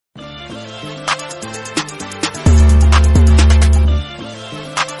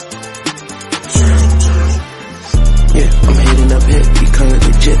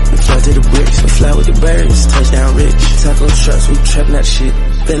We fly to the bricks, we fly with the birds. Touchdown rich, taco trucks, we trapping that shit.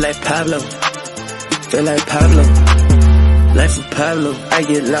 Feel like Pablo, feel like Pablo. Life of Pablo, I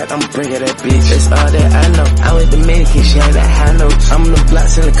get locked, I'ma bring her that bitch. That's all that I know. I went Dominican, she ain't got high notes. I'm on the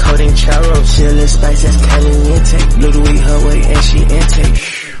blocks in the codeine churros. She a little spice, that's caliente. Blew the weed her way and she intake.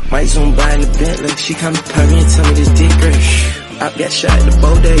 Might zoom by in the Bentley. She come to Perry and tell me this dick great. I got shot at the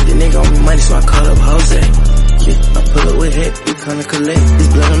bodega. The nigga on me money, so I call up Jose. Yeah, I pull up with hit, we kinda collect.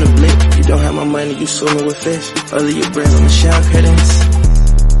 This blood on the blick. You don't have my money, you swimming with fish. All of your bread on the shower curtains.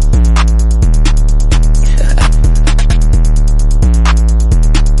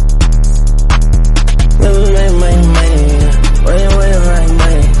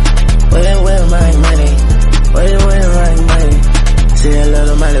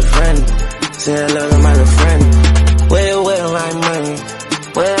 Say hello to my little friend. Where my money?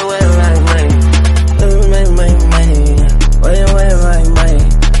 Where my money? Where my money? Where my money?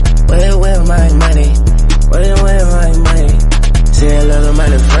 Where my money? Where my money? Say hello to my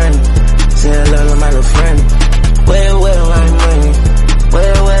little friend. Say hello to my little friend. Where my money?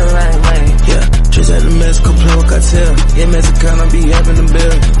 Where my money? Yeah, just at the Mexico Plug Cartel. Yeah, Mexicano, be having the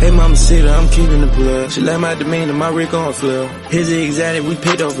bill. Hey, mama, see that I'm keeping the blood. She like my demeanor, my Rick on flow. Here's the exotic, we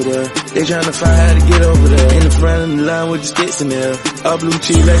picked over there. They tryna find how to get over there. In the front of the line with the sticks in there. All blue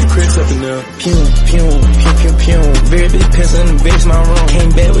cheese like the Chris up in there. Pew, pew, pew, pew, pew. Very big pencil in the bitch, my room.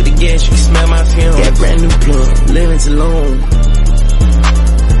 Came back with the gas, you can smell my fume. Got brand new plug, living too long.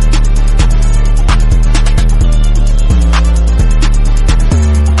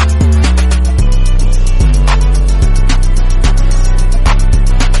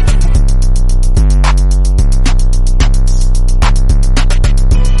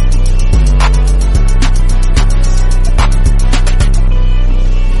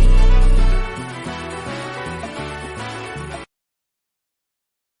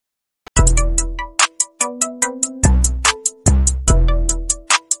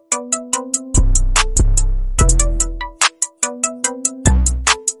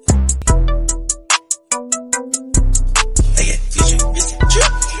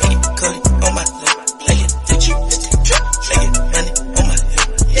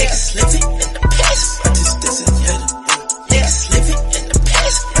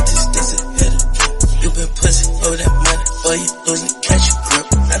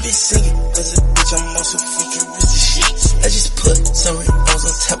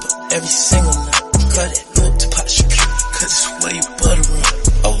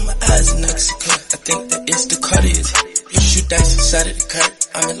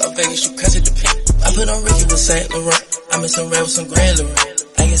 Some grand Laurent.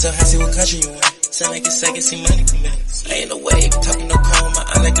 I get so high, see what country you in. Sound like it's second, see money come in. I ain't no way, talking no calm.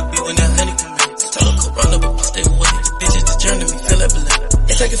 I like to be when that honey come in. Tell her Corona, but stay away. The bitches to journey me, feel like balloon.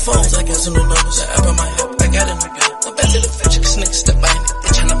 They taking phones, I got some new numbers. I brought my help, I got it, my gun. Go back to the future, cause niggas step by in it.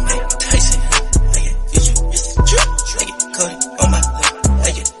 They tryna make Tyson. I get Fiji, it's the drip. I get Cody on my lip.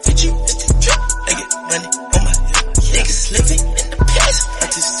 I get Fiji, it's the drip. I get money on my hip. Niggas living in the past.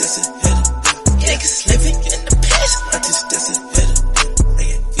 I just that's a hitter. Niggas living in the past. I just that's a hitter. I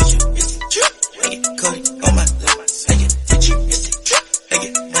get Fiji, it's the drip. I get Cody on my lip. I get Fiji, it's the drip. I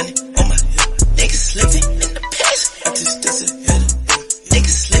get money on my hip. Niggas living in the past. I just that's a hitter.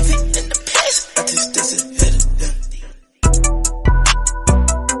 Niggas living in the past. I just that's a hitter.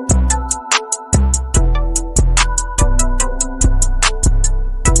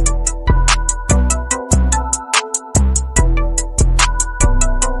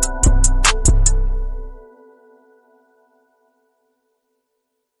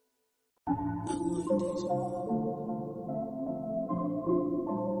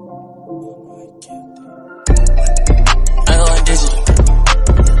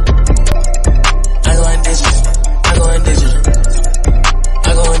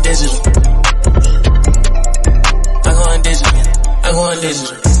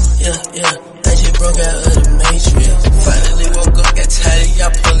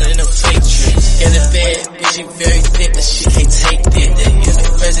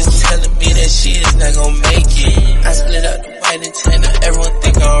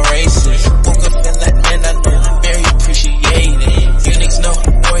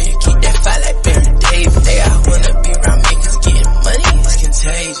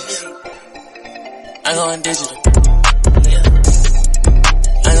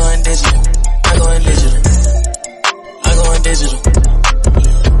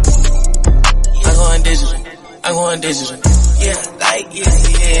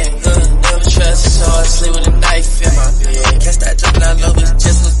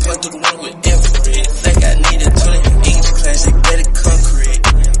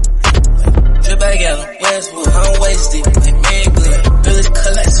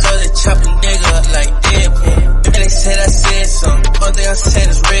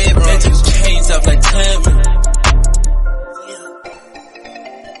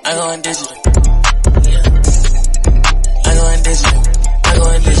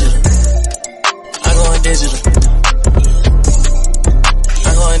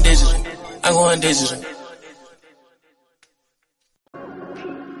 digital.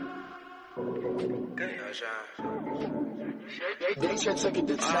 They should take it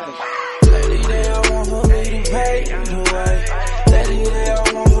to time. Lately they all want for me to pay the way. Lately they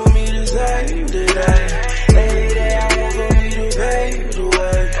all want for me to save the day. Lately they all want for me to pay the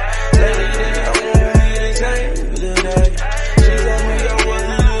way. Lately they all want for me to save the day. She told me I was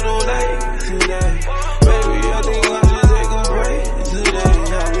a little late today. Baby, I think I should take a break today.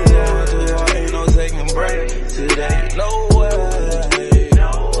 I've been going through, I ain't no taking break today. No way.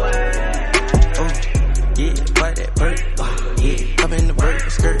 Yeah, fight that break. Yeah, I'm in the break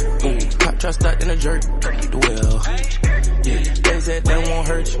skirt. Pop truck stuck in a jerk. The well. Yeah, they said they won't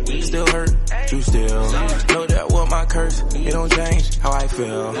hurt you. Still hurt you still. Know that was my curse. It don't change how I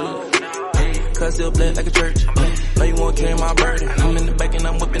feel. Cause still bled like a church. Know you won't carry my burden. I'm in the back and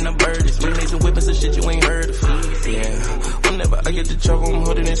I'm whipping the burdens. Remakes and whipping some shit you ain't heard of. Yeah, whenever I get the trouble, I'm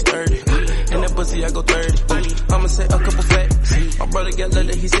holding it sturdy. In that pussy, I go 30. I'ma say a couple facts. My brother got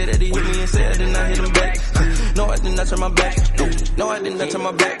letter, he said that he hit me and said I did not hit him back. No, I did not turn my back. No, I did not turn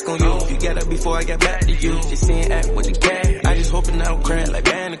my back on you. You got up before I got back to you. Just seeing act with the cat. I just hoping I don't crack like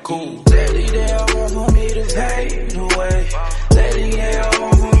Bandicoot. Lately, they all want for me to pay the way. Lately, they all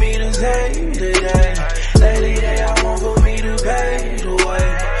want for me to save the day. Lately, they all want for me to pay the way.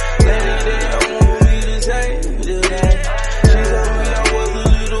 Lately, they all want for me to save the day. She told me I was a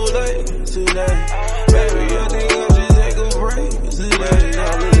little late today. Baby, I think I should take a break today.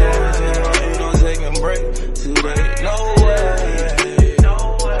 I've been going till I ain't no taking break today. No way.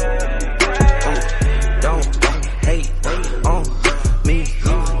 Don't hate on me.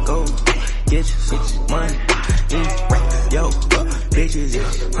 Go get you some money. Yo, bitches is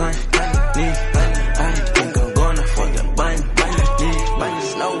honey. I think I'm gonna fuck the bunny. Money,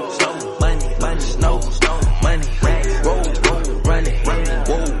 snow, money, snow, money. Roll, run it.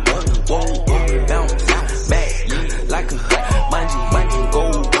 Whoa, bounce back like a bungee. Go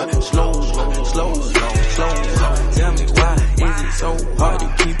slow. Tell me why is it so hard to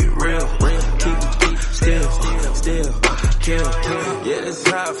keep it real? Keep still, kill. Yeah, that's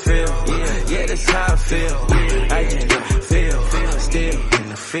how I feel. Yeah, that's how I feel. I can feel, still in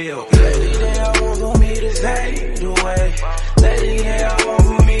the field. Lately they all want for me to save the way. Lately they all want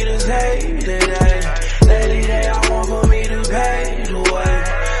for me to save the day. Lately they all want for me to pay the way.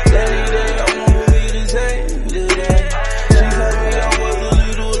 Lately they all want for me to save the day. She told me I was a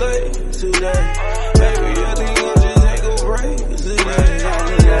little late today. Baby, I think I should take a break today. I've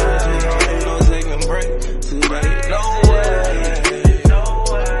been going till I ain't no taking break today. No way.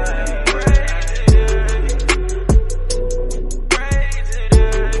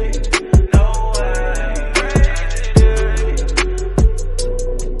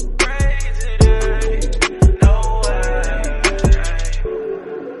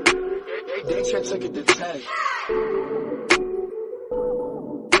 Look at the tag.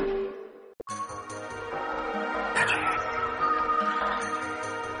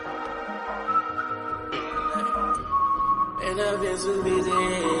 And I've been so busy,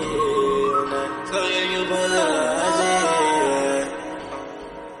 so you put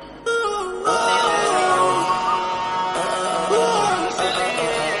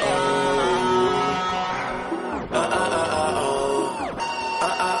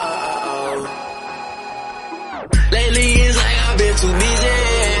lately it's like I've been too busy. I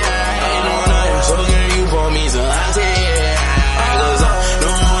ain't doing nothing, so can you pour me some hot tea? Cause I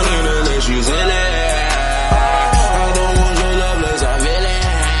don't want to let you feel it. I don't want your love unless I feel it.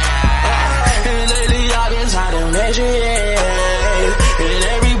 And lately I've been trying to measure it. And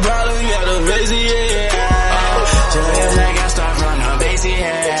every problem you gotta face it. So it's like I start from the base, and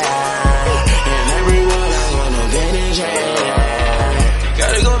every word I wanna finish it.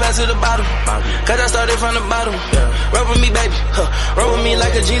 Gotta go back to the bottom, cause I started from the bottom. Roll with me, baby, roll with me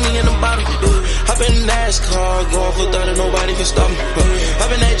like a genie in a bottle. Hop in the NASCAR, going for 30, nobody can stop me.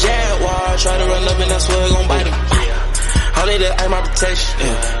 Hop in that Jaguar, try to run up and I swear it gon' bite him. Only that ain't my protection,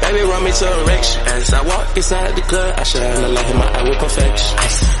 baby run me to erection. As I walk inside the club, I shine the light in my eye with perfection.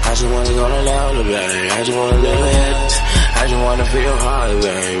 I just wanna go to level, baby, I just wanna live ahead. I just wanna feel hard,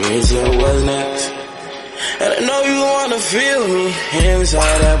 baby, until what's next. And I know you wanna feel me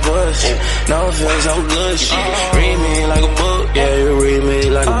inside that bush. No, it feels so good, shit. Read me like a book, yeah, you read me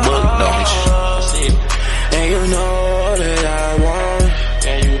like a book, don't you? And you know that I want.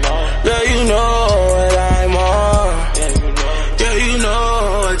 Yeah, you know what I'm on. Yeah, you know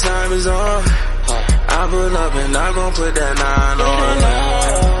what time is on. I pull up and I gon' put that 9 on.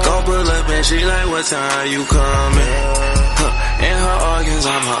 Gon' pull up and she like, what time you coming? In her organs,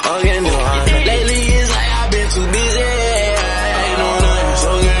 I'm her organ. Lately it's like I've been too busy. I ain't doing nothing, so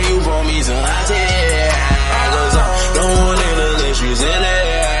can you pour me some hot tea?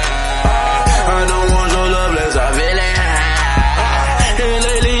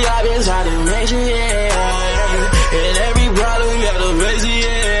 I've been trying to make it, yeah. And every problem you got to face it,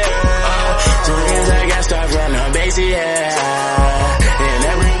 yeah. Sometimes I got stuff from the basic, yeah. And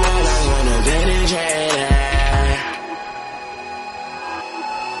every ball I wanna penetrate, yeah.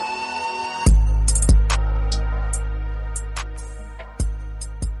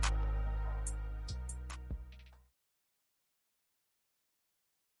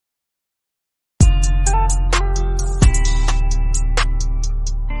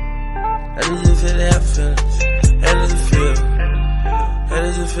 How does it feel to have feelings? How does it feel? How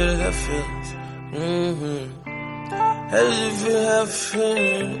does it feel to have feelings? How does it feel to have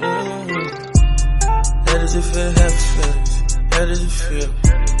feelings? How does it feel to have feelings? How does it feel?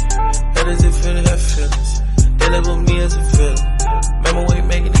 How does it feel to have feelings? They label me as a villain. Remember when you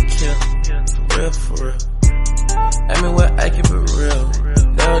making it kill? For real, for real. I mean, what I keep it real.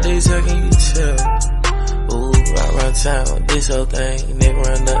 Nowadays, how can you tell? Ooh, right around town, this whole thing. Nigga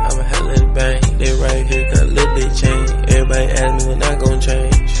run up, I'ma have a little bang. They right here, got a little bit change. Everybody ask me when I gon'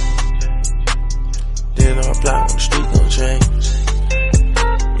 change. Then I'll apply when the street gon' change.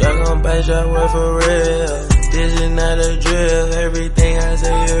 Y'all gon' bite your word for real. This is not a drill. Everything I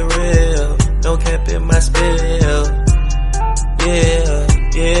say is real. No cap in my spill. Yeah,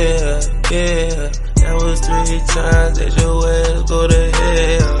 yeah, yeah. That was 3 times that your ass go to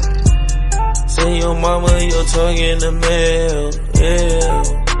hell. Send your mama your tongue in the mail, yeah.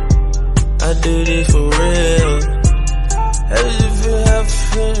 I do this for real. How does it feel to have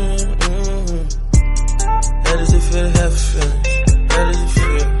feelings? How does it feel to have feelings? How does it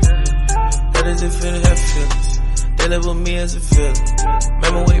feel? How does it feel to have feelings? They label me as a villain.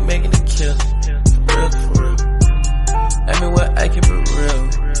 Remember when you making it kill? For real, for real. I mean, what I keep it real.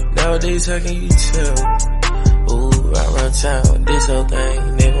 Nowadays, how can you tell? Ooh, right around town, this whole thing.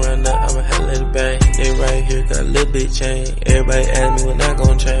 Nigga run up, I'ma have a little bang. They right here, got a little bit change. Everybody ask me when I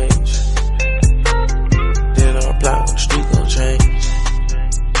gon' change. Then I'll apply when the street gon' change.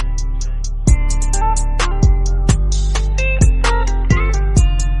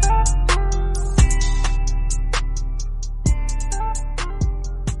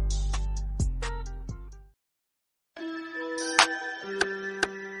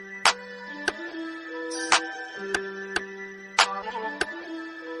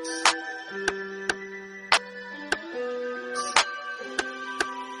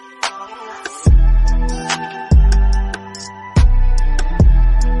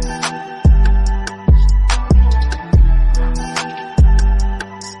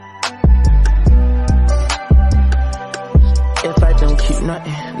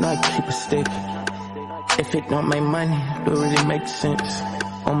 If it don't make money, don't really make sense.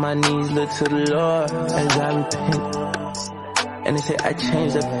 On my knees, look to the Lord as I repent. And they say I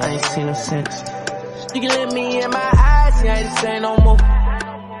changed up, I ain't seen no sense. You can let me in my eyes, see I ain't the same no more.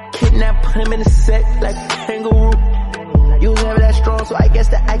 Kidnap, put him in a set like a kangaroo. You was never that strong, so I guess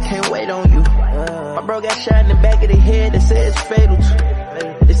that I can't wait on you. My bro got shot in the back of the head, they say it's fatal.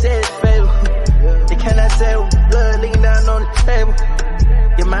 They say it's fatal. They cannot settle, blood leaking down on the table.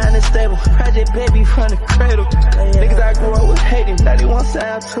 Your mind is stable, project baby from the cradle. Niggas I grew up with hating, now they want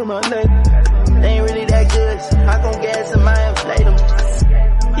sound to my label. They ain't really that good, so I gon' gas and my inflate them.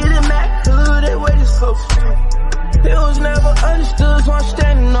 Get in that hood, they waited so soon. It was never understood, so I'm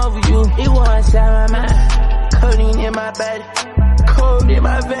standing over you. It was inside my mind, codeine in my body, cold in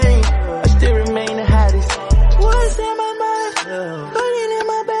my veins. I still remain the hottest. What's in my mind? Codeine in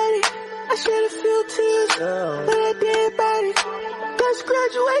my body. I shed a few tears for that dead body. That's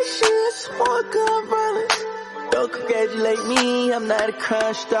graduation, it's more gun violence. Don't congratulate me, I'm not a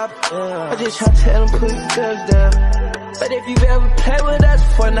crime stopper. I just try to tell them put the guns down. But if you've ever played with us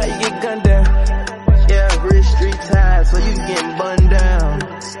before, now you get gunned down. Yeah, rich street ties, so you getting bunned down.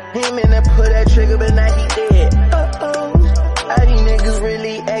 Him in there put that trigger, but now he dead. Uh-oh, all these niggas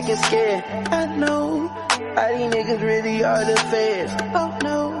really acting scared. I know, all these niggas really are the feds. Oh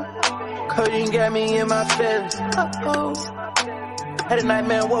no, codeine got me in my feelings. Uh-oh, had a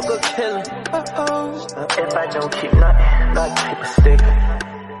nightmare, woke up killing. Uh-oh, if I don't keep nothing, not keep a stick.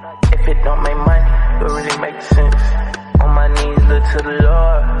 If it don't make money, don't really make sense. On my knees, look to the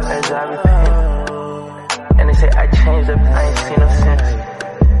Lord as I repent. And they say I changed up, I ain't seen no sense.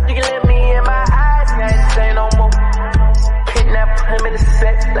 You can let me in my eyes, I ain't saying no more. Kidnap, put him in a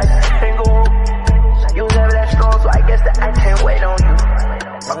set like a kangaroo. You was never that strong, so I guess that I can't wait on you.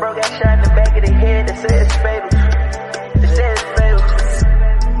 My bro got shot in the back of the head, they say it's fatal. They say it's fatal.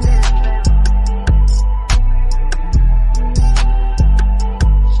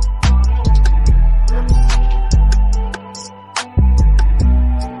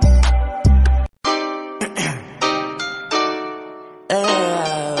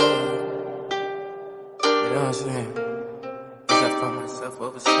 saying? As I find myself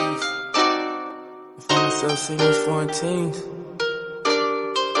overseas, I find myself seeing these foreign teams. You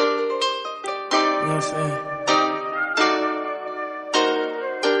know what I'm saying?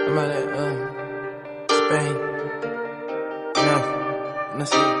 I'm out at Spain. You know, and I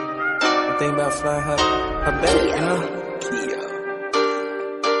see. I think about flying her back, you know?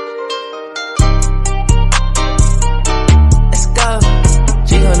 Let's go.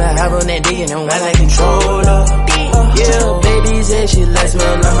 She gonna have on that digging and while I control her. Yeah, baby said she likes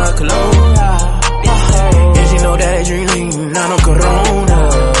smell like my cologne. And she know that I drink lean, not no Corona.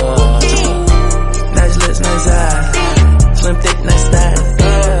 Nice lips, nice eyes, slim, thick, nice style.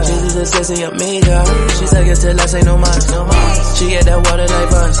 She's a sexy amiga. She said, guess till I say no more. She get that water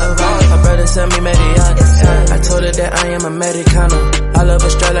like us. Her brother sent me Mediana. I told her that I am Americano. I love her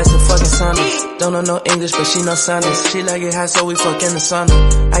straight like some fucking sauna. Don't know no English, but she know Sanders. She like it hot, so we fuck in the sauna.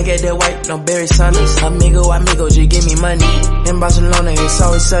 I get that white, no berry Sanders. Amigo, just give me money. In Barcelona, it's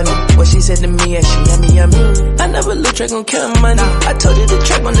always sunny. What she said to me, yeah, she yummy, yummy. I never look track on kill money. I told you the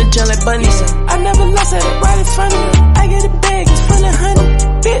track on the jump like bunnies. I never lost at it, right in front of me. I get a bag, it's full of honey.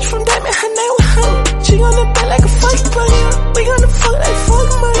 Bitch from Diamond, her name was honey. She gonna bend like a fucking bunny. We gonna fuck like fuck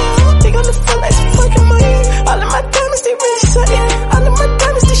money. We gonna fuck like some fucking money. All of my diamonds, they really something. All of my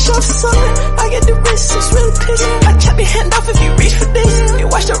diamonds, they show for something. I get the wrist, it's really pissed. I chop your hand off if you reach for this. You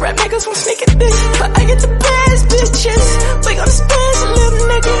watch the rap niggas won't sneak at this. But I get the best bitches. We gonna spaz a little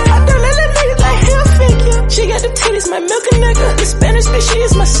nigga. I don't let that nigga like hell figure. She got the titties, my milk a nigga. The Spanish bitch, she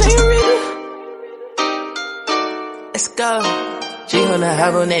is my senorita. Let's go. She gonna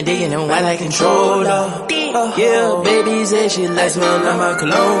have on that digging and while I control her. Yeah, baby said she likes smell like my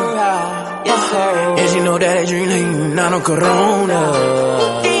cologne. And she know that I drink lean, not no Corona.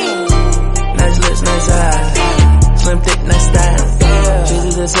 Nice lips, nice eyes, slim, thick, nice style.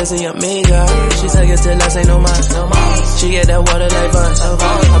 She's a sexy amiga. She said, guess till I say no more. She get that water like us.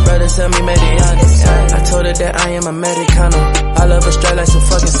 Her brother sent me Mediana. I told her that I am Americano. I love her straight like some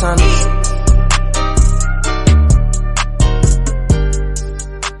fucking sauna.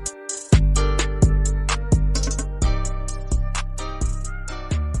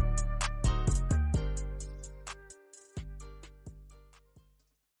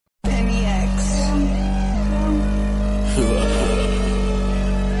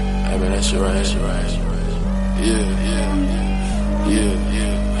 That shit right. Yeah.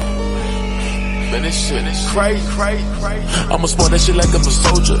 Man, this shit is crazy. I'ma spawn that shit like I'm a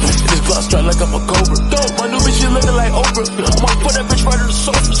soldier. And this Glock strike like I'm a cobra. My new bitch, she looking like Oprah. I might put that bitch right on the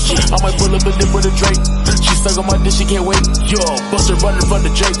sofa. I might pull up a dip with a Drake. She stuck on my dick, she can't wait. Yo, buster running from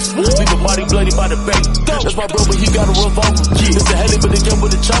the Jakes. Leave a body bloody by the bank. That's my bro, but he got a revolver. It's the heli, but they come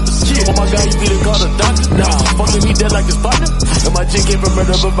with the choppers. Oh my God, he be the call the doctor. Nah, fucking me dead like his partner. And my chick came from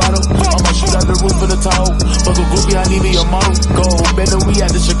murder bravado. I'ma shoot out the roof of the towel. Fuck a groupie, I need me a model. Go, better we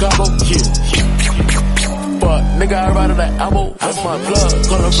at the Chicago. But nigga, I ride on that ammo. That's my blood,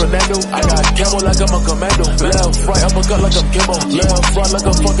 calling Fernando. I got camo like I'm a commando. Left, right, uppercut like I'm Kimbo. Left, front like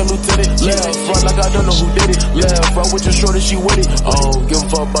a fucking lieutenant. Left, front like I don't know who did it. Left, right with your shorty, she with it. I don't give a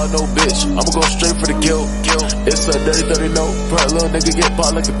fuck about no bitch. I'ma go straight for the kill. It's a dirty 30 no. Pray little nigga get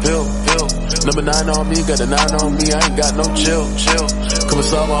popped like a pill. Number 9 on me, got the 9 on me. I ain't got no chill. Come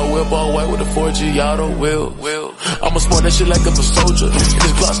inside my whip all white with a 4G auto wheel. I'ma spawn that shit like I'm a soldier. And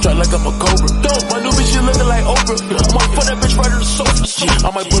this Glock strike like I'm a cobra. My new bitch, she looking like Oprah. I might put that bitch right on the sofa. I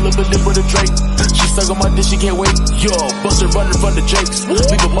might pull up a dip with a Drake. She stuck on my dick, she can't wait. Yo, buster running from the Jakes.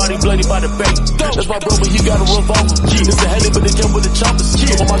 Leave a body bloody by the bank. That's my bro, but he got a revolver. It's the heli, but they come with the choppers.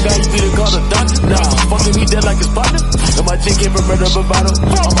 Oh my God, he be the call the doctor. Nah, fucking me dead like his partner. And my chick came from murder bravado.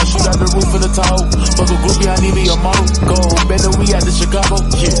 I'ma shoot out the roof of the tower. Fuck a groupie, I need me a model. Go, better we at the Chicago.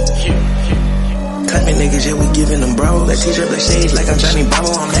 Clapping niggas, yeah, we giving them bro. Like t-shirt, like shades, like I'm Johnny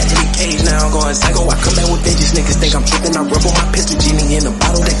Bravo. I'm at the cage, now I'm going psycho. I come back with bitches, niggas think I'm tripping. I rub on my pistol, genie in a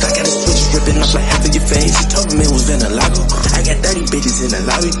bottle. They think I got a switch, ripping off like half of your face. He told me it was Venelago. I got 30 bitches in the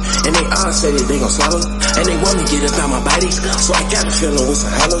lobby, and they all say that they gon' swallow. And they want me to get up out my body, so I got a feeling with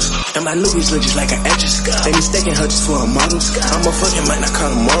some hollows. And my new bitch look just like an actress. They mistaken her just for a model. I'm a fucking might not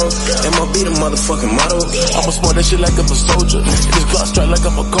call them morals. I'ma be the motherfucking model. I'ma spawn that shit like I'm a soldier. And this Glock strike like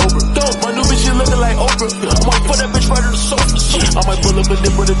I'm a cobra. My new bitch, she looking like Oprah. I might put that bitch right on the sofa. I might pull up a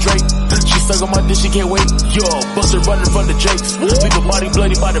dip with a Drake. She stuck on my dick, she can't wait. Yo, buster running from the Jakes. Leave a body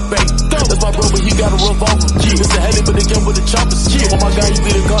bloody by the bank. That's my bro, but he got a revolver. It's the heli, but they come with the choppers. Oh my God, he be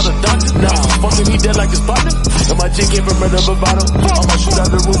the call the doctor. Nah, fucking me dead like his partner. And my chick came from murder bravado. I'ma shoot out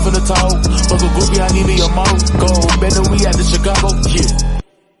the roof of the tower. Fuck a groupie, I need me a model. Go, better we at the Chicago.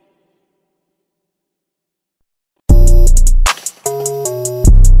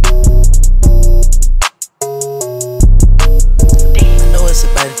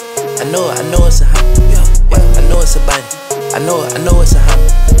 I know it's a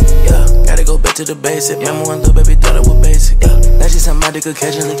habit. Yeah, gotta go back to the basic. Remember when little baby thought it was basic. Yeah, now she somebody could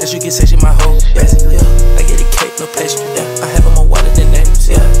occasionally. Guess you can say she my hoe. Basically, yeah. I get a cake, no patience. Yeah, I have them more water than natives.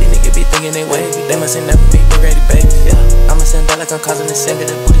 Yeah, these niggas be thinking they wavy. They must ain't never meet but ready, baby. Yeah, I'ma stand out like I'm causing the same. That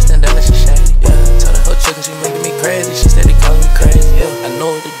booty stand out like she shady. Yeah, told her whole chicken she making me crazy. She steady calling me crazy. Yeah, I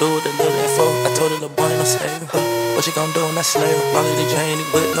know what to do with the little info. I told her the boy ain't no saving. What you gon' do when I slave her? All of the drain,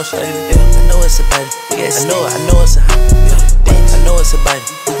 but no slaving. Yeah, I know it's a body. Yes, I know it's a hobby. Yeah, I know it's a body.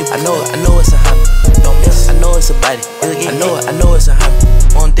 I know it's a hobby. Don't miss. I know it's a body. I know it's a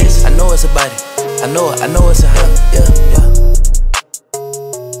hobby. On this, I know it's a body. I know it's a hobby. Yeah, yeah.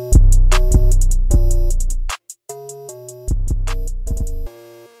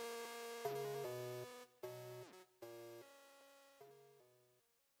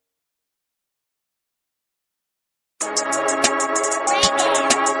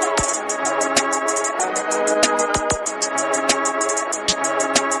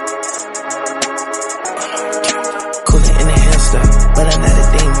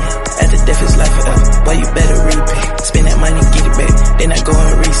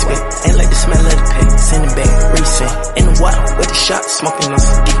 Smoking on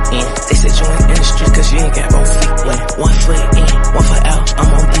some deep end. They said you ain't in the street cause you ain't got both feet. When 1 foot in, 1 foot out,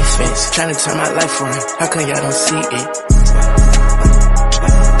 I'm on defense. Trying to turn my life around. How come y'all don't see it?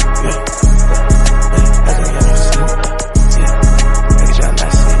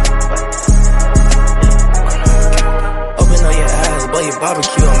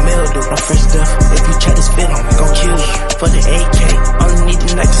 Barbecue or mildew, my fresh stuff. If you try to spit on me, gon' kill you. For the AK, only need the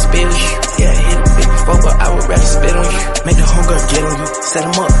knife to spill you. Yeah, I hit a bit before, but I would rather spit on you. Make the homegirl get on you, set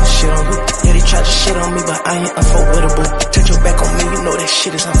them up, shit on you. Yeah, they try to shit on me, but I ain't unforgettable. Turn your back on me, you know that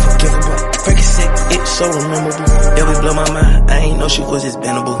shit is unforgivable. Percocet, it's so memorable. Yeah, we blow my mind, I ain't know she was this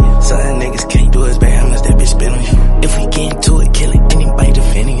bendable. Some niggas can't do us back, how much that bitch spit on you. If we get into it, kill it, anybody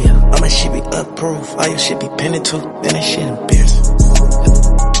defending you. All my shit be approved, all your shit be pinned to. Then that shit embarrassing.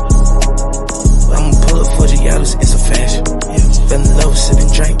 It's a fashion. Yeah. Fell in love,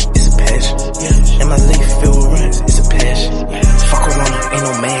 sipping drink, it's a passion. Yeah. And my leaf filled with runs, it's a passion. Yeah. Fuck around, ain't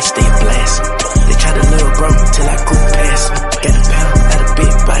no man, stay blasting. They tried to lure bro till I grew past them. Got a pound out of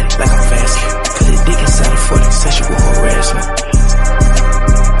big body like I'm fast. Put a dick inside for the sexual harassment.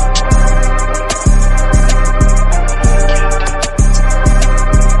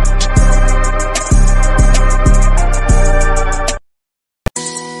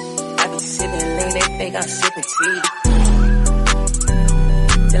 I'm sipping tea.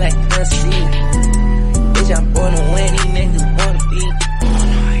 Feel like pussy. Bitch, I'm born to win, these niggas born to be.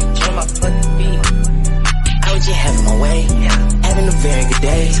 Jump my fucking beat. I was just having my way. Having a very good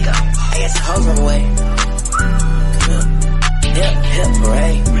day. I got some hoes on the way. Hip, hip,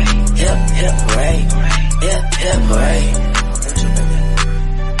 parade. Hip, hip, parade. Hip, hip, parade.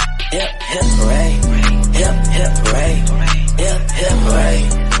 Hip, hip, parade. Hip, hip, parade. Hip, hip,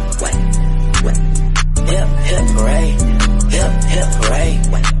 parade. Hip, hip, parade. Hip, hip, parade.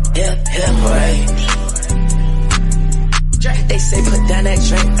 Hip, hip, parade. They say put down that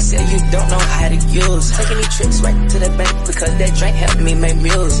drink. I said you don't know how to use. Taking these trips right to the bank because that drink helped me make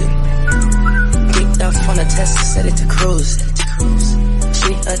music. Kicked off on the test, set it to cruise.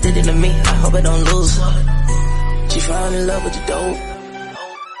 She addicted to me, I hope I don't lose. She fell in love with the dope.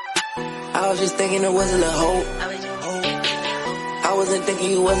 I was just thinking it was a little hope. I wasn't thinking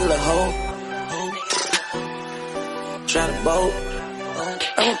you was a little hope. Try to boat.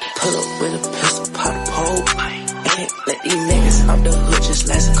 I'ma pull up with a pistol, pop a pole. Ain't let these niggas off the hood just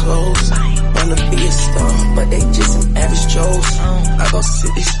like some clothes. Wanna be a star, but they just some average Joes. I go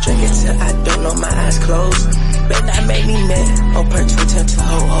sit this drink until I don't know my eyes closed. Better not make me mad, on purpose return to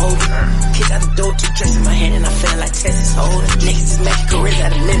whole holder. Kids out the door, 2 drinks in my hand, and I feel like Texas Hold'em. Niggas is making careers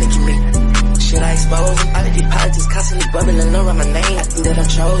out of mimicking me. Should I expose them? All of these politics constantly bubbling around my name. I think that I'm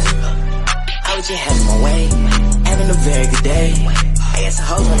chosen. I was just having my way, having a very good day. I got some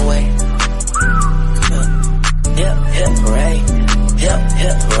hoes on the way. Hip, hip, parade. Hip,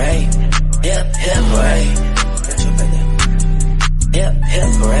 hip, parade. Hip, hip, parade. Hip, hip,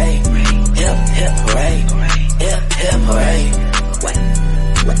 parade. Hip, hip, parade. Hip, hip, parade.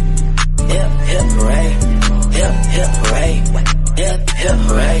 Hip, hip, parade. Hip, hip, parade. Hip, hip,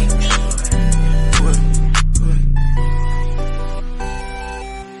 parade.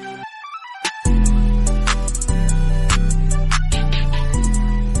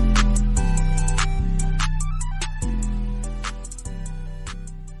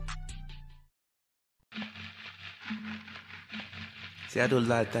 See, I do a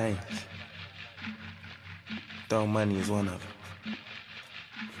lot of things. Throwing money is one of them.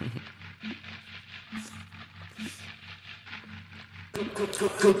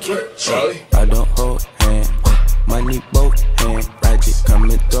 I don't hold hand, money both hand, Roger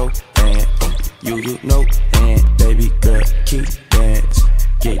coming through hand. You know, and baby girl, keep dance.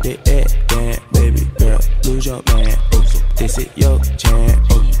 Get the head dance, baby girl, lose your man. This is your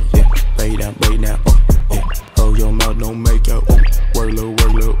chance, yeah. Lay down, yeah. Hold your mouth, don't make out, work low,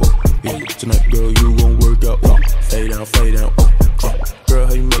 yeah. Tonight, girl, you gon' work out, fade down, girl,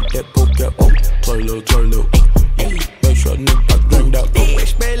 how you make that poke out, twirl low, make sure nigga drained out,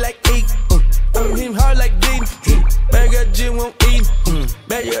 bitch, bad like eight, I'm hitting hard like Dean, bad girl, Jim won't eat him,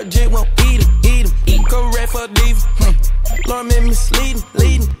 bad girl, Jim won't eat him, go red for diva, Lord made me misleading,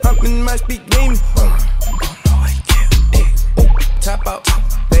 leading, I'm in my speed game, top out,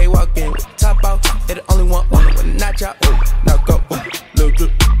 they walk in with top out, they the only one on the notch out, knock up, little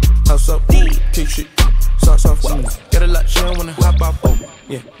drip, house up, kick shit, soft, get a lot, she don't wanna hop off,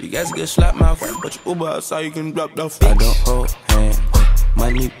 yeah, you guys a good slap mouth, but your Uber outside, you can drop off. I don't hold hand,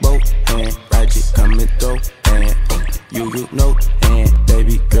 money both hand, Roger coming through hand, you know, and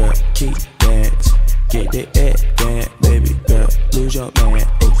baby girl, keep dance, get the head dance, baby girl, lose your man,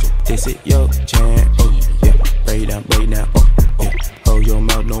 this is your chance, yeah, break down, yeah, hold your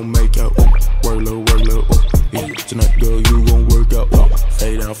mouth, don't make out, work low, yeah, tonight, girl, you gon' work out,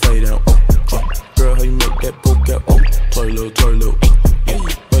 fade down, girl, how you make that poke out, twirl low,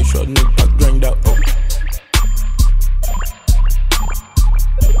 make sure nigga drained out,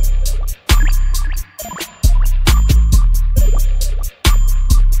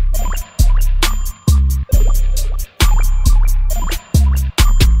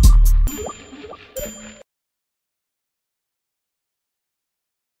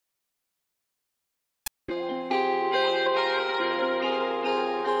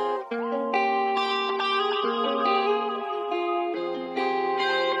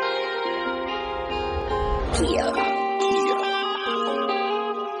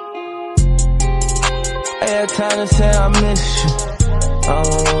 I had time to say I miss you.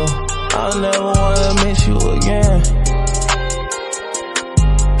 I'll never wanna miss you again.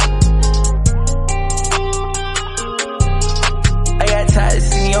 I got tired of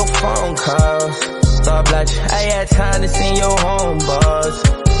seeing your phone calls. Thought about you. I had time to see your home bars.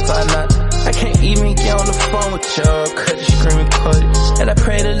 I can't even get on the phone with y'all, cause you screaming cut. And I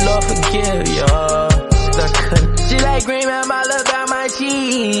pray the Lord forgive y'all. I couldn't. She like green man, I love about my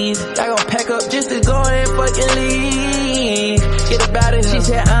cheese. I gon' pack up just to go and fucking leave. Get about it, she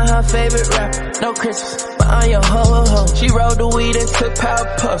said I'm her favorite rapper. No Christmas, but I'm your ho. She rolled the weed and took power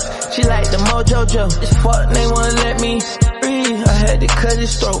puffs. She like the Mojo Joe. This fuck, they wanna let me breathe. I had to cut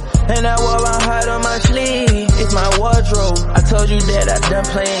his throat, and I wore my heart on my sleeve. It's my wardrobe. I told you that I done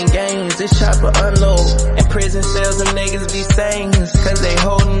playing games. This chopper unload. In prison cells, them niggas be saying, cause they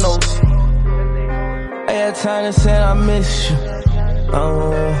holding notes. I had time to say I miss you.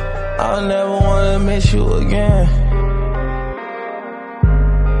 I'll never wanna miss you again.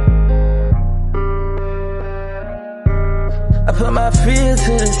 I put my fears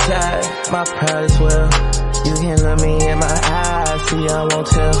to the side, my pride as well. You can look me in my eyes, see I won't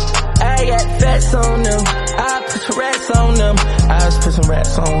tell. I got fats on them, I put some rats on them. I just put some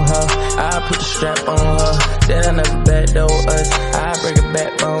rats on her, I put the strap on her. Then I never backdoor us, I break a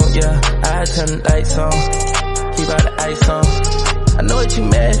backbone, yeah. I turn the lights on, keep all the ice on. I know what you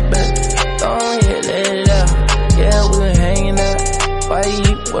mad, but go ahead, let it out. Yeah, we been hanging out, why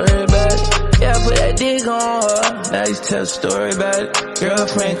you worry about it? Yeah, I put that dick on her, now you tell a story about it.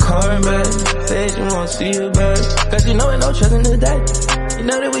 Girlfriend calling back, said you won't see you about it. Cause you know ain't no trust in the day, you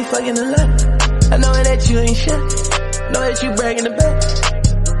know that we fucking a lot. I know that you ain't shit, know that you bragging the back.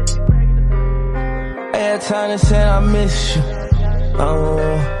 I had time to say I miss you.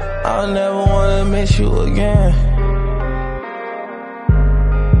 I'll never wanna miss you again.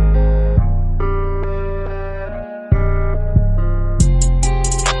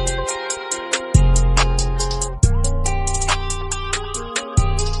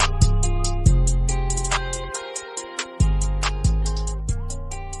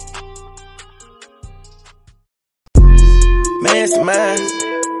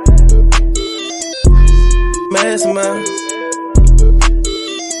 Mastermind.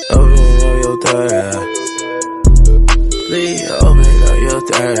 Open up your third eye. Please open up your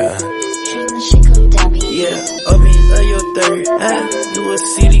third eye. Yeah, open up your third eye. You a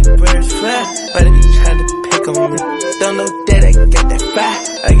city bird fly, but they trying to pick on me. Don't know that I got that fire.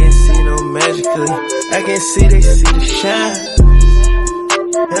 I can see no magically. I can see they see the shine.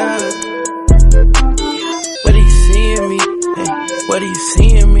 Yeah. What are you seeing me? Hey, what are you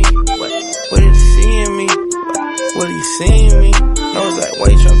seeing me? What are you seeing me? what he seen me? I was like, why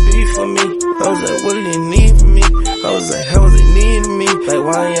you tryna be for me? I was like, what do they need from me? I was like, how was they needing me? Like,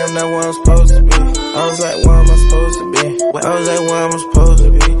 why I am not where I'm supposed to be? I was like, where am I supposed to be? I was like, where am I supposed to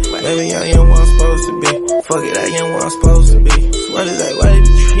be? Maybe I am where I'm supposed to be. Fuck it, I am where I'm supposed to be. Sweat is like, why they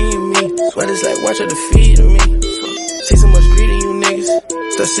be treating me? Sweat is like, watch how they feeding me. See so much greed in you niggas,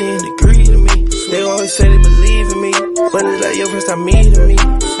 start seeing the greed in me. They always say they believe in me, but it's like your first time meeting me.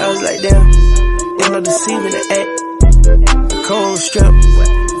 I was like, damn, there's no deceiving the act. I come with a strap, I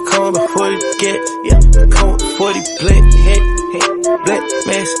come with 40 gats, yeah. I come with 40 black hat, black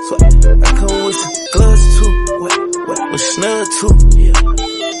mask, I come with some gloves too, with snug too, yeah.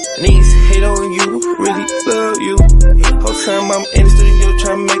 Niggas hate on you, really love you, yeah. Whole time I'm in the studio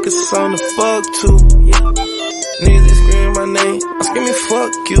trying to make a song to fuck to, yeah. Niggas that scream my name, I'm screaming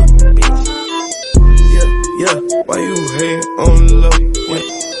fuck you, bitch. Yeah, why you hate on the low,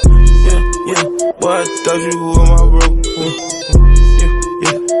 yeah, boy I thought you were my bro, yeah,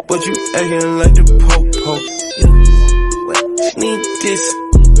 but you acting like the po-po, yeah, need this,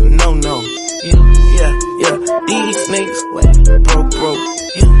 no, yeah, these niggas, bro,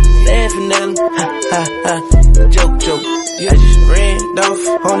 yeah, laughing at them, joke, yeah, I just ran off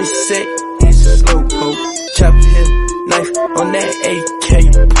on the set, it's a slow poke, chop him, knife on that AK,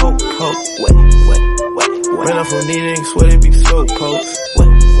 poke, Ran off on these niggas, swear they be so post,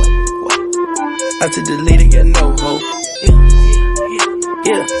 I to delete it, got no hope,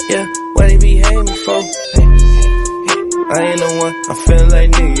 yeah, why they be hating me for, I ain't no one, I'm feeling like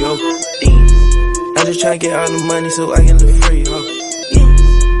nigga, yo, I just try to get all the money so I can live free, ho.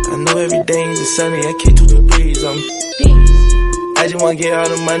 I know every day ain't just sunny, I can't 2 degrees on me. I just wanna get all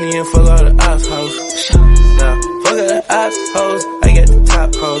the money and fuck all the ops hoes. Nah, fuck all the ops hoes, I got the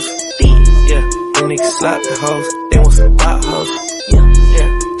top hoes. Yeah, them niggas slap the hoes, they want some bot hoes. Yeah,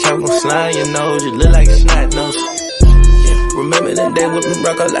 chop gon' slide your nose, you look like a snot nose. Yeah, remember the day with me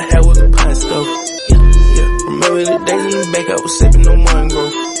rock, all I had was a pine stove. Yeah, remember the days in the back, I was sipping on one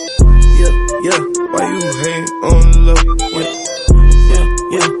growth. Yeah, why you hate on the low?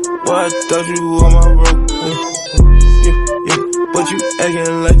 Yeah, boy I thought you were my bro. Yeah, but you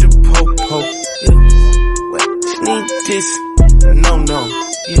acting like the po-po. Yeah, need this, no.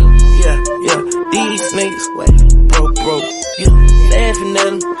 Yeah, these niggas, bro. Yeah, laughing at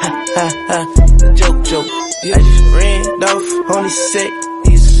them, joke. Yeah, I just ran off on the set,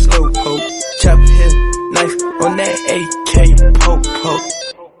 he's a slow poke. Chop his knife on that AK, poke.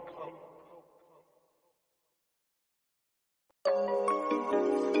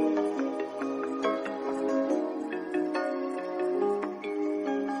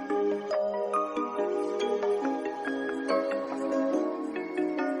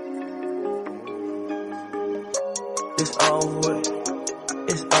 It's over with.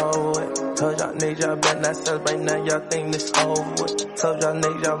 Told y'all niggas y'all better not celebrate none, y'all think this over with. Told y'all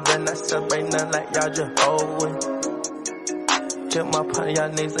niggas y'all better not celebrate none like y'all Jehovah. Check my partner, y'all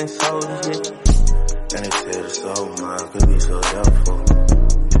niggas ain't soldiers yet. And they said it's so mine, could be so doubtful.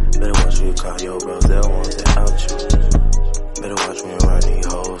 Better watch you call your bros, they'll want to out you. Better watch me run these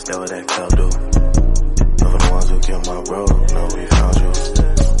hoes, that what that clout do. None of the ones who killed my bro, no, we found you.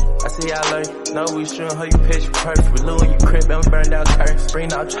 I see y'all lurk, know we shootin' how you picture perfect. We Lou in your crib and we burn down curves.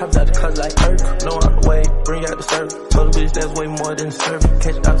 Bring out chops out the cuts like earth. Know out the way, bring out the surf. Told the bitch that's way more than the surf.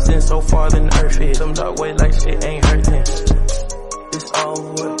 Catch up sin so far than the earth hit. Some dark way like shit ain't hurting. It's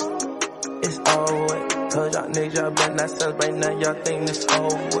over with. Told y'all niggas y'all better not celebrate none, y'all think this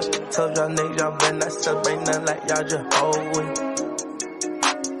over with. Told y'all niggas y'all better not celebrate none like y'all Jehovah.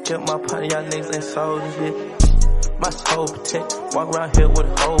 Check my partner, y'all niggas ain't soldiers yet. My soul protect, walk around here with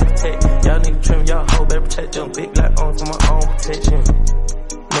a whole protect. Y'all niggas trim, y'all whole better protect them. Big black on for my own protection.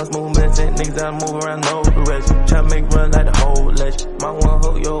 Must movements and niggas I move around no direction. Try to make run like the whole legend. My one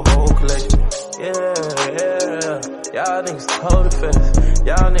hoe, your whole collection. Yeah. Y'all niggas cold offense.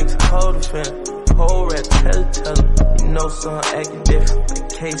 Y'all niggas cold offense. Whole rat, tell him. You know son acting different. The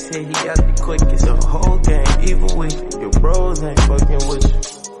case here, he got the quickest. The whole game, evil with you. Your bros ain't fucking with you.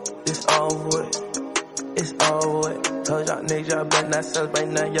 It's over with. It's over with. Told y'all niggas y'all better not celebrate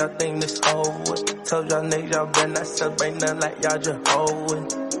none, y'all think this over with. Told y'all niggas y'all better not celebrate none like y'all Jehovah.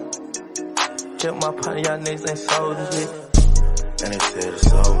 Check my partner, y'all niggas ain't soldiers yet. And they said it's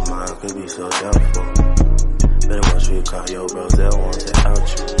so mine, could be so doubtful. Better watch you call your bros, they'll want to out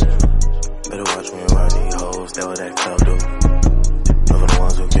you. Better watch me run these hoes, that what that clout do. None of the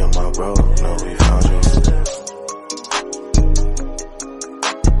ones who killed my bro, no, we found you.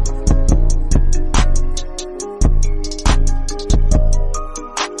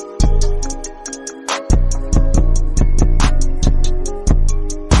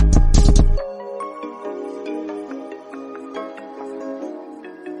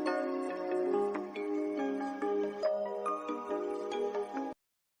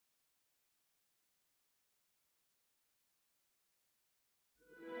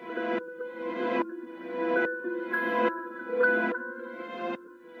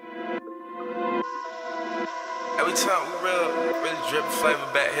 we really drippin' flavor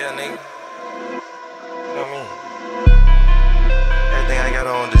back here, nigga. You know what I mean? Everything I got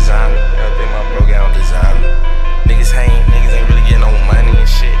on designer, everything my bro got on designer. Niggas ain't really getting no money and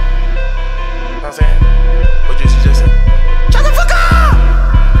shit. You know what I'm saying? What you suggesting? Shut the fuck up!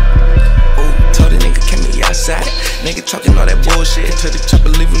 Ooh, told a nigga keep me outside. Nigga talking all that bullshit to the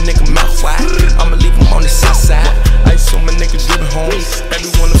chopper, leave a nigga mouth wide. I'ma leave him on the south side. I saw my nigga drippin' home. Baby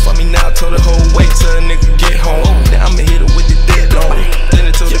wanna fuck me now, told the whole wait till a nigga get home. Then I'ma hit her with the dead long. Then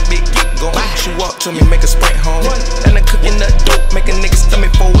until the big get gone. She walk to me, make a sprint home. And I cooking that dope, make a nigga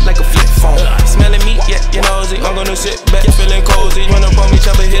stomach fold like a flip phone. Smelling meat, yeah, you nosy. I'm gonna sit back, feeling cozy. Run up on me,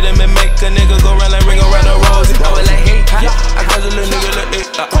 chopper, hit him and make a nigga go round like ring around the rosy. I was like, hey, yeah, I cause a little nigga look it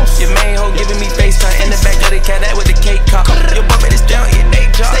up. Your main hoe giving me FaceTime in the back of the cat that with the cake cop. Your butt made this down, your day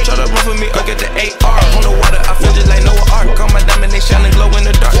job. Try to run for me, I get the AR. On the water, I feel just like Noah Ark. Call my diamond, they shining glow in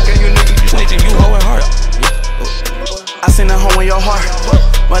the dark. Girl, you nigga, you snitching, you hoeing hard. I seen that home in your heart.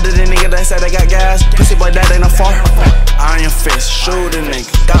 Mother the nigga that said they got gas. Pussy boy, that ain't a fart. Iron fist, shoot a nigga.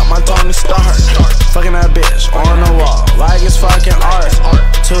 Got my Tony Stark. Fucking that bitch on the wall, like it's fucking art.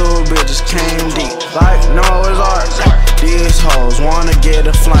 Two bitches came deep, like Noah's Ark. These hoes wanna get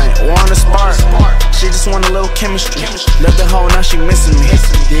a flame, wanna spark. She just want a little chemistry. Left the hoe, now she missing me.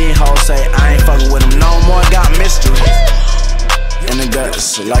 These hoes say I ain't fucking with them no more, got mystery. In the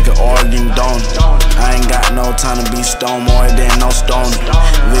guts, like an organ donor. I ain't got no time to be stoned, more than no stoner.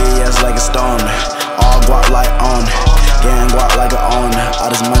 VS like a stoner, all guap like owner. Getting guap like an owner.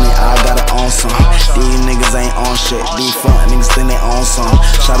 All this money, I gotta own some. These niggas ain't on shit. These fuck niggas think they own some.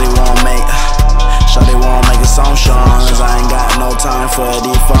 Shawty won't make a song, Sean's. I ain't got no time for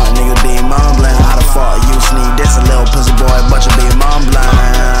these fuck niggas be mumbling. How the fuck you sneak this? A little pussy boy, but you be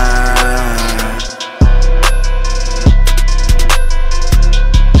mumbling.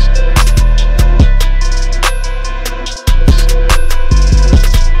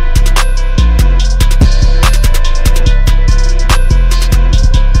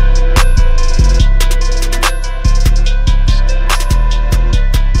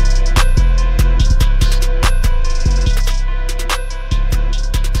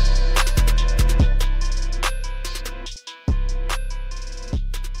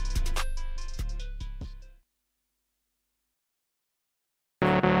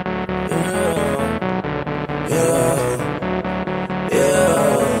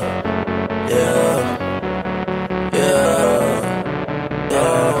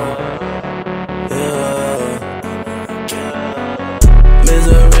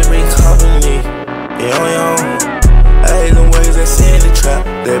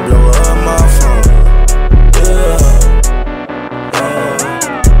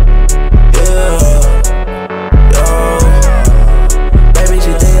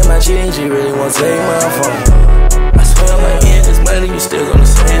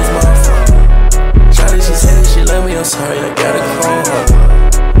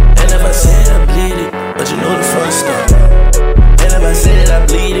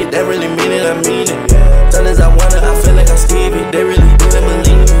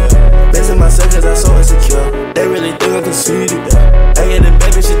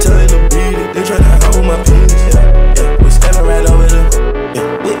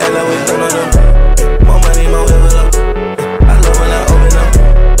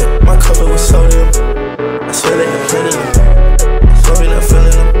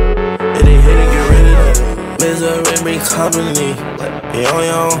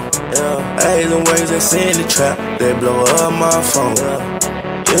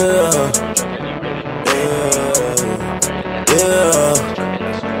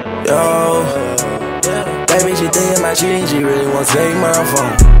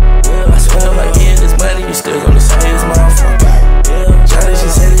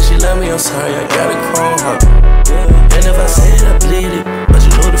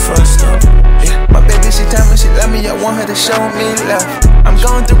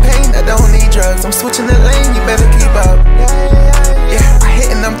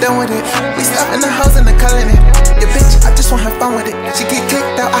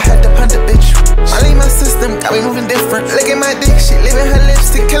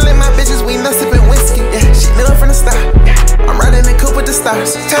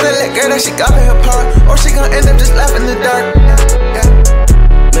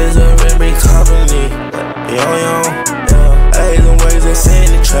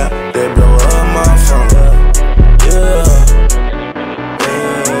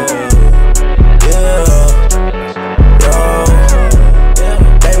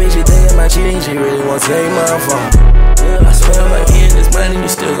 I swear I'm like, this money, you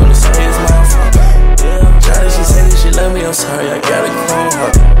still gonna say it's my fault. Shawty, she said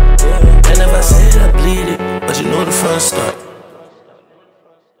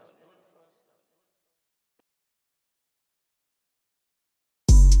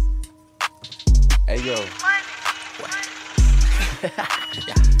Hey, yo.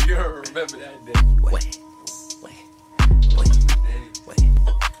 You don't remember that day. Wait.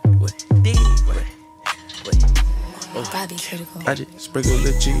 I just sprinkle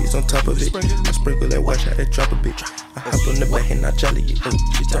the cheese on top of it. I sprinkle that wash out and drop a bit. I hop on the back and I jolly it.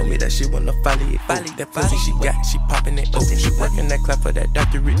 She told me that she wanna follow it. That pussy she got, she popping it. She working that clap for that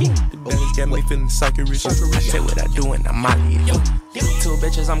doctorate. The belly's got me feeling psycherish. I tell what I do and I molly it. Two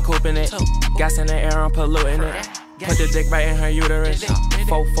bitches, I'm cooping it. Gas in the air, I'm polluting it. Put the dick right in her uterus.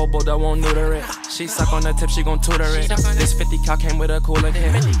 Faux bulldog won't neuter it. She suck on the tip, she gon' tutor it. This 50 cal came with a cooler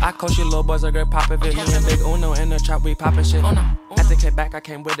kit. I coach you little boys a good pop of it. Me and Big Uno in the trap, we poppin' shit. At the kickback, I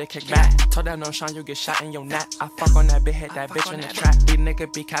came with a kickback. Told that no Sean, you get shot in your neck. I fuck on that bitch, hit that bitch in the trap. These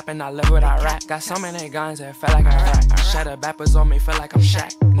niggas be capping, I live with I rap. Got so many guns, it felt like I rap. Shatter bappers on me, feel like I'm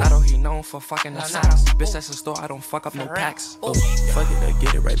Shaq. Not all he known for fucking the socks. Bitch, that's a store, I don't fuck up no packs. Fuck it up,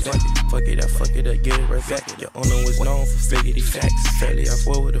 get it right back. Fuck it up, get it right back. Your owner was known for figgity facts. Fairly off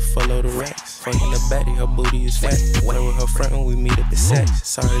road with a full load of racks. Fucking the baddie, her booty is fat. Went with her friend when we meet up at sex.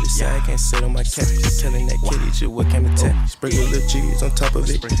 Sorry to say I can't sit on my cat. Killing that kitty, shit, what came attack. Sprinkle the cheese on top of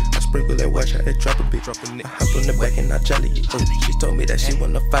it. I sprinkle that wash out and drop a bit. I hop on the back and I jolly it. She told me that she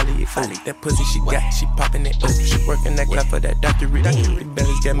wanna follow it. That pussy she got, she popping it. She working that clap for that doctorate. The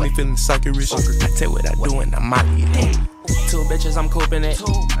belly's got me feeling psycherish. I tell what I do and I molly it. Two bitches, I'm cooping it.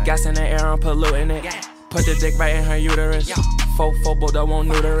 Gas in the air, I'm polluting it. Put the dick right in her uterus. Faux bulldog won't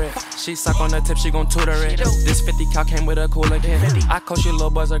neuter it. She suck on the tip, she gon' tutor it. This 50 cal came with a cooler kit. I coach you little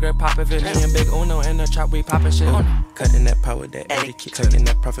boys a good pop of it. Me and Big Uno in the trap, we poppin' shit. Cutting that power, that etiquette. Taking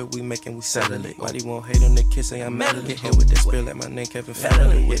that profit we making, we selling it. Why they won't hate on the kiss, say I'm mad. Get hit with that spill like my name Kevin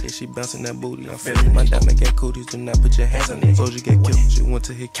Federer. With it, she bouncing that booty, I'm feeling my diamond got cooties. Do not put your hands on it. Suppose you get killed, she want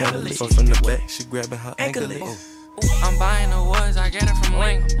to hit candles. Fuck from the back, she grabbing her ankle. I'm buying the woods, I get it from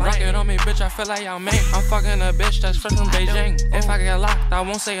Ling. Rock it on me, bitch, I feel like y'all made. I'm fucking a bitch that's fresh from Beijing. If I get locked, I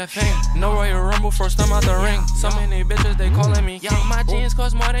won't say a thing. No Royal Rumble, first time out the ring. So many bitches, they calling me king. My jeans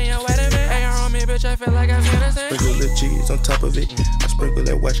cost more than your wedding ring. Air on me, bitch, I feel like I'm innocent. Sprinkle the cheese on top of it. I sprinkle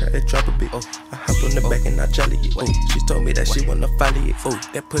that wash out and drop a bit. I hop on the back and I jolly it. She told me that she wanna follow it.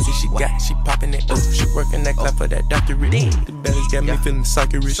 That pussy she got, she popping it. She working that clap for that doctorate. The belly's got me feeling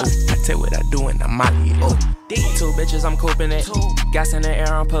psycherish. I tell what I do and I molly it. Two bitches, I'm cooping it. Gas in the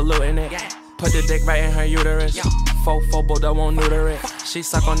air, I'm polluting it. Put the dick right in her uterus. Faux bulldog won't neuter it. She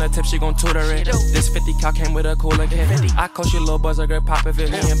suck on the tip, she gon' tutor it. This 50 cal came with a cooler kit. I coach you little boys a good pop of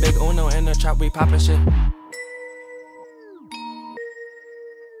it. Me and Big Uno in the trap, we poppin' shit.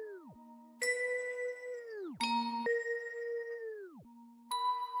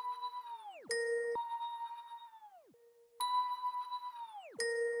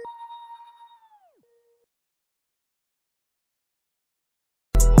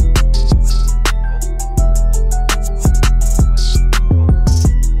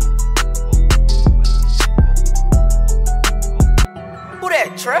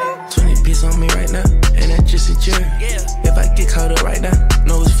 Trap? 20 piece on me right now, and that's just a jury. If I get caught up right now,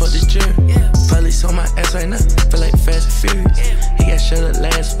 know it's for the jury. Police on my ass right now, feel like Fast and Furious. He got shut up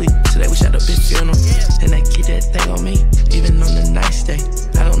last week, today we shot up his funeral. And I keep that thing on me, even on the nice day.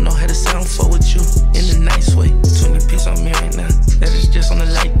 I don't know how to sound fuck with you in the nice way. 20 piece on me right now, that is just on the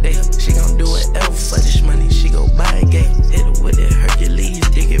light day. She gon' do whatever for this money, she go buy a gate. Hit her with that Hercules,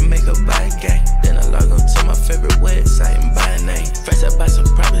 dig it, make her buy a gate. Then I log on to my favorite website and buy a name. First I buy some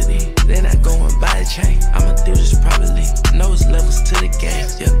property, then I go and buy a chain. I'ma do this probably, knows levels to the game.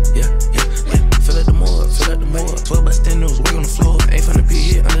 Yeah. Fill up the morgue, 12 by news, work on the floor. Ain't finna be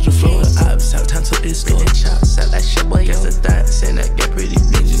here under the floor. Ops out, time to this store. Chops out like shit, boy. Guess the thought, saying I get pretty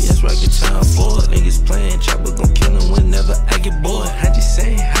bitches. Yes, right, get time for it. Niggas playing, chopper gon' kill him whenever I get bored. I just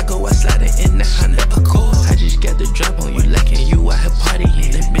say, I go out sliding in the Honda Accord. I just got the drop on you, lacking you out here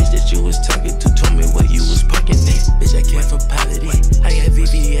partying. That bitch that you was talking to told me where you was parking it. Bitch, I came for poverty. I got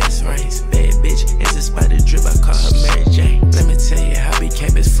VVS rings. Bad bitch, it's a spider drip. I call her Mary J. Let me tell you how we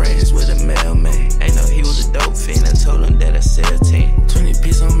became best friends.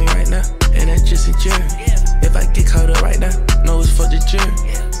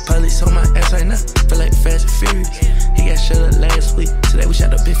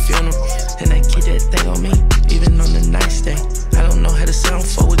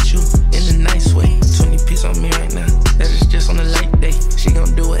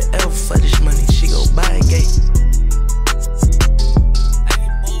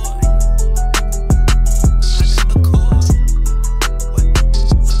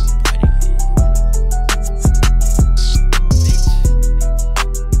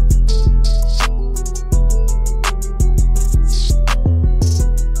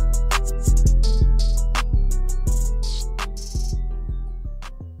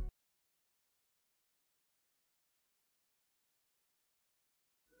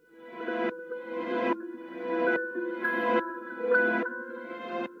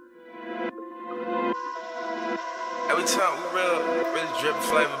 talk really drippin'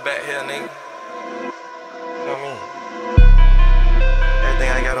 flavor back here, nigga. You know what I mean? Everything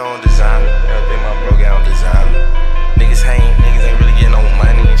I got on designer, everything my bro got on designer. Niggas ain't really getting no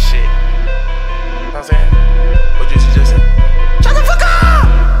money and shit. You know what I'm saying? What you just said? Shut the fuck up!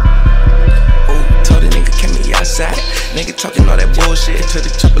 Ooh, told the nigga keep me outside. Nigga talking all that bullshit to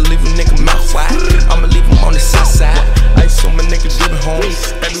the chopper, leave a nigga mouth wide. I'ma leave him on the south side. Ice on my nigga drippin' home.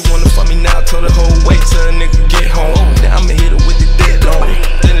 Baby wanna fuck me now, told the whole way till a nigga get home. Then I'ma hit her with the dead long.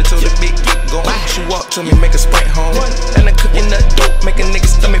 Then until the big get gone. She walk to me, make a sprint home. And I cooking that dope, make a nigga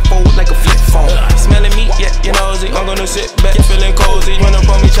stomach fold like a flip phone. Smelling meat, yeah, you nosy. I'm gonna sit back, feeling cozy. Run up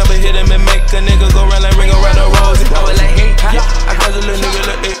on me, chopper, hit him and make a nigga go round like ring around a rosy. I was like, hey, yeah, I got a little nigga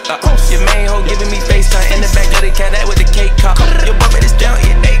look it up. Your main hoe giving me FaceTime in the back of the cat that with the cake cop. Your bumpin' is down,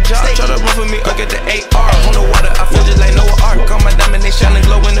 your day job. Try to run for me, I get the AR. On the water, I feel just like Noah Ark. Call my diamond, they shining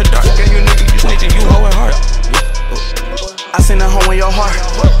glow in the dark. Girl, you nigga, you snitchin', you hoeing hard. I seen that home in your heart.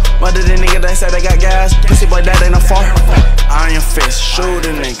 Mother the nigga that said they got gas. Pussy boy, that ain't a fart. Iron fist, shoot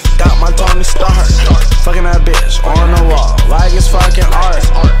a nigga. Got my Tony Stark. Fucking that bitch on the wall, like it's fucking art.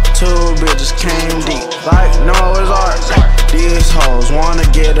 Two bitches came deep, like Noah's Ark. These hoes wanna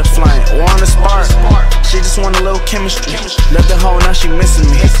get a flame, wanna spark. She just want a little chemistry. Left the hoe, now she missing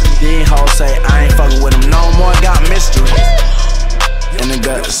me. These hoes say I ain't fucking with them no more, got mystery. In the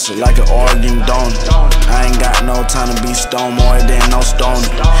guts, like an organ donor. I ain't got no time to be stoned more than no stoner.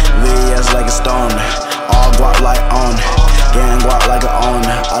 VS like a stoner, all guap like owner. Getting guap like an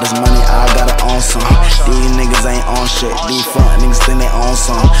owner. All this money, I gotta own some. These niggas ain't on shit. These front niggas think they own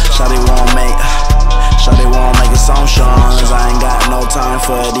some. Shawty won't make it some Sean's. I ain't got no time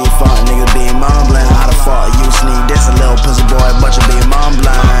for these front niggas be mumbling. How the fuck you sneak this? A little pussy boy, but you be mumbling.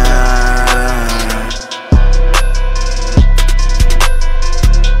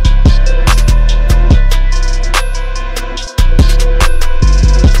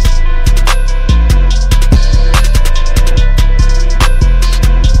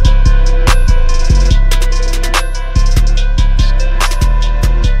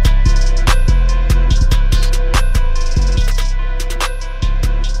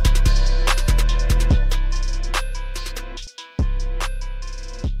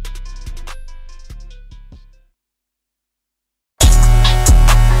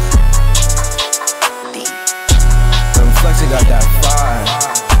 Got that fire.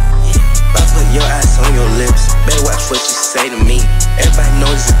 If I put your ass on your lips, better watch what you say to me. Everybody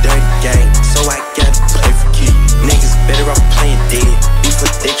knows it's a dirty game, so I gotta play for you. Niggas better off playing dead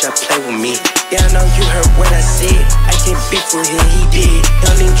before they try to play with me. Yeah, I know you heard what I said. I can't beef with him, he did.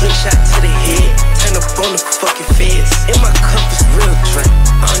 Y'all niggas get shot to the head. Turn up on the fucking feds. In my cup is real drink.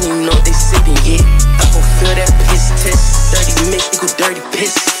 I don't even know if they sipping yet. I gon' feel that piss test. Dirty mix equal dirty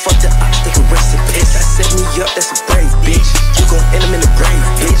piss. Fuck the ops, they can rest in piss. I set me up, that's a brave bitch. You gon' end them in the grave,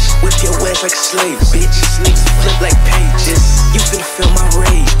 bitch. Whip your ass like a slave, bitch. Niggas flip like pages. You finna feel my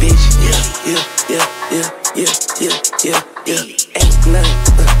rage, bitch. Yeah. Ain't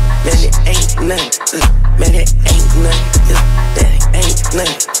nothing, man, it ain't nothing. Man, it ain't nothing. That ain't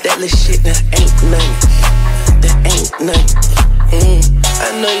nothing. That little shit, that ain't nothing. That ain't nothing. I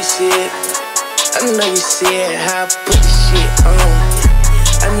know you see it. I know you see it. How I put the shit on.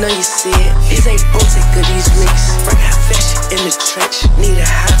 I know you see it. These ain't bullshit, good, these niggas. Bring hot fashion in the trench. Need a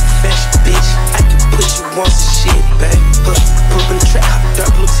hot fashion, bitch. I can put you on some shit, babe. Put in the trap, hop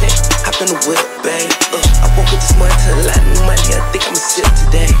dark blue tech. Hop in the whip, babe. I woke up this morning to a lot of money. I think I'ma sip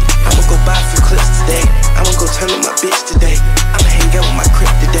today. I'ma go buy a few clips today. I'ma go turn on my bitch today. I'ma hang out with my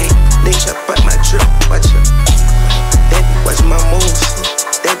crib today. They try to bite my drip, watch it. They be watching my moves.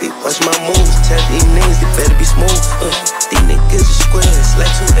 They be watching my moves. Tell these niggas they better be smooth. These niggas are squares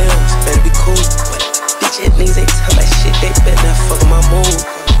like 2 L's. Better be cool. Bitch, ass niggas ain't tell my shit. They better not fuck with my move.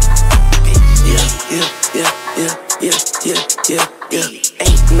 Yeah.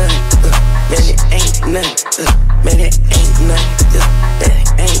 Ain't nothing. Man, it ain't nothing. Man, it ain't nothing. That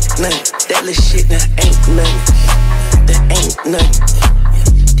ain't nothing. That little shit, that ain't nothing. That ain't nothing.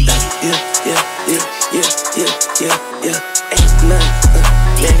 Yeah. Ain't nothing.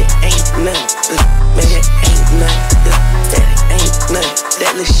 Man, it ain't nothing. Man, it ain't nothing. That ain't nothing.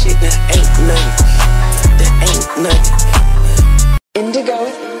 That little shit, that ain't nothing. That ain't nothing. Indigo.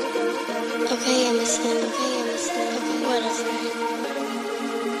 Okay, I'm listening. Whatever.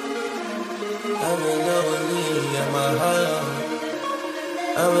 I'm in love with Lee at my heart.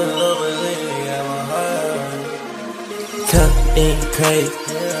 I'm in love with Lee at my heart. Codeine crazy,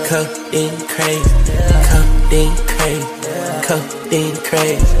 codeine crazy, codeine crazy, codeine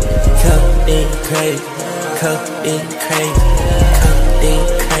crazy, codeine crazy, codeine crazy, codeine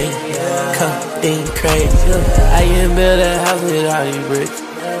crazy. crazy, codeine crazy. I can build a house with all these bricks.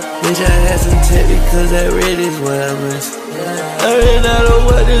 Bitch, I had some tech because that red is what I miss. I ran out of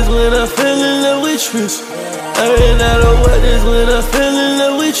what is when I fell in love with Trish. I ran out of what is when I fell in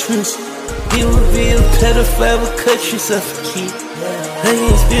love with Trish. He would be a pedophile, but cut yourself a key. I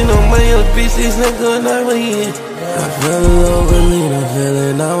ain't spend on my young bitch, it's not going out with you. I fell in love with Lena,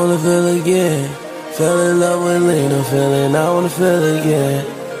 feeling I wanna feel again. Fell in love with Lena, feeling I wanna feel again.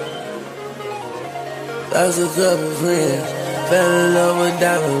 Lost a couple friends. Fell in love with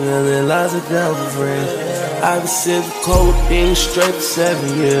Diamond, really lost a couple friends. I've been sipping codeine straight for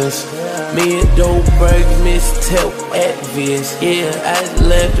 7 years. Me and Dope Berg mixed tail Activist. Yeah, I just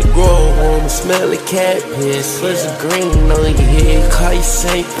left the grow home and smell the cat piss. Put some green on your head, call you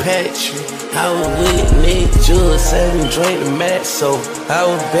St. Patrick. I was with Nick Jules, having drank the mat, so I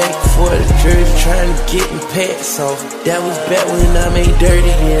was back for the jury trying to get me pats off. That was back when I made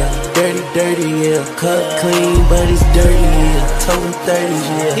dirty, yeah. Dirty, yeah. Cut clean, but it's dirty, yeah. Told him 30,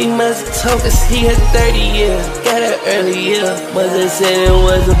 yeah. He must have told us he had 30, yeah. Got it early, yeah. But they said it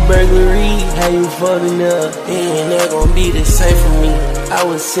was a burglary. How you fucking up? It ain't never gonna be the same for me. I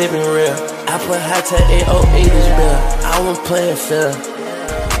was sipping real. I put hot to 808 this bill. I wasn't playing fair.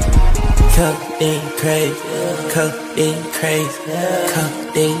 Codeine crazy, codeine crazy,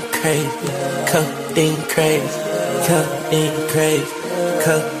 codeine crazy, codeine crazy, codeine crazy,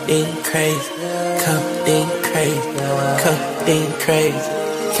 codeine crazy, codeine crazy, codeine crazy,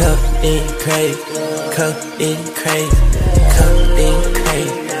 codeine crazy, codeine crazy, codeine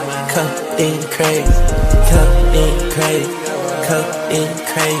crazy, codeine crazy, codeine crazy, codeine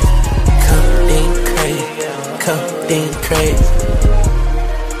crazy, codeine crazy, codeine crazy.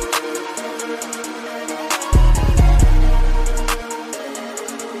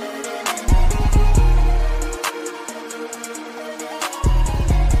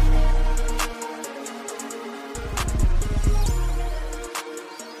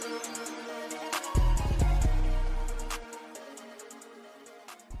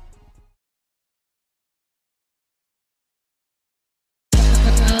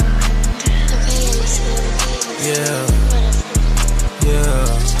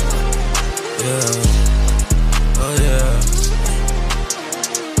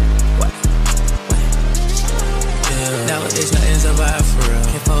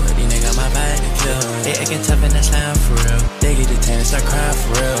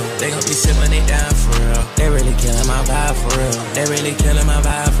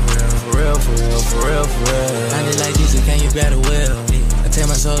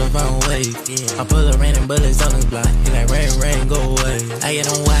 I pull a random bullets on the block. He like rain, go away. I get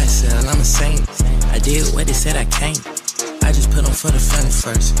on YSL, I'm a saint. I did what they said I can't. I just put on for the family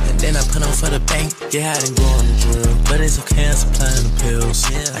first, and then I put on for the bank. Yeah, I didn't go on the drill, but it's okay, I'm supplying the pills.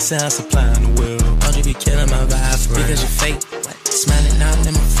 I said I'm supplying the will. Don't you be killing my vibe for real. Because you're fake. Smiling out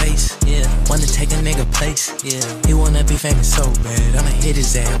in my face, yeah. Wanna take a nigga place, yeah. He wanna be famous so bad, I'ma hit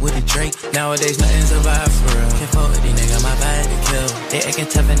his ass with a Drake. Nowadays nothing survive for real. Can't fuck with these niggas, my body to kill. They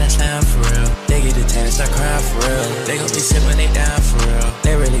acting tough and that's slime for real. They get the tan and start crying for real. They gon' be sick when they down for real.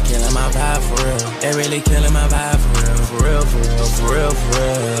 They really killing my vibe for real. They really killing my vibe for real. For real, for real, for real, for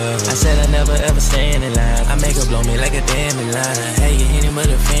real. I said I never ever stand in line. I make her blow me like a damn in line. Hey, you hit him with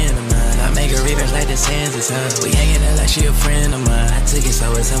a fan of mine. I make her reverse like the sands of time. We hanging out like she a friend of mine. I took it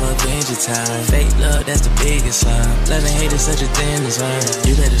so it's time up in your time. Fake love, that's the biggest sign. Love and hate is such a thin design.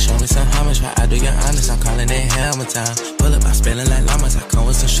 You better show me some homage while I do your honest. I'm calling it hammer time. Pull up, I'm spilling like llamas. I come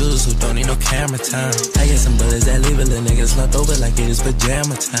with some shooters who don't need no camera time. I get some bullets that leave a little nigga slumped over like it is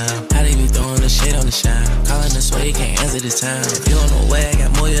pajama time. How they be throwing the shit on the shine? Calling the sway, you can't answer this time. If you don't know where I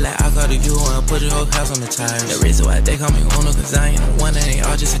got more, you like I'll call to you and I'll put your whole house on the tires. The reason why they call me Uno, cause I ain't the one that ain't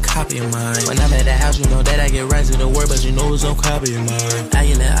all just a copy of mine. When I'm at the house, you know that I get right to the word, but you know it's no copy of mine. I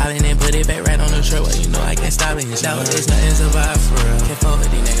get let out and then put it back right on the truck, well, you know I can't stop it. Nowadays nothing survive for real. Can't fuck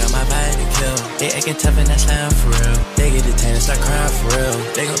with these niggas, my body to kill. They acting tough and that's slime for real. They get the tan and start crying for real.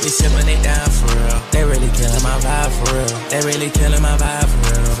 They gon' be sick when they down for real. They really killing my vibe for real. They really killing my vibe for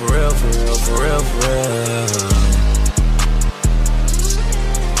real. For real, for real, for real, for real.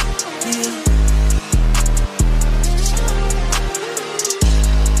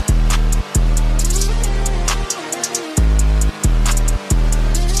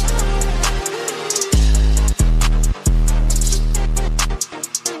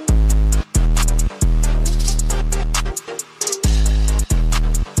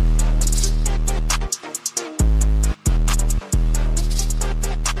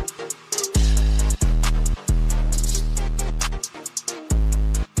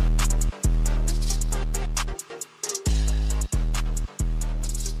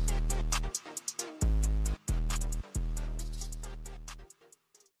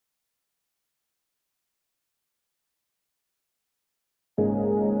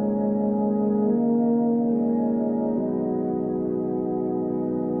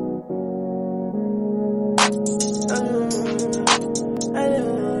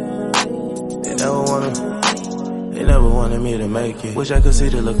 make it. Wish I could see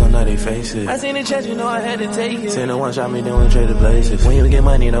the look on all their faces. I seen the chance, you know I had to take it. Seen the one shot me, then we traded places. When you get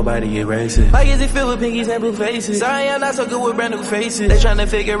money, nobody get racist. Why is it filled with pinkies and blue faces? Sorry, I'm not so good with brand new faces. They tryna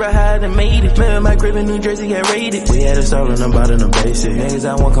figure out how I done made it. Man, my crib in New Jersey got raided. We had to start on the bottom, the basic. Niggas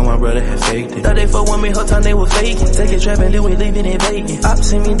I want, cause my brother had faked it. Thought they fuck with me, whole time they were faking. Take a trap and then we leaving it vacant. Ops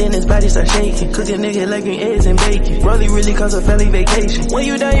see me, then his body start shaking. Cooking nigga like green eggs and bacon. Rolly really cause a family vacation. When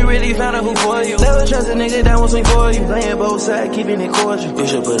you done, you really found out who for you. Never trust a nigga that won't swing for you. Playing both sides, keeping it cordial. You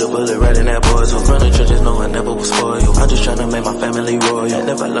should put a bullet right in that boy. So from the trenches, no, I never was for you. I'm just tryna make my family royal. I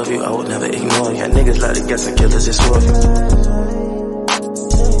never love you, I would never ignore you. Niggas like to guess and killers is for you.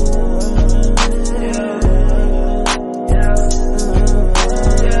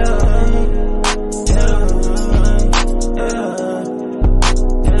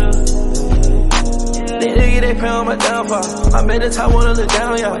 On my downfall, I made the top wanna look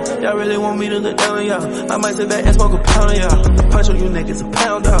down on y'all. Y'all really want me to look down on y'all. I might sit back and smoke a pound on y'all. Punch on you niggas a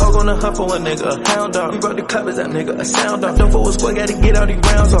pound dog. Dog on the hunt for a nigga, a hound dog. We brought the clappers, that nigga a sound dog. Don't for a squad, gotta get all these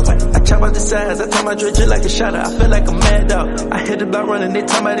rounds off. I chop out the sides, I tie my drip just like a shotter. I feel like a mad dog. I hit the block running, they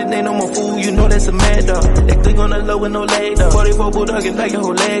talk about it, ain't no more fool. You know that's a mad dog. They click on the low with no leg dog. 44 bulldog and knock your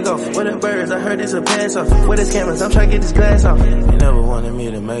whole leg off. Where the birds, I heard it's a pass off. Where the cameras, I'm trying to get this glass off. You never wanted me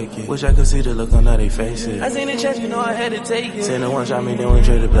to make it. Wish I could see the look on all their faces. I seen the chance, you know I had to take it. Seen the one shot me, then we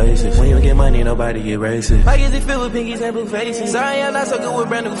traded places. When you get money, nobody get racist. Why is it filled with pinkies and blue faces? Sorry, I'm not so good with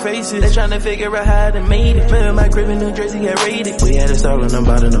brand new faces. They tryna figure out how I done made it. Man, my crib in New Jersey got raided. We had to start on the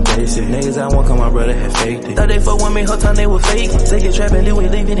bottom, the basic. Niggas I want, cause my brother had faked it. Thought they fuck with me, whole time they were faking. Take a trap and then we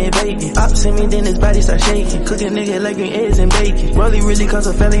leaving it vacant. Ops see me, then his body start shaking. Cooking nigga like green eggs and bacon. Rolly really cause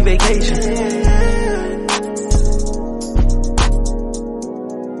a family vacation.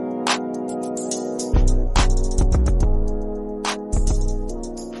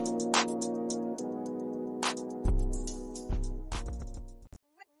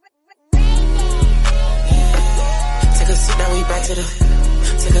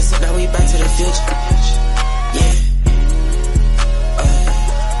 Take a sip, now we back to the future. Yeah.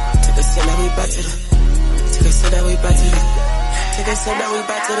 Take a sip, now we back to the. Take a sip, now we back to the. Take a sip, now we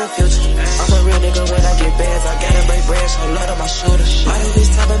back to the future. I'm a real nigga when I get bands. I gotta break bread, so load on my shoulder. My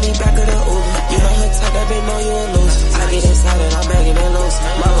bitch topping me back of the Uber. You know her type, that bitch know you a loser. I get inside and I'm begging it loose.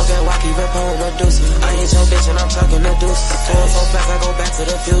 My look at Wacky, rip home a deuce. I hit your bitch and I'm talking the deuce. So fast, I go back to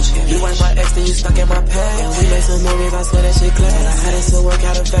the future. You ain't my ex, then you stuck in my past. And we made some movies, I swear that shit class. I had it to work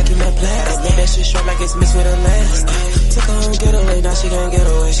out a vacuum that blast. I made that shit short like it's mixed with a last. Took her home getaway, now she can't get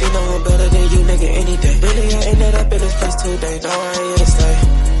away. She know I'm better than you, nigga, any day. Really, I ended up in this place today. No, I ain't here to stay.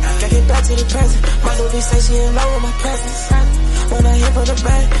 Gotta get back to the present. My little bitch say she in love with my presence. When I hit from the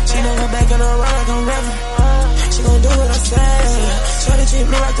back, she know I'm back and I'm right like I'm reverend. She gon' do what I say. Try to treat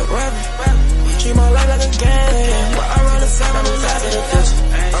me like the reverend. Treat my life like a game. But I run the same on the side of the future.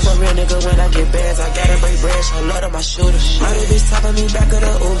 I'm a real nigga when I get bands. I gotta break bread, so load up my shooter. My little bitch topping me back of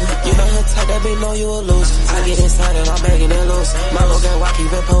the Uber. You know her type, that bitch know you a loser. I get inside and I'm begging it loose. My look at Wacky,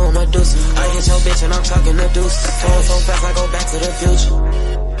 rip home a deuce. I hit your bitch and I'm talking the deuce. So fast, I go back to the future.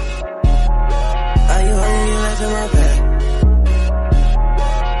 Are you home when you left in my past?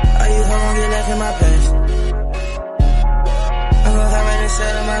 Are you home when you left in my past? I'm gon' hide right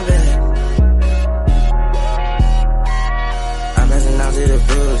inside of my bed. I'm messing out to the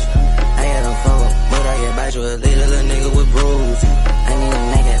bruise. I got no phone, but I get bite you a little nigga with bruise. I need a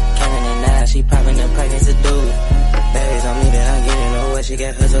nigga, Kevin and now she popping the pregnant to do. Babies on me that I'm getting away. She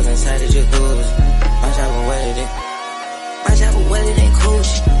got hustles inside the jacuzzi. My chopper wetter than, my chopper wetter than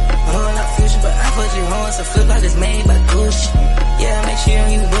Gucci. Hold up future, but I put you on. So flip like it's made by Gucci. Yeah, make sure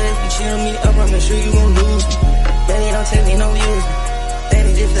you with it. If you cheat on me up, I'm sure you gon' lose me. Baby, don't take me, don't use me. Baby,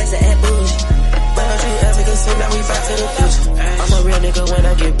 just flex and act bougie. But don't you ever consider that we back to the future. I'm a real nigga when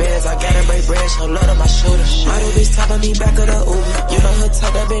I get bands. I gotta break bread, so load on my shoulder. My little bitch topping me back of the Uber. You know her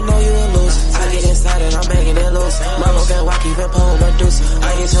type, that bitch know you a loser. I get inside and I'm begging it loose. My look at Wacky, rip home a deuce.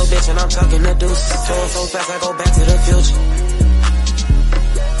 I hit your bitch and I'm talking the deuce. So fast, I go back to the future.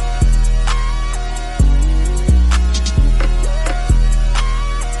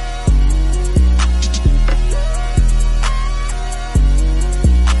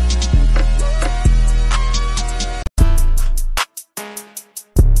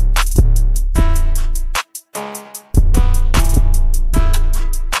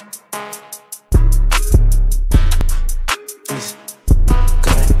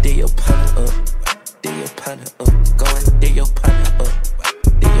 Go and dig your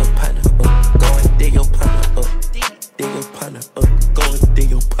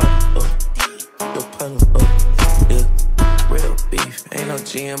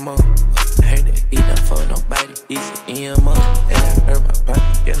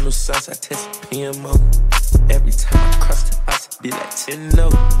new sauce, I test PMO. Every time I cross the ice, it be like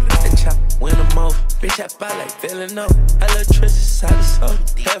 10-0. That chop win them over. Bitch, I buy like Villano. I love Tristan, highly sold.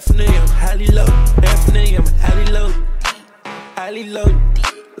 Definitely, I'm highly low. Definitely, I'm highly low. Highly low.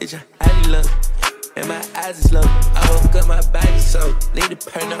 Bitch, I'm highly low. And my eyes is low. I woke up my body so. Need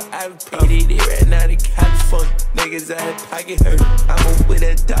to burn up, I repeated it right now. They California. Niggas out of pocket hurt. I'm up with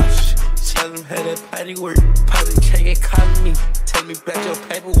that dog shit. Tell them how that party work. Probably can't get calling me. Tell me about your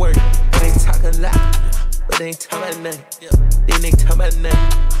paperwork. They ain't talk a lot, but they ain't talk about nothing. They ain't talk about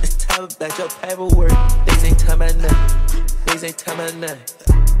nothing. Let's talk about your paperwork. They ain't talk about nothing. They ain't talk about nothing.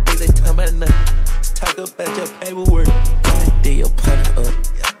 They ain't talk about nothing. Let's talk about your paperwork. Go and dig your partner up.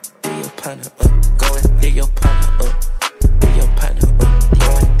 Dig your partner up. Go and dig your partner up. Dig your partner up.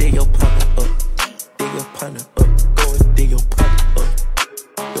 Go and dig your partner up. Dig your partner up. Go and dig your partner up.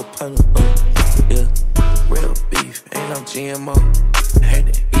 Your partner up. Yeah. Real beef. Ain't no GMO. Had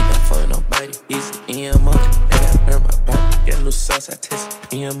to eat that for nobody. Easy EMO. And I earn my body. Get new sauce. I test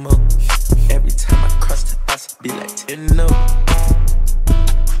PMO. Every time I cross the ice, it be like 10-0.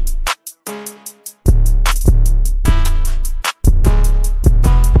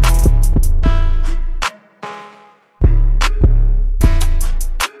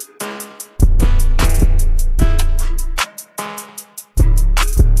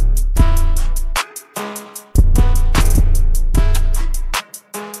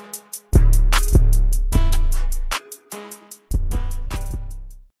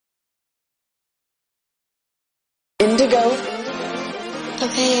 Indigo.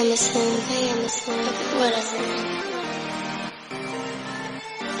 Okay, I'm listening. Whatever.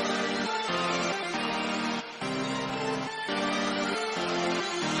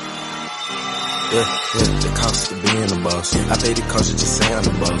 Yeah, the cost of being a boss. I pay the cost of just saying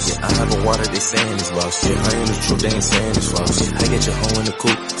the boss. I have a water, they saying it's boss. I ain't the truth, they ain't saying it's false. I get your home in the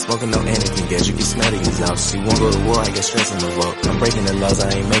coop, smoking no Anakin gas. You get smelly his house. You won't go to war, I get stress in the vault. I'm breaking the laws,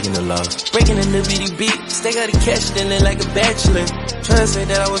 I ain't making the laws. Breaking the little bitty beat, stay got the cash, then look like a bachelor. Trying to say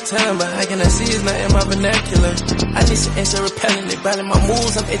that I was telling, but how can I see it's not in my vernacular? I need some extra repellent, they biting my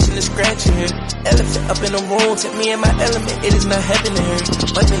moves, I'm itching and scratching here. Elephant up in the room, take me in my element, it is not happening here.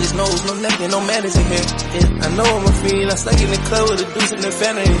 My niggas knows, no necking, no manners in here. Yeah, I know I'm a fiend, I'm stuck in the club with a deuce and a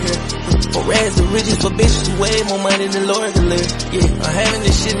family in here. For rags and riches, for bitches, way more money than Lord can live. Yeah, I'm having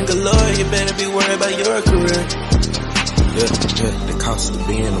this shit in galore, you better be worried about your career. Yeah, the cost of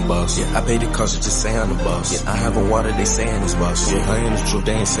being a boss. Yeah, I pay the cost of just saying the boss. Yeah, I have a water, they saying it's boss. Yeah, I ain't the truth,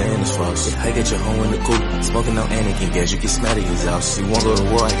 they ain't saying it's false. Yeah, I get your home in the coop, smoking no Anakin gas. You get smelly his house. You won't go to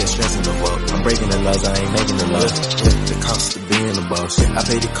war, I get stress in the vault. I'm breaking the laws, I ain't making the laws. Yeah, the cost of being a boss. Yeah, I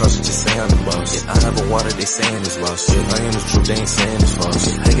pay the cost of just saying the boss. Yeah, I have a water, they saying it's boss. Yeah, I ain't the truth, they ain't saying it's false.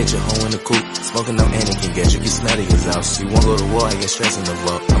 Yeah, I get your home in the coop, smoking no Anakin gas. You get smelly his house. You won't go to war, I get stress in the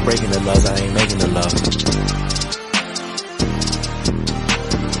vault. I'm breaking the laws, I ain't making the laws.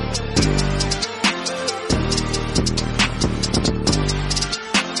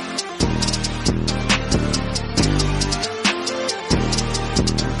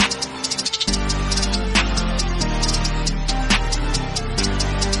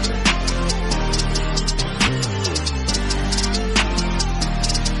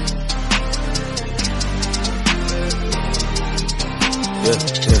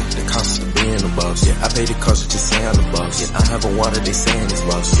 The cost of being a boss. Yeah, I pay the cost of just saying the boss. Yeah, I have a water, they saying it's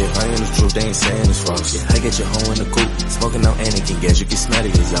boss. Yeah, I ain't the truth, they ain't saying it's false. Yeah, I get your home in the coop, smoking no Anakin gas. You get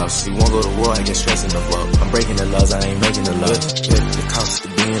smelly his house. You won't go to war, I get stress in the vault. I'm breaking the laws, I ain't making the laws. Yeah, the cost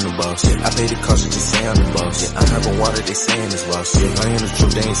of being a boss. Yeah, I pay the cost of just saying the boss. Yeah, I have a water, they saying it's boss. Yeah, I ain't the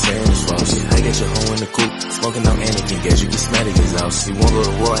truth, they ain't saying it's false. Yeah, I get your home in the coop, smoking no Anakin gas. You get smelly his house. You won't go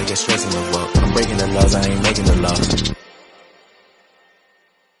to war, I get stress in the vault. I'm breaking the laws, I ain't making the laws.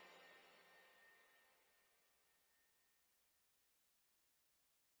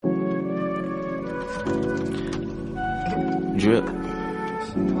 Drip.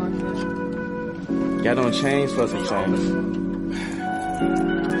 Y'all don't change for some change.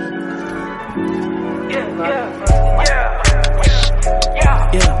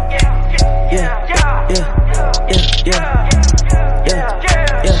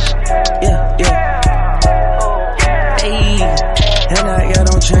 And I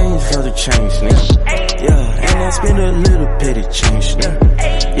don't change for the change, nigga. Yeah, and I spend a little petty change, nigga.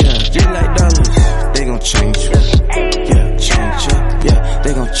 Yeah, just like dollars, they gon' change. Yeah, change up. Yeah,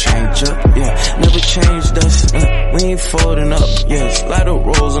 they gon' change up. Yeah, never changed us. We ain't folding up. Yes, lot of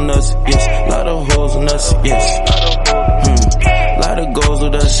rolls on us. Yes, lot of holes on us. Yes, lot of goals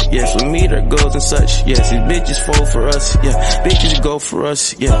with us. Yes, we meet our goals and such. Yes, these bitches fall for us. Yeah, bitches go for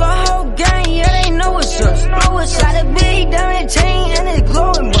us. Yeah. For the whole gang, yeah, they know it's us. Know it's got a big diamond chain and it's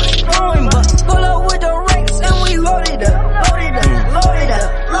glowing bright.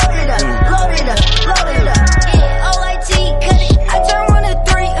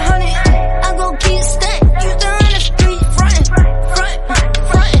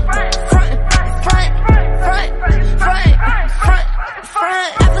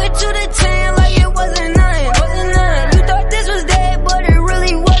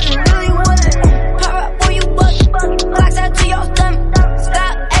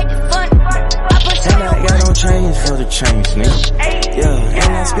 change, nigga. Yeah,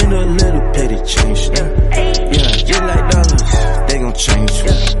 and I spend a little petty change, nigga. Yeah, just like dollars, they gon' change,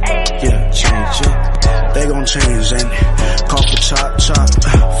 yeah, change, yeah. They gon' change, ain't it? Call for chop,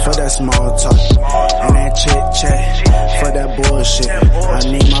 for that small talk. And that chit-chat, for that bullshit. I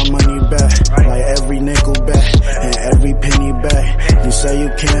need my money back, like every nickel back, and every penny back. You say you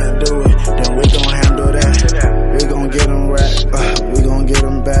can't do it, then we gon' handle that. We gon' get them right, we gon' get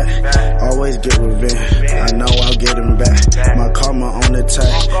them back. Always get revenge, I know I'll get them back. My karma on the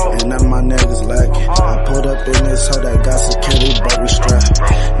tag, and now my niggas lacking. I pulled up in this hoe that got security, but we strapped.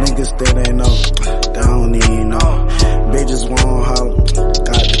 Niggas think they know, they don't even know. Bitches won't holler,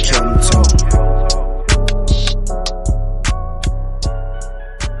 got to kill them too.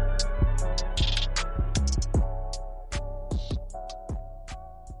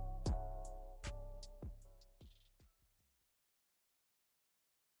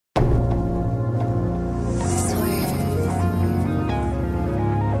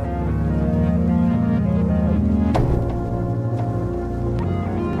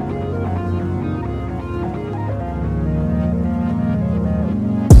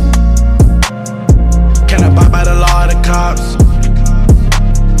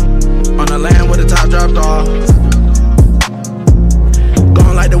 On the land where the top dropped off.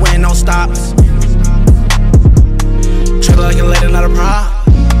 Going like the wind, no stops. Treat her like a lady, not a prop.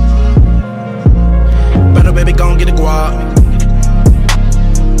 Better baby, gon' get the guap.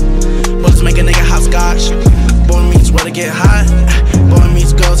 Bullets make a nigga hopscotch. Boy meets where to get hot. Boy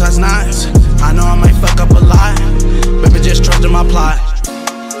meets girls, that's nice. I know I might fuck up a lot. Baby, just trust in my plot.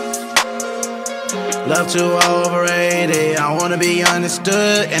 Love too overrated, I wanna be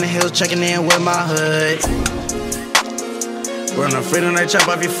understood. In the hills checking in with my hood. Run a freedom, they chop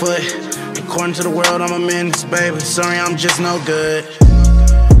off your foot. According to the world, I'm a menace, baby. Sorry, I'm just no good.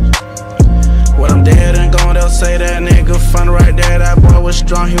 When I'm dead and gone, they'll say that nigga found it right there. That boy was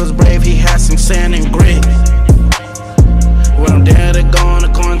strong, he was brave, he had some sand and grit. When I'm dead and gone,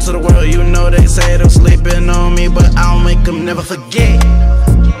 according to the world, you know they say they're sleeping on me, but I don't make them never forget.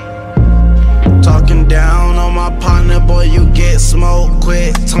 Talking down on my partner, boy, you get smoked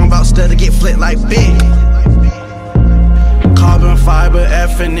quick. Talking about stuff to get flipped like big. Carbon fiber,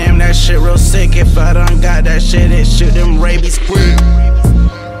 F&M, that shit real sick. If I done got that shit, it shoot them rabies quick.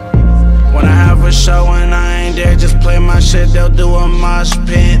 When I have a show and I ain't there, just play my shit. They'll do a mosh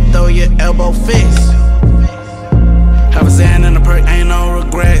pit, throw your elbow fist. Have a Xan and a perk, ain't no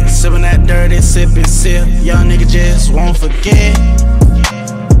regret. Sippin' that dirty, sippin' sip. Young nigga just won't forget.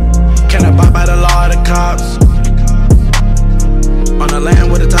 Can I abide by the law of the cops? On the land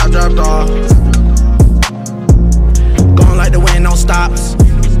where the top dropped off. Going like the wind, no stops.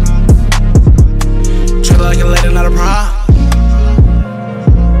 Treat her like a lady, not a prop.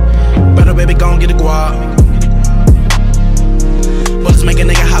 Better baby, gon' get the guap. Bullets make a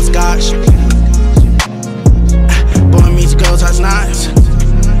nigga hopscotch. Boy meets girls, that's nice.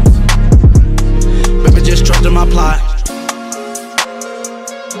 Baby, just trust in my plot.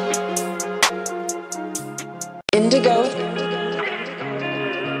 Indigo.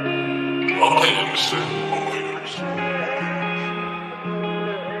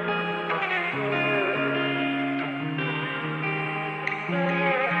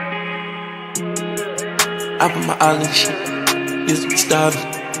 I put my all in shit. Used to be starving.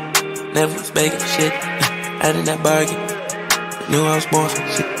 Never was begging for shit. Out in that bargain. Knew I was born for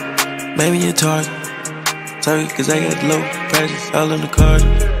shit. Made me a target. Sorry, cause I got low prices all in the card.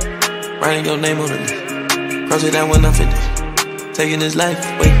 Writing your name on the list. Cross it down when I'm finished. Taking this life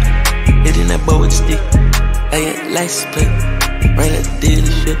away. Hitting that bow with a stick. I got license plate. Right at the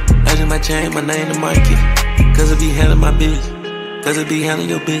dealership. I just might change my name to market. Cause I be handling my business. Cause I be handling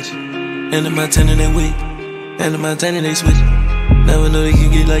your bitch. And in my tenant they weak. And in my tenant they switch. Never know it can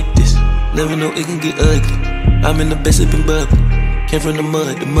get like this. Never know it can get ugly. I'm in the best up and bubbly. Came from the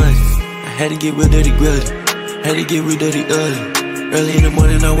mud. I had to get real dirty gruddy. Had to get real dirty ugly. Early in the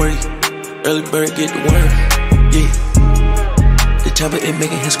morning I work. Early bird get the worm. Yeah. The chopper it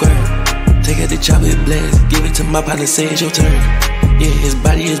making him squirm. Take out the chopper it blast. Give it to my partner, say it's your turn. Yeah, his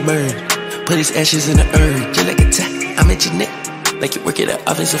body is burned. Put his ashes in the urn. Just like a tap, I'm at your neck. Like you work at an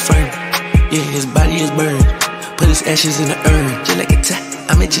offensive firm. Yeah, his body is burned. Put his ashes in the urn. Just like a tap,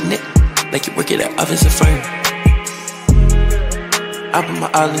 I'm at your neck. Like you work at an offensive firm. I put my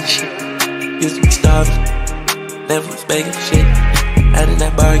all in shit. Used to be starving. Never was begging for shit. Out in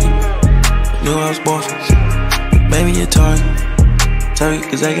that bargain. Knew I was born for shit. Made me a target. Sorry,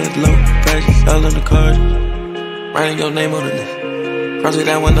 cause I got low prices all on the card. Writing your name on the list. Cross it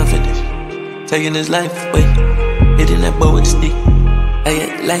down when I'm finished. Taking this life away. Hitting that bow with a stick. I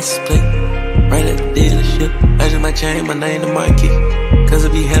got license plate. Right at the dealership. I just name I change my name to Marquis. Cause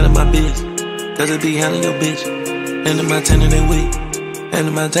it be handling my biz. Cause it be handling your bitch. And the Montana they weak. And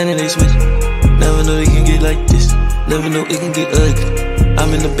the Montana they switch. Never know it can get like this. Never know it can get ugly.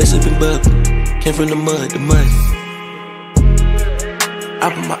 I'm in the best of been bubbly. Came from the mud. I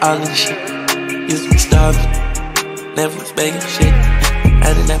put my all in the shit. Used to be starving. Never was begging shit.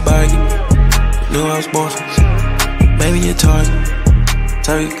 Out in that bargain. Knew I was born for shit. Maybe a target.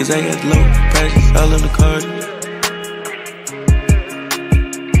 Target cause I got low prices all on the card.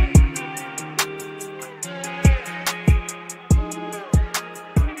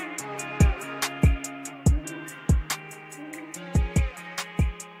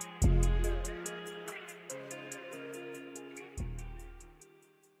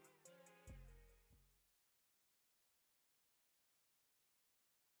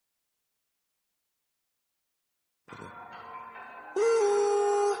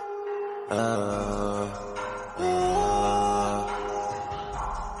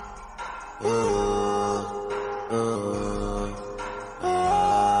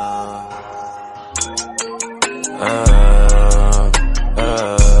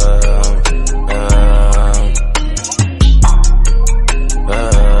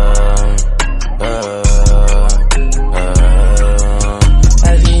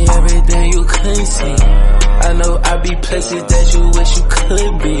 Places that you wish you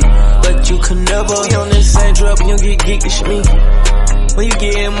could be, but you could never. We on the same drug and you get geekish me. When you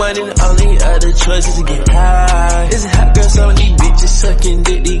getting money, the only other choice is to get high. It's a hot girl, some of these bitches sucking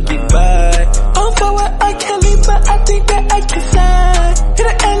dick, they get by. I'm for what I can't leave, but I think that I can fly. Hit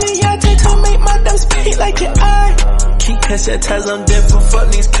an alien, take to make my dumb speak like your eye. Keep catching ties on death, for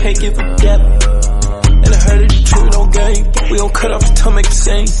fuck niggas can't give a depth. And I heard that you trippin' on game. We gon' cut off the tongue, make a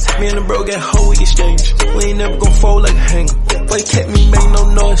sing. Me and the bro got hoe, we exchange. We ain't never gon' fold like a hanger. Boy, you kept me make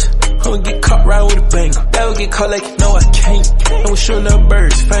no noise. I'ma get caught right with a banger. Never get caught like you know I can't. And we shooting up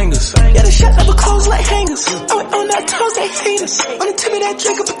birds, fingers. Yeah, the shot never close like hangers. I went on that toes, they hate us. On the tip of that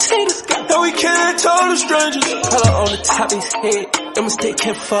drink of potatoes. And we can't tell the strangers. Color on the top of his head. The mistake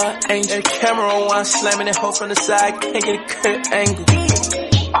can't fall, angel. And the camera on while I'm slamming that hoe from the side. Can't get a clear angle.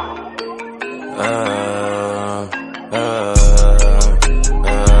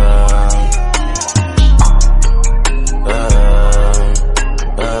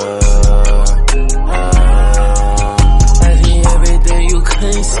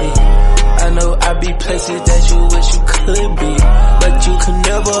 Places that you wish you could be, but you could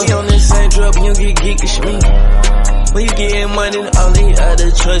never. We on the same drug and you get geekish me. When you getting money, the only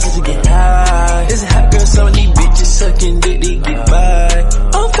other choice is to get high. It's a hot girl, some of these bitches sucking dick, they get by.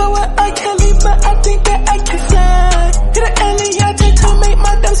 I'm for what I can't leave, but I think that I can fly. Hit an alien, take to make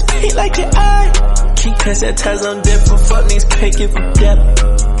my dumb speak like your eye. Keep passing ties on death, for fuck niggas can't give a depth.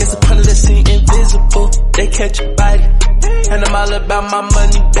 Guess the part of that scene invisible, they catch your body. And I'm all about my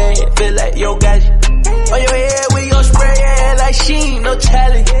money bag, feel like yo got you. On your head, we gon' spray your head like she ain't no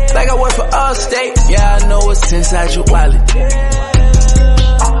challenge. Like I work for Allstate, yeah, I know what's inside your wallet.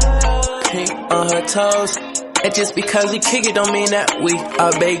 Pink on her toes, and just because we kick it don't mean that we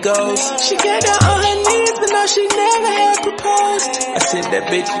are bagels. She got down on her knees, but no, she never had proposed. I sent that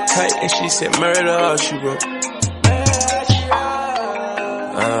bitch a cut, and she said murder, all she wrote.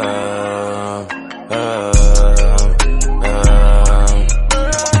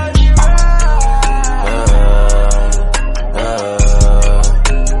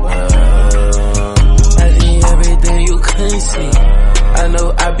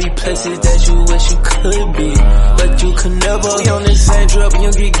 Places that you wish you could be, but you could never. We on the same drug and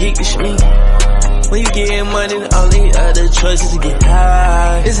you get geekish me. When you getting money, the only other choice is to get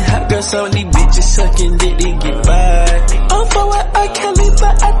high. It's a hot girl, some of these bitches sucking dick, they get by. I'm for what I can't leave,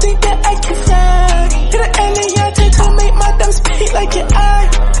 but I think that I can fly. Hit an alien, take to make my dumb speak like your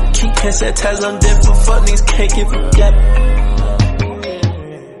eye. Keep passing ties on death, for fuck niggas can't give a depth.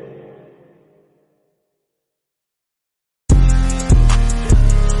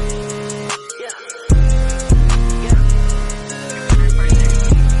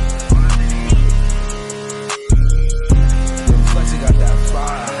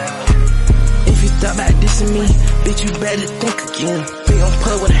 Me, bitch, you better think again. Big on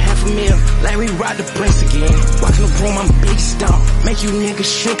pub with $500,000, like we ride the brakes again. Walking the room, I'm big stomp, make you niggas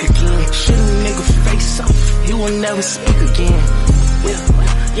shrink again. Shoot a nigga face off, he will never speak again.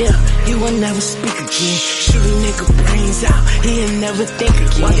 Yeah, he will never speak again. Shoot a nigga brains out, he'll never think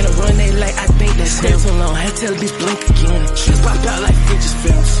again. Walking the run, they like, I think that's him. So long, had to tell a bitch blink again. Shit pop out like bitches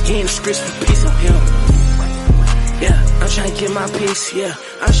films. He in the scripts for peace on him. Yeah, I'm tryna get my piece, yeah.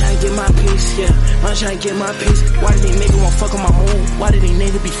 I'm tryna get my piece, yeah. I'm tryna get my piece. Why did these niggas wanna fuck on my move? Why did these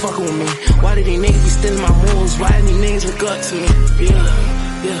niggas be fucking with me? Why did these niggas be stealing my moves? Why did these niggas look up to me?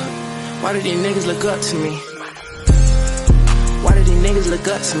 Yeah. Why did these niggas look up to me? Why did these niggas look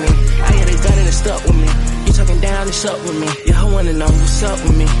up to me? I had a gun and it stuck with me. You talking down, it's up with me. Yeah, I wanna know what's up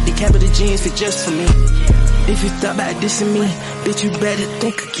with me. The capital jeans fit just for me. If you thought about dissing me, bitch, you better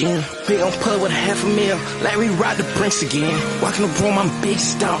think again. Big on pub with $500,000, like we rock the Brinks again. Walking the room, I'm big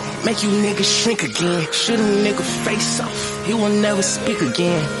stout, make you niggas shrink again. Shoot a nigga face off, he will never speak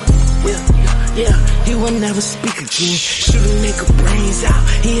again. Yeah, he will never speak again. Shoot a nigga brains out,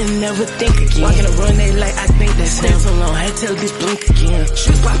 he'll never think again. Walking the run, they like, I think that's him. So long, I tell this blink again.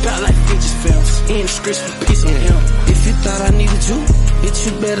 Shoes pop out like feature films, in the scripts for peace on him. If you thought I needed you, bitch,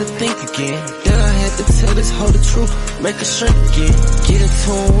 you better think again. Then I had to tell this hoe the truth, make her shrink again. Get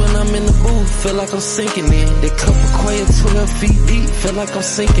into him when I'm in the booth, feel like I'm sinking in. They cup a quail 12 feet deep, feel like I'm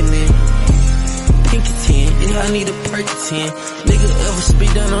sinking in. Pinky 10, yeah, I need a perky 10. Nigga ever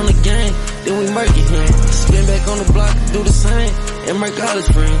speed down on the gang, then we murky him. Spin back on the block, do the same, and murk all his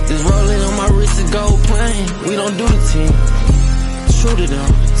friends. This rolling on my wrist is gold plain, we don't do the team. True to them,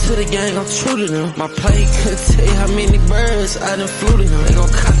 to the gang, I'm true to them. My play couldn't tell you how many birds I done flew to him. They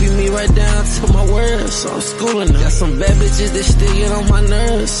gon' copy me right down to my words, so I'm schooling them. Got some bad bitches that still get on my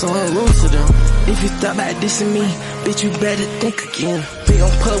nerves, so I'm rude to them. If you thought about dissing me, bitch, you better think again. Big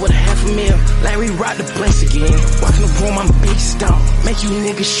on pub with $500,000, like we rock the Brinks again. Walking the room, I'm big stout, make you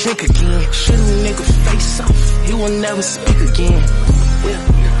niggas shrink again. Shoot a nigga face off, he will never speak again.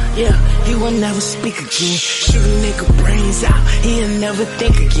 Yeah, he will never speak again. Shoot a nigga brains out, he'll never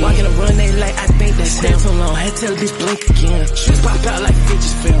think again. Walking the run, they like, I think that's him. So long, I tell this blink again. Shoes pop out like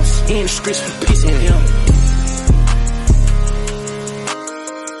feature films, in the scripts for peace on him.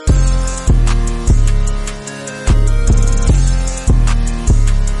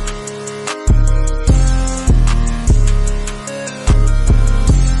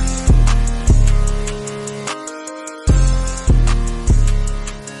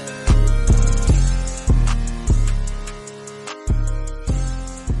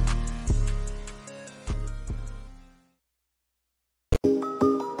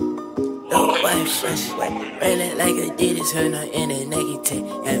 Raylan like Adidas, her no in a Nike tech.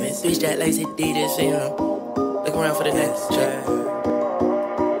 Having 3 strap like Adidas, you know. Look around for the next track.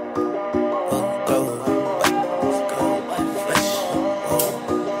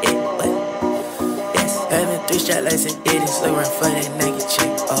 Having 3 strap like Adidas, look around for that Nike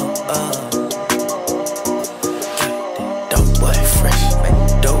check. Dope boy fresh,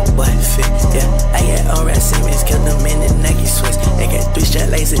 dope boy fit. Yeah, I got all right Simmons, killed them in the Nike sweats. They got 3 strap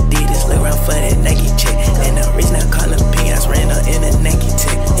like Adidas, look around for that Nike check. And the reason I call them P.I.s ran up in a Nike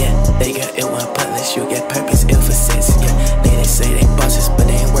tech. Yeah, they got L1 partners, you got purpose, L for sense. Yeah, they say they bosses, but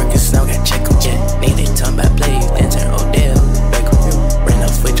they ain't workers, now got check them. Yeah, they talking about plays, then turn Odell. Back up, ran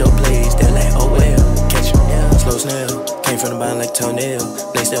off with your plays, they're like, oh well. Catch them, yeah, slow snail. Came from the bottom like toenail.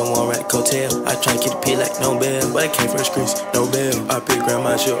 They still want right coattail. I try to keep the P like no bill, but I came from the streets, no bill. I pick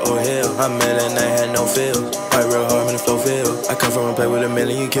grandma shit, oh hell. I'm mad and I had no feel. Fight real hard when the flow feel. I come from a play with a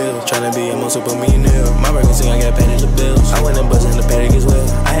million kills. Tryna be a most super millionaire. My record sing, I got paid the bills. I went and buzzing the paddock as well.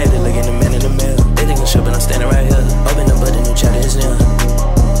 I had to look in the man in the mail. They think I'm sure, but I'm standing right here. Open up, but the new chapter is new.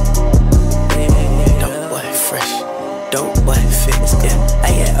 Dope boy fresh, dope boy fits. Yeah,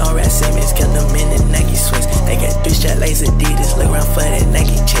 I got all right Simmons, killed them in the Nike sweats. They got 3 strap like Adidas, look around for that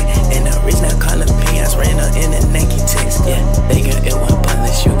Nike check. And the reason I call them P.I.s ran up in the Nike text. Yeah, they got L1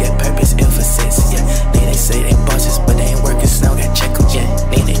 partners, you got purpose, L for sense. Yeah, they say they bosses, but they ain't workers, now got check them. Yeah,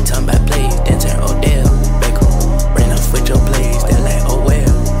 they talking about plays, then turn Odell. Back up, ran off with your plays, they're like, oh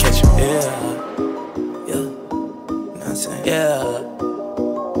well. Catch them, yeah. You know what I'm saying? Yeah.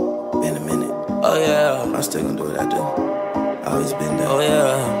 Been a minute. Oh yeah. I'm still gonna do what I do. Always been there. Oh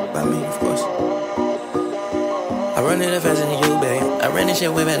yeah. By me, of course. I run it up faster than you, babe. I ran this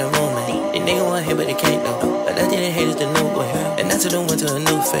shit way back the moon, man. They nigga want hit, but they can't though. But that didn't hate is the new way. And that's what went to a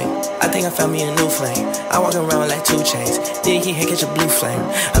new fame. I think I found me a new flame. I walk around like 2 chains. Then he hit catch a blue flame.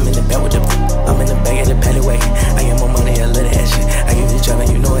 I'm in the bed with the I'm in the bag at the paddy way. I get more money, I love that shit. I give you the job and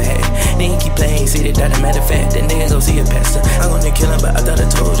you know it had. Then he keep playing, see the dot, matter of fact. That nigga go see a pastor. I'm gonna kill him, but I thought I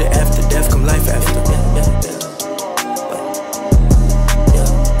told you after death come life after.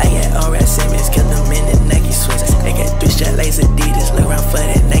 I got all right Simmons, killed them in the Nike sweats. They got 3 strap like Adidas, look around for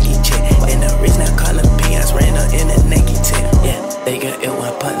that Nike check. And the reason I call them P.I.s ran up in a Nike tech. Yeah, they got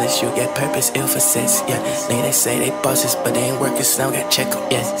L1 partners, you got purpose, L for sense. Yeah, they say they bosses, but they ain't workers, now got check them.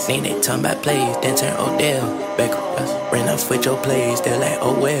 Yeah, they talking about plays, then turn Odell. Back up, ran off with your plays, they're like,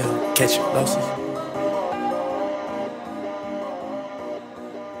 oh well. Catch your losses.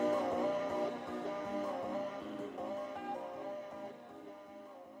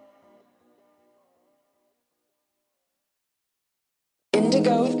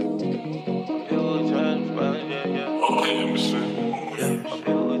 Indigo. We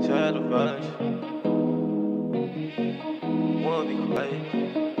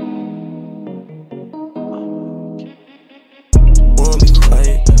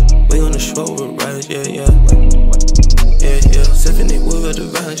on the shore with riders, yeah, yeah. Yeah, yeah. Sipping it with the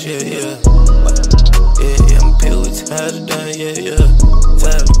vibes, yeah, yeah. Yeah, yeah. My people, we tired of dying, yeah, yeah.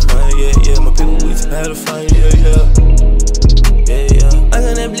 Tired of crying, yeah, yeah. My people, we tired of fighting, yeah, yeah. Yeah, yeah. I'm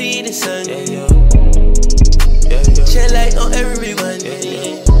gonna bleed the sun, yeah, yeah. Yeah, yeah. Shed light on everyone, yeah,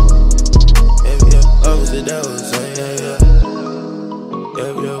 yeah. Yeah, yeah. I was the devil's son, yeah, yeah.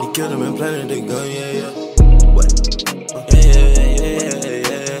 Yeah, yeah. He killed him and planted the gun, yeah, yeah. What? Yeah, yeah, yeah,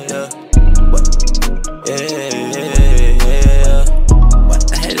 yeah, yeah.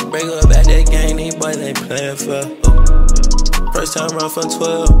 Break up at that game, these boys ain't playing fair. First time run from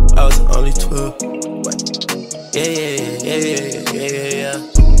 12, I was only 12. Yeah, yeah, yeah, yeah, yeah, yeah, yeah.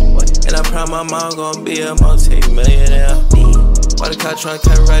 And I promise my mom gon' be a multi-millionaire. Why the car tryna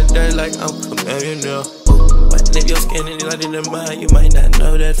cut right there like I'm a millionaire? And if your skin ain't like in the mind, you might not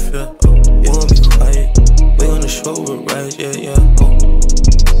know that feel. You won't be quiet, we on the shore with riders, yeah, yeah.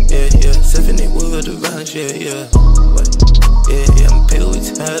 Yeah, yeah, sipping it with the vibes, yeah, yeah. Yeah, yeah, my people, we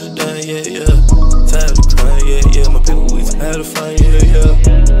tired of dying, yeah, yeah. Tired of crying, yeah, yeah. My people, we tired of fighting, yeah, yeah.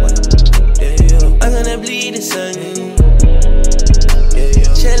 Yeah, yeah. I'm gonna bleed the sun, yeah, yeah.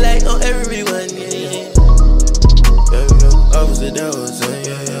 Shed light on everyone, yeah, yeah. Yeah, yeah. I was the devil's son,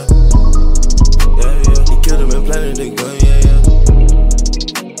 yeah, yeah. Yeah, yeah. He killed him and planted the gun, yeah, yeah.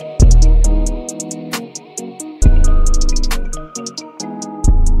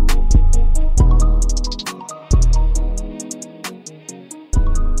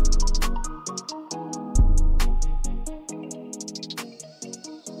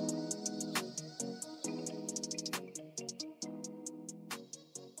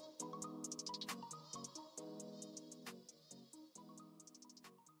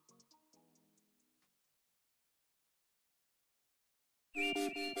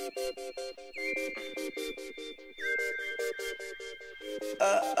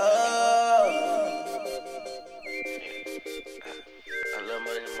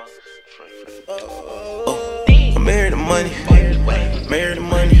 I'm married to money, married to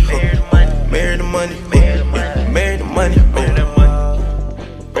money, married to money, married to money,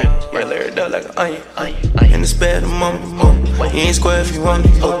 yeah, layered up like an onion, in the spare the mama, you ain't square if you want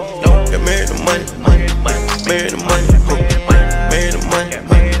it, yeah, married to money, married to money, married to money,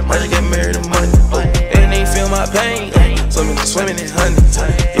 I just get married to money, they didn't even feel my pain, swimming in hundreds,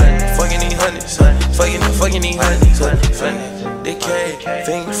 fucking these hundreds, fucking these hundreds, decay,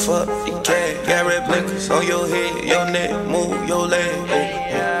 finger fuck, decay. Got red blinkers on your head, your neck, move your leg.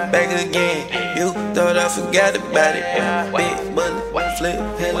 Back again, you thought I forgot about it. Big bullet, flip,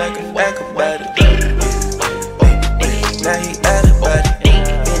 head like an acrobatic. Now he out about it,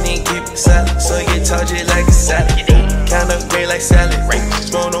 and he keep it solid, so he get taught just like a salad. Count up green like salad,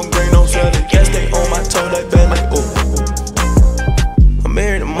 smoke on green, no salad. Gas stay on my toe like belly. I'm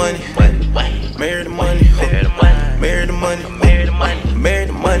married to money, married to money, married to money, married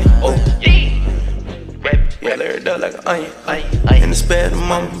to money, oh. Yeah, layered up like an onion, in the spare the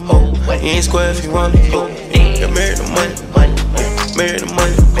mama, oh. You ain't square if you want it, oh. Yeah, married to money, married to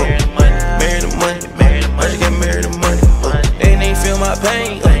money, married to money, I just get married to money, oh. They didn't even feel my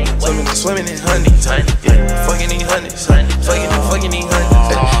pain, swimming in hundreds, yeah, fucking these hundreds, fucking these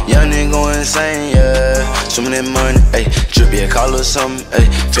hundreds. Young nigga going insane, yeah. Swimming in money, ayy. Trippy a call or something, ayy.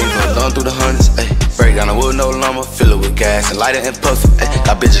 Finger going through the hundreds, ayy. Break down the wood, no lumber. Fill it with gas and light it and puff it, ayy.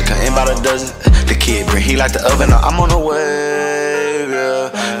 Got bitches come in by the dozen, ayy. The kid bring heat like the oven, now I'm on the way,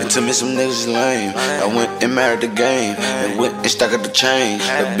 yeah. And to me some niggas is lame. I went and married the game, and went and stacked up the chain.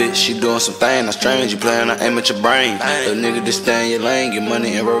 That bitch, she doing some thing, not strange. You playin', I aim at your brain. Little nigga, just stay in your lane. Get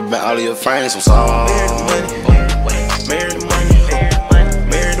money and rubber band all of your frames. I'm sorry. Married to money, married to money,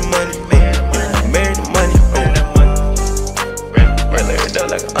 married to money, married to money, right layered up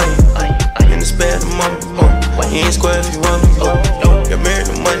like an onion, in the spare the mama, oh. You ain't square if you want me, oh. You're married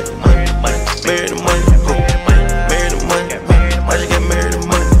to money, married to money, married to money, I just get married to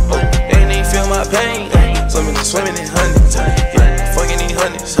money, oh. They didn't even feel my pain, swimming in hundreds, yeah, fucking these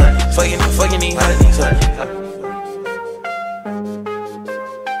hundreds, fucking these hundreds.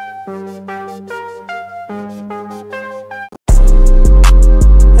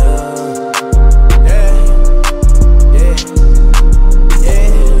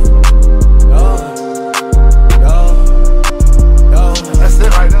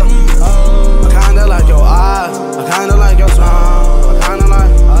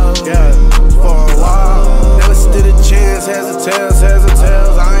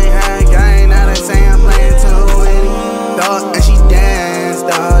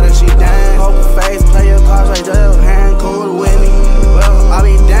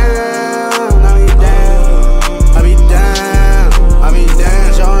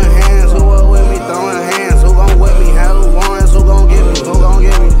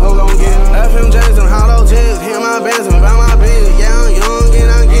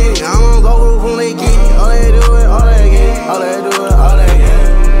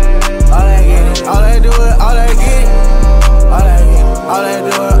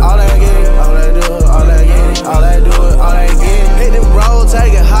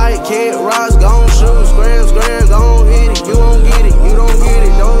 kid rocks, gon' shoot, scram, gon' hit it. You won't get it, you don't get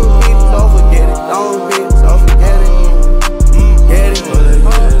it, don't hit it, don't forget it, don't hit it, don't forget it. Get it,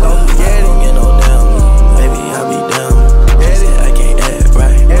 don't forget it. Get no down, baby, I be down. She said I can't act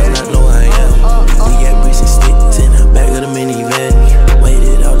right, but I know I am. We got bricks and sticks in the back of the minivan.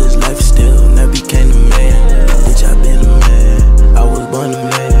 Waited all this life still, now became a man. Bitch, I been a man, I was born a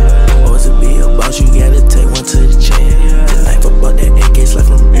man. Or to be a boss, you gotta take one to the chin. The knife about that AK slap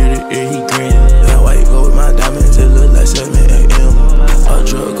from ear to ear, he grin. That white go with my diamonds, it look like 7 a.m. A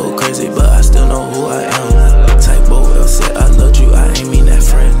drug go crazy, but I still know who I am. Typo, said I loved you, I ain't mean that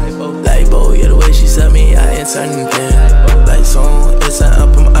friend. Like Bo, yeah, the way she said me, I ain't turning thin. Lights on, it's an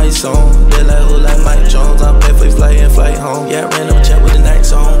up, I'm ice on. They like who like Mike Jones, I'm paid for flight and flight home. Yeah, I ran up chat with the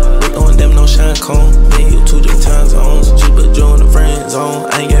nights on. We on them, no shine cone. Then you 2 different time zones. She put you in the friend zone.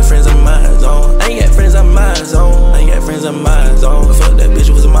 I ain't got friends in my zone. I ain't got friends in my zone. I ain't got friends in my zone. Fuck that bitch,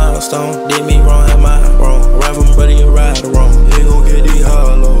 was a milestone. Did me wrong, am I wrong? Ride from buddy, you ride wrong. They gon' get these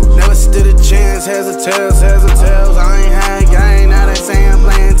hollows. Never stood a chance, hesitates. I ain't had game, now they say I'm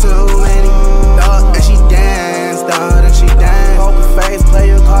playing too many. Dog, and she dance, dog, and she dance. Poker face, play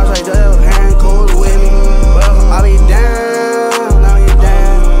your cards like that, hand cool with me. Well, I be down, now you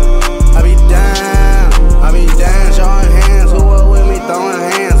down. I be down, showing hands. Who up with me, throwing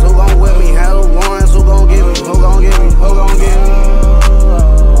hands. Who gon' whip me, hell warrants. Who gon' get me, who gon' get me, who gon' get me.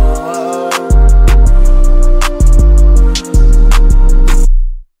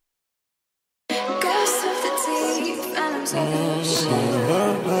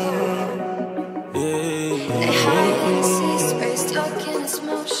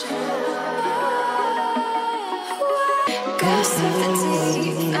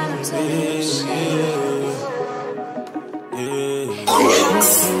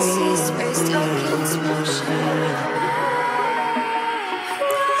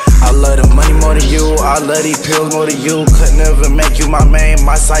 I love the money more than you, I love these pills more than you. Could never make you my main,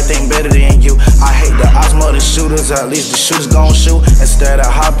 my sight ain't better than you. I hate the odds more than shooters, at least the shooters gon' shoot. Instead of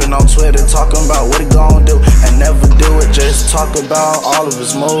hopping on Twitter, talking about what he gon' do. And never do it, just talk about all of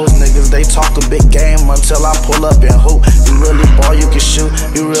his moves. Niggas, they talk a big game until I pull up and hoop. You really ball, you can shoot.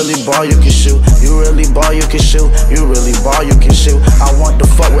 You really ball, you can shoot. You really ball, you can shoot. You really ball, you can shoot. I want to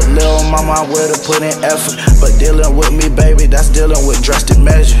fuck with Lil' Mama, I would've put in effort. But dealing with me, baby, that's dealing with drastic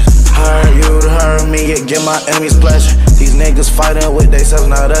measures. Hurt you to hurt me, it give my enemies pleasure. These niggas fighting with themselves,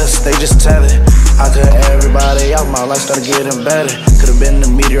 not us, they just tell it. I cut everybody out, my life started getting better. Could've been the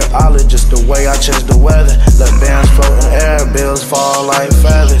meteorologist, the way I changed the weather. Let bands float in air, bills fall like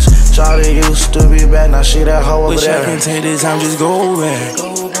feathers. Charlie used to be bad, now she that hoe over Wish there. I can take this time, just go back.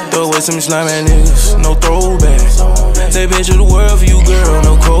 Throw away some slime and niggas, no throwback. Say bitch of the world for you, girl,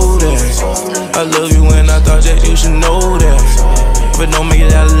 no Kodak. I love you and I thought that you should know that. But don't make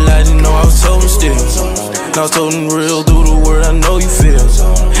it out of lies, you know I was told still. Now I was told real through the word, I know you feel.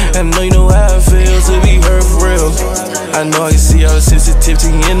 I know you know how it feels to be hurt for real. I know I can see all the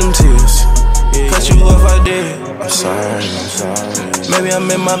sensitivity in them tears. Cut you off, I did. I'm sorry. Maybe I'm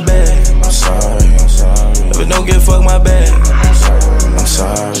in my bag. I'm sorry. But don't get fuck my bag. I'm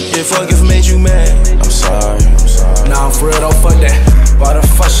sorry. Yeah, fuck if it made you mad. I'm sorry. Nah, for real, don't fuck that. Why the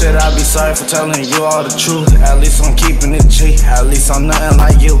fuck should I be sorry for telling you all the truth? At least I'm keeping it G, at least I'm nothing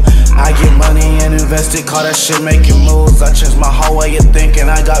like you. I get money and invest it, call that shit making moves. I changed my whole way of thinking,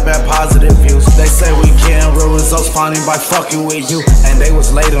 I got bad positive views. They say we getting real results finding by fucking with you. And they was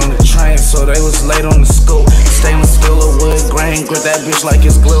late on the train, so they was late on the school. Stainless steel or wood grain, grip that bitch like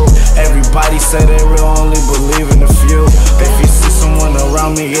it's glue. Everybody say they real, only believe in a few. If you see someone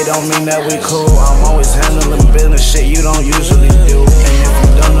around me, it don't mean that we cool. I'm always handling business shit you don't usually do. And if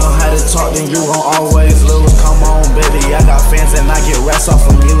you don't know how to talk, then you gon' always lose. Come on, baby, I got fans and I get rest off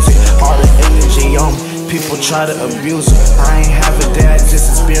of music. All the energy on me, people try to abuse it. I ain't have a dad,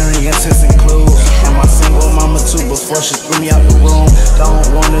 just experiences and clues. And my single mama too, before she threw me out the room. Don't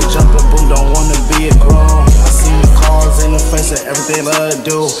wanna jump a boom, don't wanna be a groom. I seen the cars in the face of everything I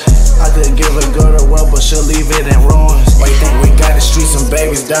do. I could give a girl the world, but she'll leave it in ruins. Why you think we got the streets and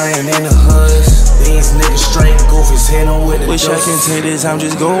babies dying in the hoods? These niggas straight goofies, hit them with the Wish I dose. can take this time,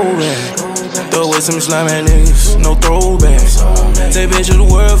 just go back. Throw away some slime and niggas, no throwbacks. Say bitch of the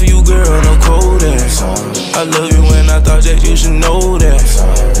world for you, girl, no Kodak. I love you and I thought that you should know that.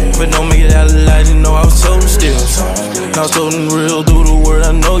 But don't make it out of lies, you know I was told still. Now I was told real through the word,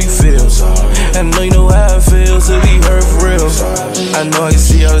 I know you feel. I know you know how it feels to be hurt for real. I know I can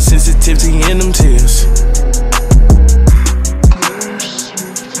see all the sensitivity in them tears.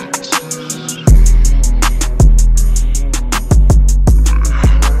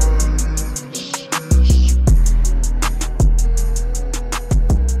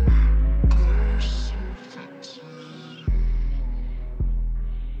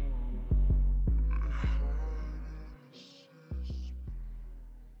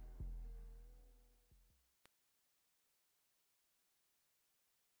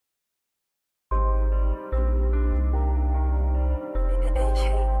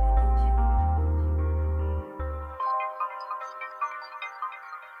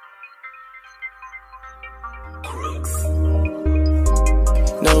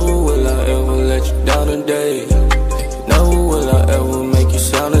 let you down today. Never will I ever make you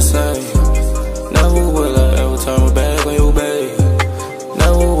sound the same. Never will I ever turn my back on you, babe.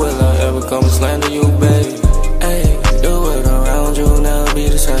 Never will I ever come and slander you, babe. Ayy, do it around you, never be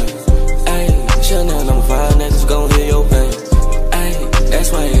the same. Ayy, Chanel number 5 niggas gon' hear your pain. Ayy,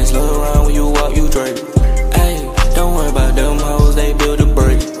 that's why it's look around when you walk, you drape. Ayy, don't worry about them hoes, they build a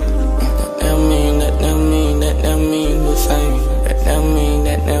break. That mean the same. That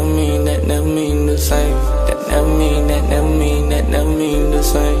mean the same. That mean the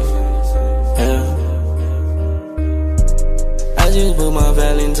same. Yeah. I just put my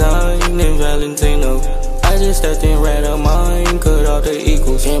Valentine in Valentino. I just stepped in right up mine, cut off the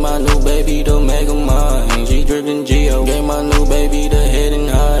equals. Gave my new baby the mega mine. She drippin' Geo. Gave my new baby the head and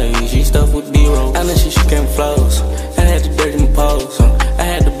high. She stuffed with B-roll. I know she came flows. I had to dirty my pose. I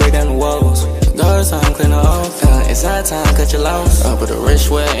had to break down the walls. Guard time, clean her off. It's high time, cut your loss. Put a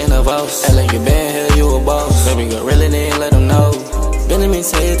wristwear in a boss. I like you been here, you a boss. Baby girl, really didn't let them know. Benjamin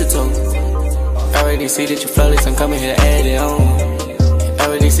said the toe. I already see that you flawless, I'm coming here to add it on. I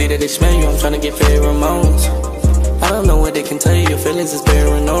already see that they smell you, I'm trying to get pheromones. I don't know what they can tell you, your feelings is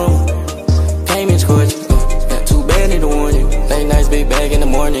paranormal. Came in scorching, got too bad need to warn you. Late nights, big bag in the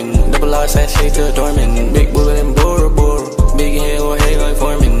morning. Double R sachet to a dormant. Big bullet and Bora Bora. Big head or head like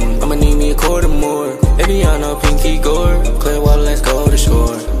Foreman. I'ma need me a quarter more. Baby, I know Pinky Gore. Clear water, let's go to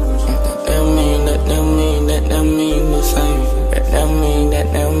shore. That mean the same. That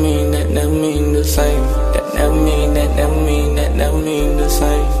mean the same. That mean the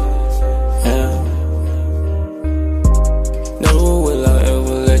same. Yeah. Never will I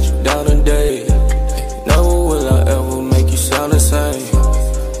ever let you down today. Never will I ever make you sound the same.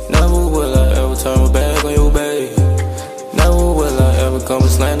 Never will I ever turn my back on you, babe. Never will I ever come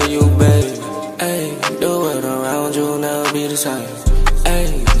and slander you, babe. Ayy, do it around you, never be the same.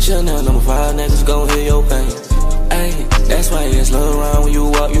 Ayy, Chanel number 5 niggas gon' hear your pain. Ayy, that's why it's look around when you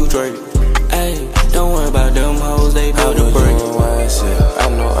walk, you drape. Ayy, don't worry about them hoes, they build a break. I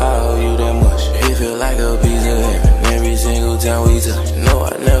know I owe you that much. It feel like a piece of heaven every single time we touch. No,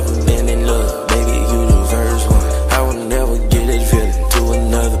 I never been in love, baby, you the first one. I would never get that feeling to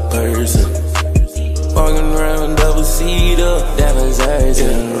another person. Walking around double seat up, diamonds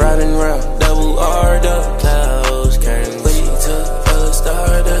yeah. Riding around double R'd up, clouds curtains. We took a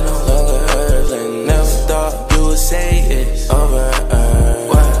star that no longer earthling. Never thought you would say it's over.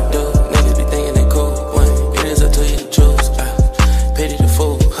 Why do niggas be thinking they cool when it is up to you to choose? Pity the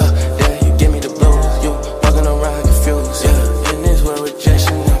fool, yeah, you give me the blues. You walking around confused, yeah. In this world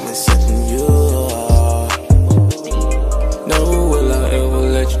rejection, I'm accepting you. Never will I ever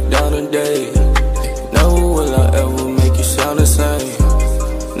let you down today. Never will I ever make you sound the same.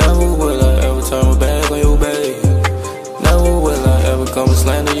 Never will I ever turn my back on you, babe. Never will I ever come and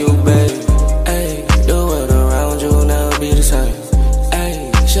slander you, babe. Ayy, do it around you, never be the same.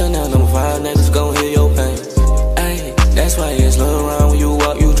 Ayy, Chanel number 5 niggas gon' hear your pain. Ayy, that's why it's look around when you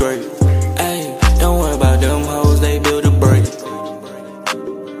walk, you drape. Ayy, don't worry about them hoes, they build a break.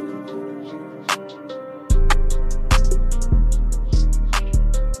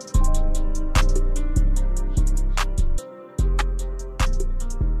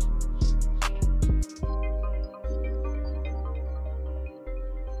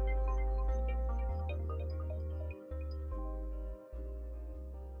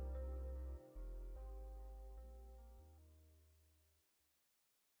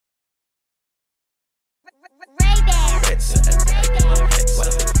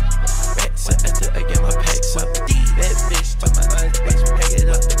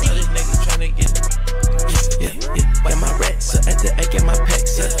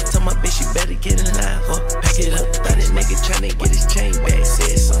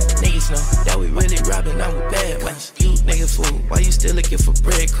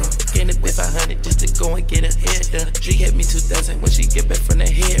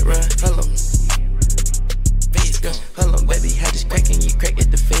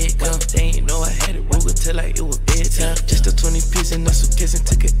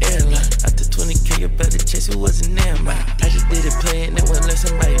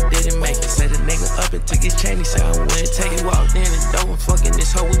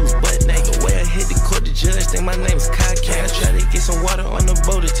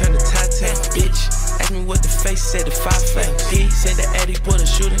 Bitch, asked me what the face said, the 5 facts. He said the Addy put a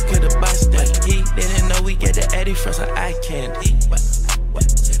shooting, could have bystander.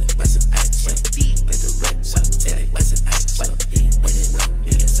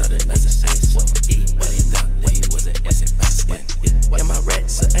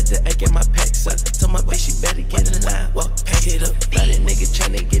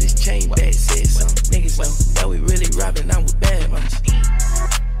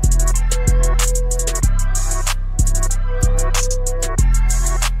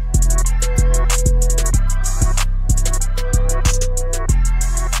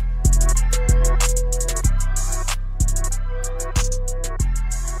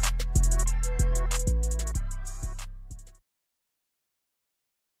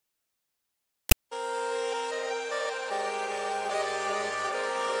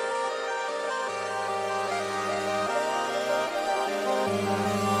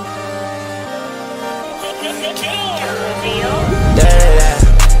 Dirty ass.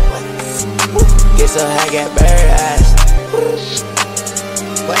 Get so high, got bird eyes.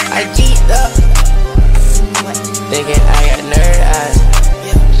 What I geeked up, thinking I got nerd eyes.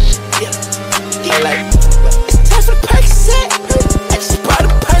 I'm like, it's time for the Percocet. I just brought a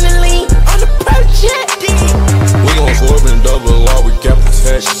pint of lean on the private jet. We gon' swerve and double while we got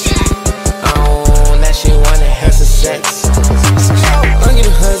protection. Oh, now she wanna have some sex. I'm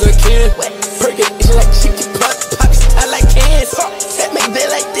getting high as I can. Perkin, it's like chicken pot. Pops, I like cans. That make that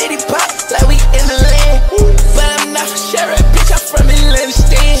like Diddy Pop. Like we in the land. But I'm not for sure. Bitch, I'm from Atlanta.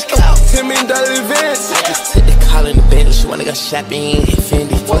 Stand. $10 million events. I just took the call in the Bentley. She wanna go shopping, hit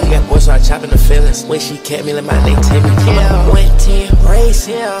Fendi. Fuck, got boys start chopping the feelings. When she kept me, like my name Timmy. Yeah, 110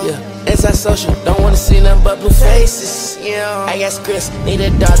 racing. Yeah, anti-social, don't wanna see nothing but blue faces. Yeah, I got scripts, need a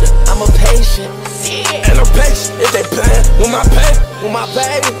doctor. I'm a patient. Yeah, Ain't no patient if they playin' with my pay. with my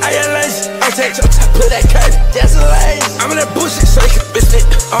baby, I get lazy, I take your top, put that curtain. just a lazy. I'm in that bullshit, so you can bitch it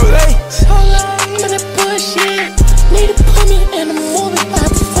all late. So I'm in that bullshit. Need to put me in a movie. I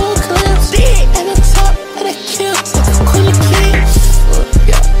have full clips. And on top of that kill, take a cooler kid.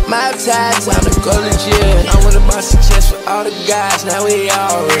 Yeah, my time to go legit. I wanna bounce a chest for all the guys. Now we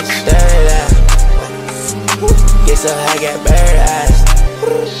all rich. Dirty ass. Get so high, got bird eyes.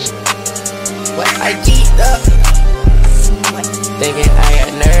 What I geeked up, thinking I got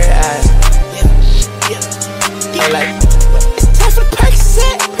nerd eyes. I'm like, it's time for the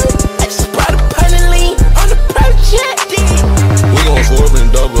Percocet. I just brought a pint of lean on the private jet. We gon' swerve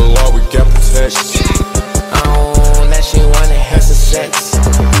and double while we got protection. Oh, now she wanna have some sex.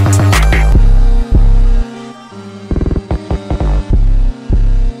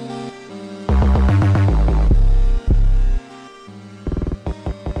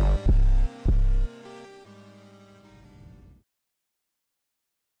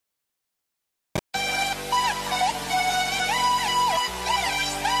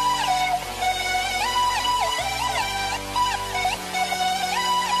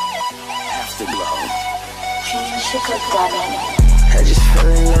 I just fell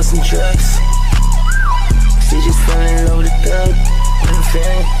in love with some drugs. She just fell in love with a thug. What I'm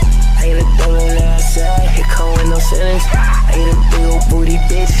feeling, I get a double outside. Hit come with no ceilings. I get a big old booty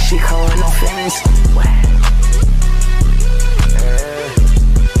bitch. She come with no feelings.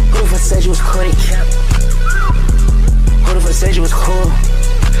 Who if I said you was cool, they kept? What if I said you was cool?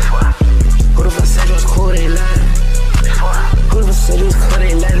 What if I said you was cool, they lied? What if I said you was cool,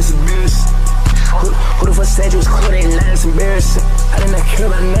 they lied, it's abuse? What if I said you was cool, they lied, it's embarrassing? I did not care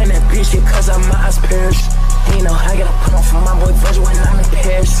about none of that bitch shit, cause my eyes perished. You know, I gotta put on for my boy Virgil when I'm in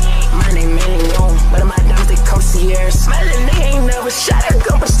Paris. My name ain't known, but my diamonds, they come Sierras. My little nigga ain't never shot a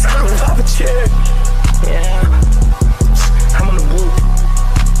gun, but son of a chair. Yeah, I'm on the boot.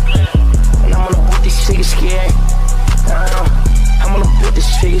 And I'm on the boot, this shit is scary. I'm on the boot, this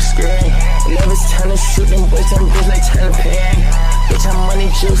shit is scary. And every time they shoot them boys, them bitch like Tyler Perry. Bitch, I'm money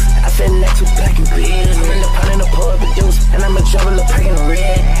juice, I feel like two black and beers. I'm in the pot in the pour up a deuce, and I'm a drop a little pack in the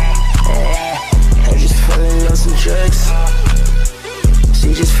red. Yeah, I just fell in love with some drugs.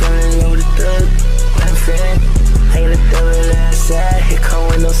 She just fell in love with a thug. What I'm feeling, I get a double outside. Hit come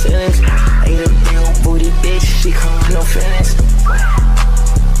with no ceilings. I get a big old booty bitch. She come with no feelings.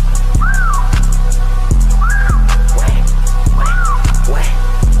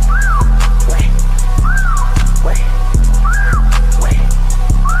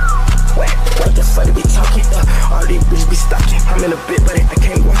 What the fuck they be talking? All these bitches be stalking. I'm in a bit, but I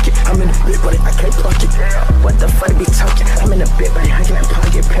can't walk it. I'm in a bit, but I can't pluck it. What the fuck they be talking? I'm in a bit, but I can't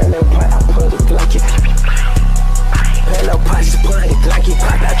plug it. Parallel pot, I pull the block it. Parallel pot, just pull it, block it.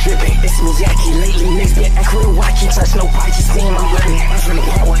 Pop out dripping. It's Miyaki lately. Niggas been acting wacky. Touch no pie, just steam, I'm running. I'm from the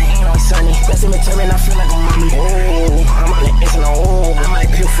part where it ain't always sunny. Best in me turn, I feel like I'm mommy. Oh, I'm on the edge and oh, I'm like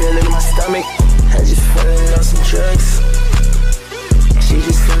pure feel in my stomach. I just fell in love with some drugs. She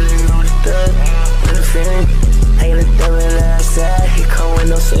just fell in love with a thug. What I'm feeling, I get a double outside. He come with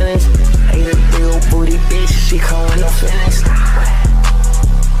no ceilings. I get a big old booty bitch. She come with no feelings.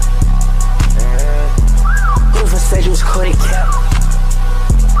 What if I said you was cool, they kept?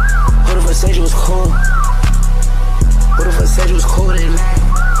 What if I said you was cool? What if I said you was cool, they lied?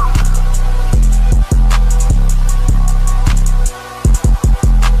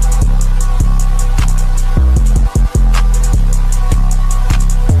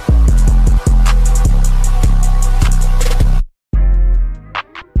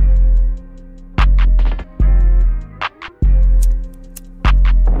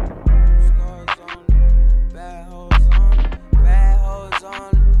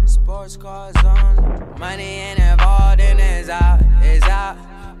 Cars on, money ain't involved in it's out, it's out.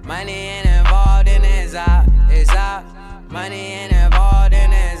 Money ain't involved in it's out, Money ain't involved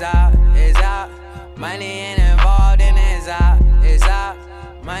in it's out, it's out. Money ain't involved in it's out, it's out.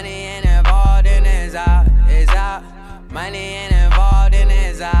 Money ain't involved in it's out, it's out. Money ain't involved in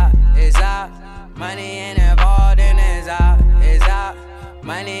it's out, it's out. Money ain't involved in it's out, it's out.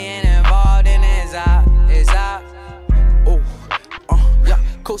 Money ain't involved in it's out, it's out. Ooh, yeah,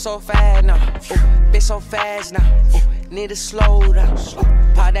 cool so fast now. Ooh, bitch so fast now. Ooh, need to slow down.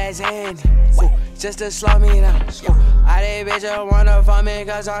 Ooh, pop that Zandy. Ooh, just to slow me down. Ooh, I that bitch just wanna fuck me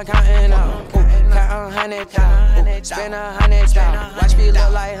cause I'm counting out. Ooh, count 100,000. Spend 100,000. Watch me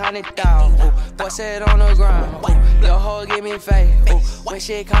look like 100,000. Bust it on the ground. Ooh, your hoe give me faith. Ooh, when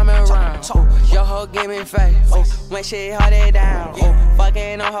shit coming around. Ooh, your hoe give me faith. Ooh, when shit hold it down. Ooh,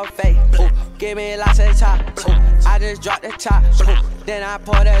 fucking on her face. Ooh, give me lots of tops. Ooh, I just dropped the top. Ooh, then I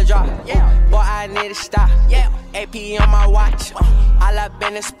pour the drop. Ooh, boy, I need to stop. AP on my watch. All up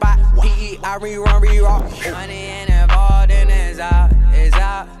in the spot. PE, I rerun. Money ain't involved in it's out, it's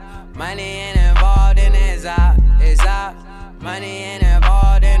out. Money ain't involved in it's out, it's out. Money ain't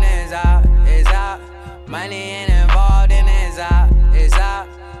involved in it's out, it's out. Money ain't involved in it's out, it's out.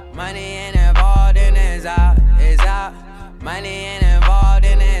 Money ain't involved in it's out, it's out. Money ain't involved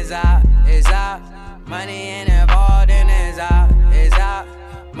in it's out, it's out. Money ain't involved in it's out, it's out.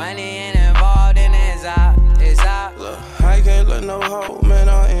 Money ain't involved in it's out, it's out. Look, I can't let no hoe, man,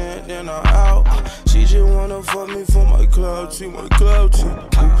 I in, then I'm out. She just wanna fuck me for my cloud team, my cloud team.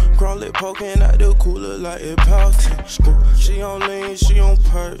 Crawl it poking out the cooler like it pouting. She on lean, she on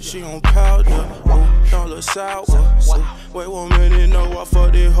perk, she on powder. Don't look sour. Wait 1 minute, no, I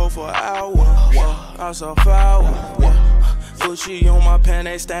fucked this hoe for an hour. I saw flower. Gucci on my pan,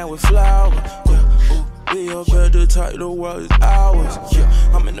 they stand with flour. We up at the top, the world is ours.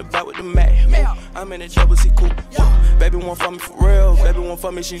 I'm in the back with the Mac. I'm in the double C coupe. Baby want for me for real. Baby want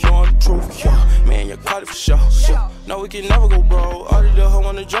for me, she knowin' the truth. Man, you caught it for sure. No, we can never go bro. All the hoe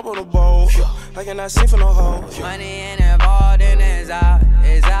wanna jump on the boat. I cannot sing for no hoe. Money ain't involved in it's out,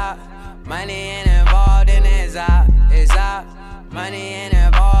 it's out. Money ain't involved in it's out, it's out. Money ain't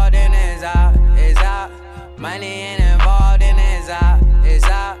involved in it's out, it's out. Money ain't involved in it's out, it's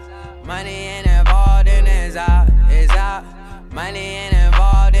out. Money ain't involved in it's out, it's out. Money ain't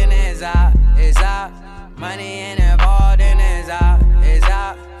involved in it's out, it's out. Money ain't involved in it's out, it's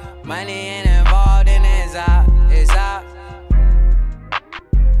out. Money ain't involved in it's out, it's out.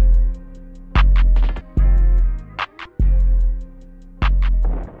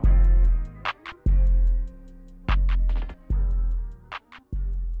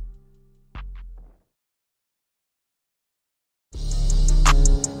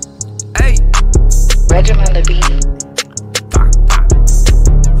 Reggie on the beat.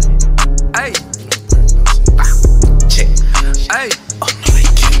 Hey. Check. Hey.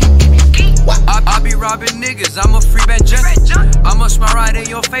 I be robbing niggas, I'm a free band junkie. I'ma smile right in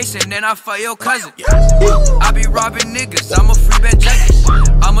your face and then I fuck your cousin. I be robbing niggas, I'm a free band junkie.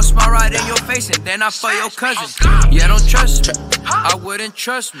 I'ma smile right in your face and then I fuck your cousin. Yeah, don't trust me, I wouldn't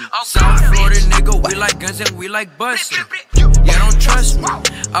trust me. South Florida nigga, we like guns and we like bustin'. Yeah, don't trust me,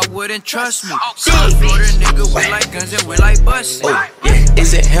 I wouldn't trust me. South Florida nigga, we like guns and we like bustin'. Oh, yeah,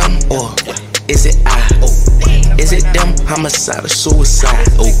 is it him or is it I? Oh, is it them? Homicide or suicide?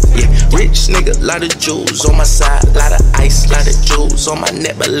 Oh, yeah, rich nigga, lot of jewels on my side, lot of ice, lot of jewels on my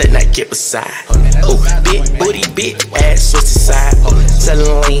neck, but let not get beside. Oh, big booty, big ass, switch the side. Oh,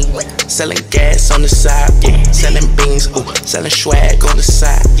 selling lean, selling gas on the side. Yeah, selling beans, oh, selling swag on the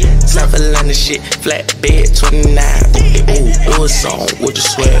side. South Atlanta shit, flatbed 29. Oh, do a song with the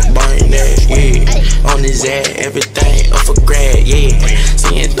swag, burn that, yeah. On his ass, everything up for grab, yeah.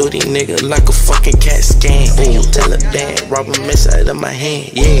 Seeing through these niggas like a fucking cat scan. Oh, tell a bad, rob him inside of my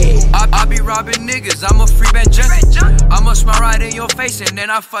hand, yeah. I be robbing niggas, I'm a free band junkie. I'ma smile right in your face and then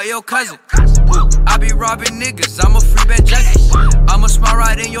I fuck your cousin. I be robbing niggas, I'm a free band junkie. I'ma smile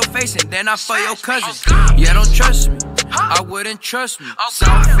right in your face and then I fuck your cousin. Yeah, don't trust me, I wouldn't trust me.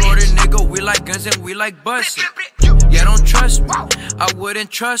 South Florida nigga, we like guns and we like bustin'. Yeah, don't trust me, I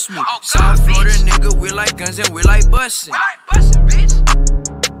wouldn't trust me. South Florida nigga, we like guns and we like bustin'.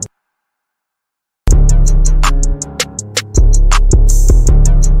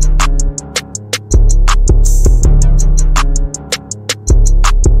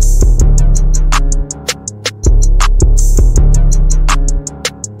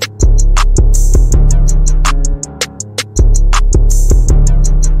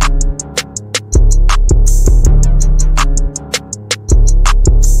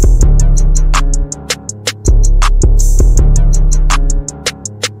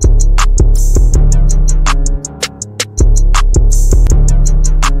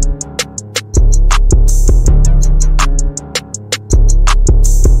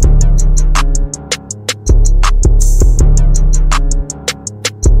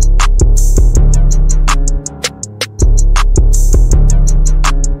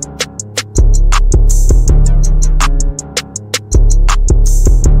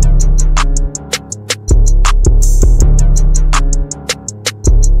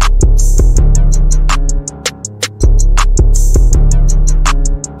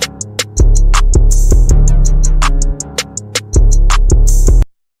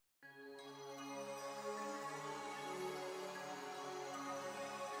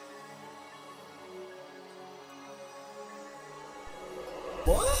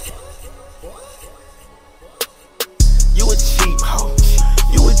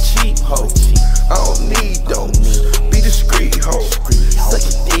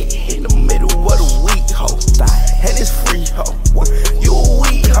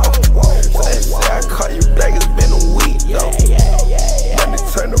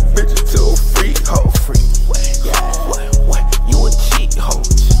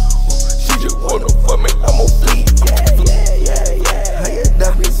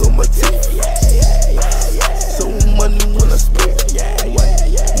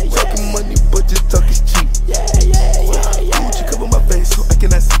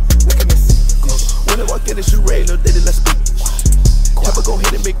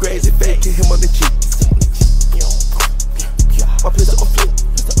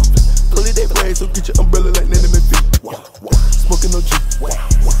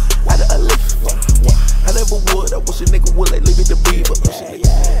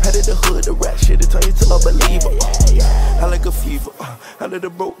 out of the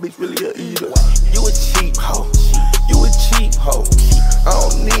broke bitch really a eater. You a cheap hoe, you a cheap hoe. I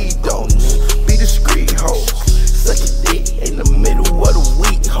don't need those, be discreet hoe. Suck a dick in the middle of the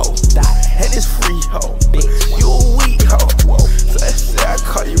week hoe. And it's free hoe, you a weak hoe. So I say I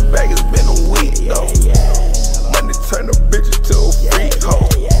call you back, it's been a week though. Money turn a bitch into a freak hoe.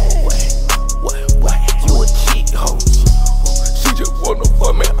 You a cheat hoe. She just wanna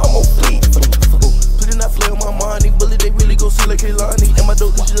fuck me, I'm a fleet. Please not play on my money, bullet they really gon' see like Kehlani. And my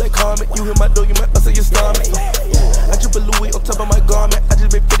dope just like Carmen. You hit my door, you might upset your stomach. I drip a Louis on top of my garment. I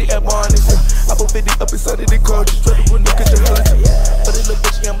just made 50 at Barney's. I put 50 up inside of the car, just try to run the kitchen. But it little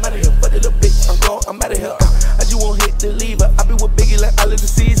bitch, yeah, I'm out of here. But it little bitch, I'm gone, I'm out of here. I just won't hit the lever. I be with Biggie like all of the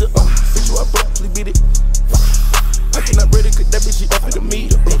Caesar. Bitch, you up, please beat it. I cannot read it, cause that bitch, she up in the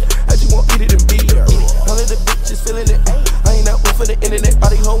meter. I just won't eat it and beat it. All of the bitches feeling it. I ain't out one for the internet. All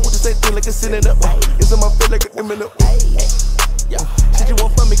they hoes with the same thing like a sitting up. It's on my feel like an imminent. Yeah, she just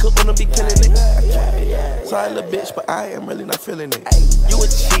won't fuck me, cause wanna be killing it. Sorry, little bitch, but I am really not feeling it. You a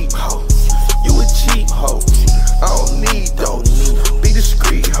cheap hoe, you a cheap hoe. I don't need those, be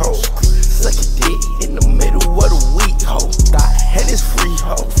discreet hoe. Suck a dick in the middle of the week hoe. And it's free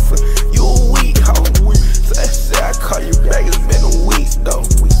hoe, you a weak hoe. So I say I call you back, it's been a week though.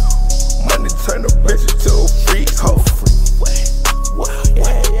 Money turn a bitch into a freak hoe.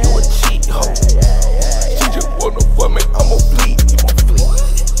 You a cheat hoe. She just wanna fuck me, I'm a fleet.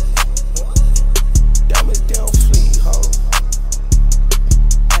 Diamonds down fleet hoe.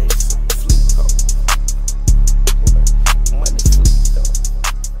 Ice fleet hoe. Money fleet though.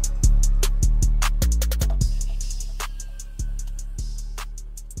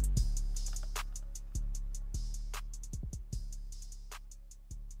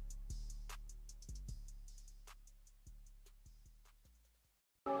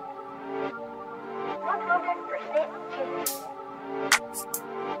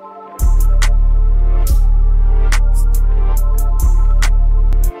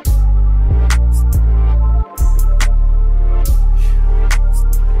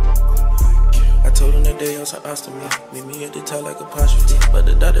 Ostomy. Meet me at the top like apostrophe. But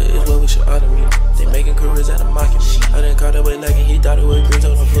the doctor is where we should auto me. They making careers out of mocking me. I didn't call that way lagging, he thought it was green.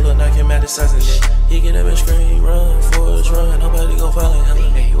 Told him pull up, knock him out the sausage. He get up and scream, run, force, run. Nobody gon' follow him.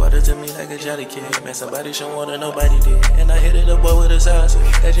 And he water to me like a jolly kid. Man, somebody should want that nobody did. And I hit it up boy with a sausage.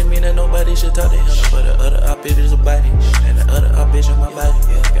 That just mean that nobody should talk to him. But the other op bitch is a body. And the other op bitch on my body.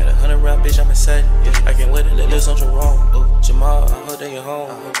 Yeah, got 100 round bitch, I'm excited. Yeah, I can't wait to let this something wrong. Jamal, I hope that you're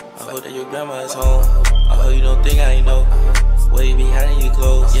home. I hope that your grandma is home. I hope you don't think I ain't know. Way behind your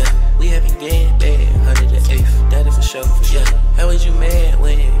clothes. Yeah, we haven't getting bad. 108th, that is for sure. Yeah, how was you mad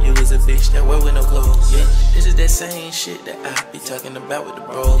when you was a bitch that wear with no clothes? Yeah, this is that same shit that I be talking about with the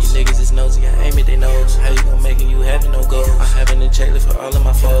bros. These niggas is nosy, I aim at they nose. How you gon' make it? You having no goals. I'm having a checklist for all of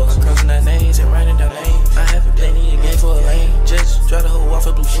my foes. I'm crossing out names and writing down names. I haven't played in your game for a lane. Just try to hold off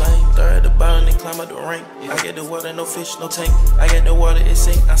a blue flame. Throw at the bottom and climb up the rank. I get the water, no fish, no tank. I get the water, it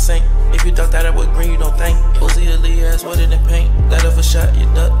sink, I sink. If you thought that I was green, you don't think. Uzi a Lee ass, what in the paint? Let off a shot, you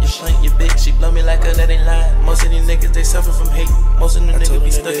duck, you plank, you big. She blow me like a that ain't lying. Most of these niggas, they suffer from hate. Most of them niggas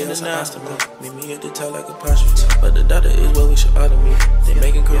be stuck in the now. Meet me at the top like apostrophe. But the doctor is where we should auto me. They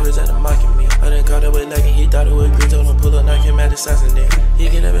making careers out of mocking me. I didn't call that way lagging, he thought it was green. Told him pull up, knock him out the sauce and then he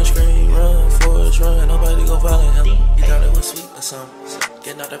get up and scream, run, force, run. Nobody gon' follow him. He thought it was sweet or something.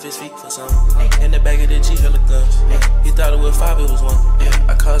 Getting out of his feet for something. In the back of the G, hella guns. He thought it was 5, it was 1.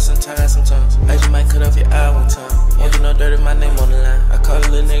 I call it sometimes. I just might cut off your eye one time. Won't do no dirt if my name on the line. I called a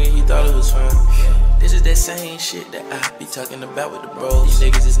little nigga, he thought it was fun. This is that same shit that I be talking about with the bros. These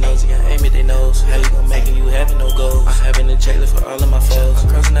niggas is nosy, I aim at they nose. How you gon' make it? You having no goals. I'm having a checklist for all of my foes. I'm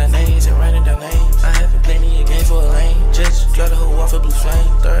crossing out names and writing down names. I haven't played in your game for a lane. Just try to hold off a blue flame.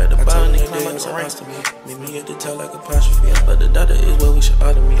 Throw at the bottom and climb up the rank. Meet me at the top like apostrophe. But the doctor is where we should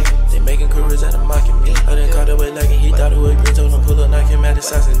auto me. They making careers out of mocking me. I didn't call that way lagging, he thought it was green. Told him pull up, knock him out the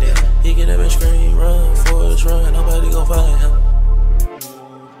sauce and then he get up and scream, run, force, run. Nobody gon' follow him.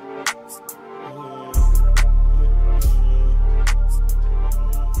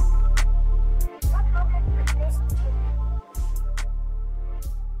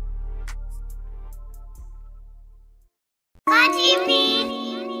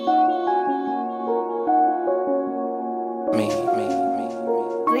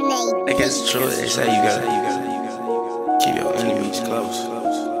 I guess it's true, they say you gotta keep your enemies close,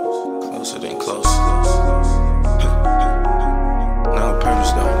 closer than close. No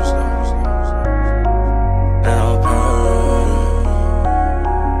purpose though. No purpose.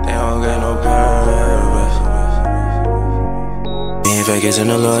 They don't got no purpose. Being fake isn't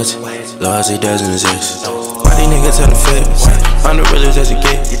a loyalty, loyalty doesn't exist. Why these niggas tellin' fibs. I'm the realest as it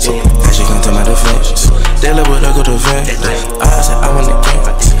get. That shit come to my defense. They live with a good event. I said I want the game.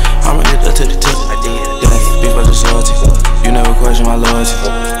 I'm ready up to the tip. Death, beef versus loyalty. You never question my loyalty.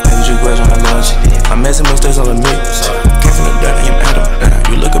 Why would you question my loyalty? I'm messing mistakes on the mix. Came from the dirt, I am Adam.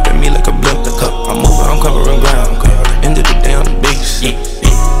 You look up at me like a blip. I'm moving, I'm covering ground. Into the day on the beach.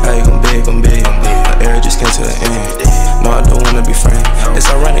 How you gon' big, gon' big. My era just came to the end. No, I don't wanna be friends. It's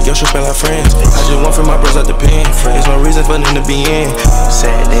ironic, y'all should spend like friends. I just want for my bros out the pen. There's no reason for them to be in.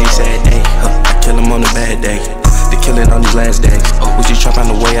 Sad day, sad day. I kill them on a bad day. The killing on these last days. We just try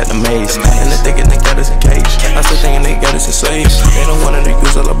find a way out the maze. And they thinking they got us in cage. I still thinking they got us in slaves. They don't want to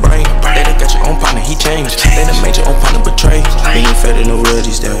use all the brain. They done got your own partner, he changed. They done made your own partner betray. Being fed in the real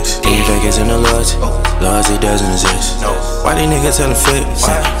these days. Being fake is in the loyalty. Loyalty doesn't exist. Why these niggas tellin' fibs?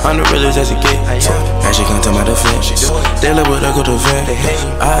 I'm the realest as it get. That shit come to my defense. They live with a good event.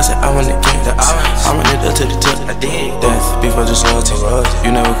 I said I want the game. I'm running up to the tip. Death, beef versus loyalty.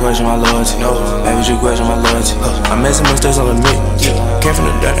 You never question my loyalty. Why would you question my loyalty? I'm messing mistakes on the mix. Came from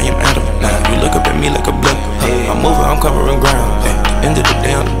the dirt, I am Adam. You look up at me like a blip. I'm moving, I'm covering ground. End of the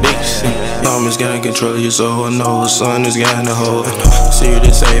day on the beach. I'm just getting control of your soul. I know the sun is getting a hold. See you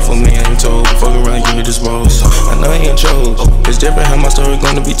this safe for me, I ain't told. Fuck around, give me this most. I know he ain't chose. It's different how my story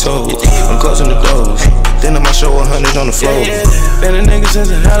gonna be told. I'm closing the doors. Then I might show 100 on the floor. Been a nigga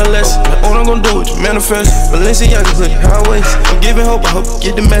since an adolescent. All I'm gonna do is manifest. Balenciaga clip, highways. I'm giving hope, I hope you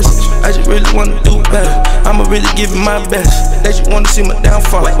get the message. I just really wanna do better. I'ma really give it my best. They just wanna see my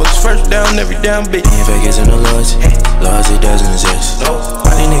downfall. Was first down, every down bit. Being fake isn't a loyalty. Loyalty doesn't exist.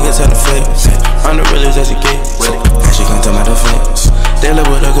 Why these niggas tellin' fibs? I'm the realest as it get. That shit come to my defense. They live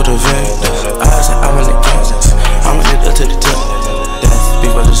with a good event. I said I want the game. I'm ready up to the tip. Death, beef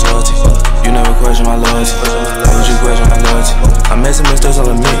versus loyalty. You never question my loyalty. Why would you question my loyalty? I'm messing mistakes on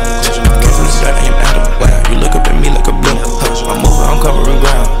the mix. Came from the dirt, I am Adam. You look up at me like a blip. I'm moving, I'm covering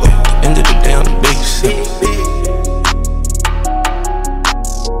ground. End of the day on the beach.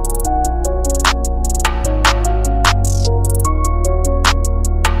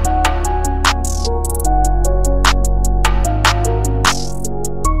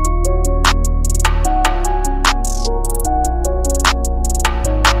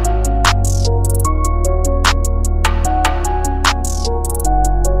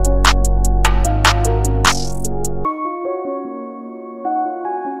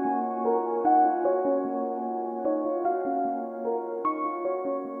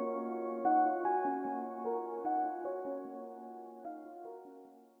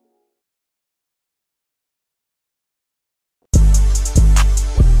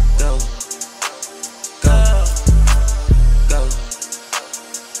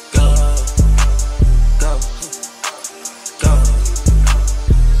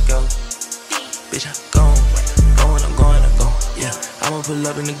 Pull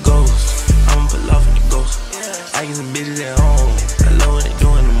up in the ghost, I'ma pull off in the ghost. I get some bitches at home, I love when they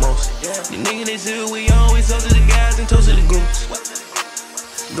doing the most. The niggas they say we always toast to the guys and toast to the groups.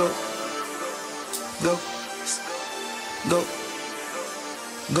 Go, go, go,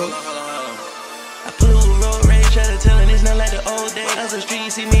 go. I pull up a road rage, try to tell it's not like the old days. On the street,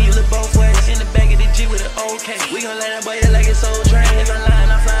 you see me, you look both ways. In the back of the G with an OK. We gon' let that boy like it's Soul Train. If I'm lying,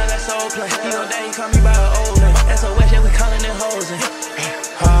 I'm flying like Soul Plane. He gon' die, he call me by an old name. That's a West, yeah, we callin' it hoes.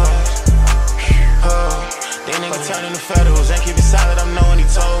 These niggas turning to federals, ain't keep it solid, I'm knowing he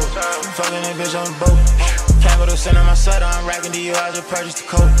told. Fucking that bitch on the boat. Capital center my sweater, I'm racking to you, I just purchased the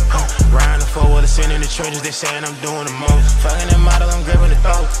coat. Riding the four-wheeler, sitting in the trenches, they saying I'm doing the most. Fucking that model, I'm gripping the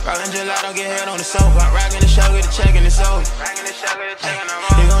throat. Rockin' gelato, get head on the sofa. I'm rocking the show, get the check in the soul.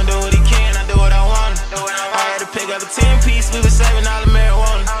 He gon' do what he can, I do what I want. I had to pick up a 10-piece, we was saving all the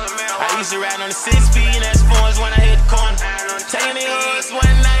marijuana. I used to ride on the 6-speed, and that's spoons when I hit the corner. Taking the hoods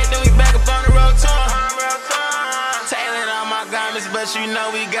one night, then we back up on the road tour. Tailored all my garments, but you know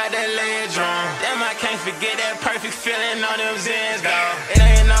we got that leg drum. Damn, I can't forget that perfect feeling on them Zens, dawg. It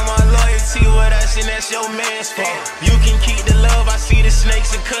ain't no more loyalty with us, and that's your man's fault. You can keep the love, I see the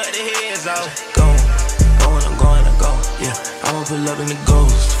snakes and cut the heads off. Going, I'm going, yeah. I'ma pull up in the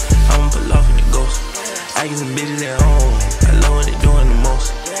ghost, I'ma pull off in the ghost. I get some bitches at home, I love when they doing the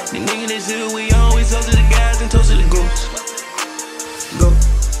most. The niggas they say we always toast to the guys and toast to the groups. Go,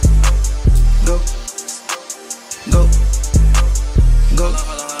 go, go, go.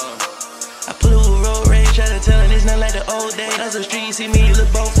 I pull up a road rage, try to tell it's not like the old days. On the street, you see me, you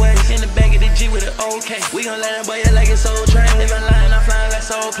look both ways. In the back of the G with an OK. We gon' let that boy like it's Soul Train. If I'm lying, I'm flying like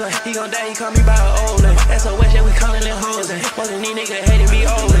Soul Plane. He gon' die, he call me by an old name. That's a West, yeah, we callin' it hoes. Most of these niggas hate to be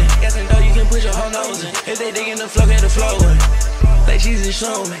old. Guessing though you can put your whole nose in. If they diggin' the flow, get the flow in. Like she's a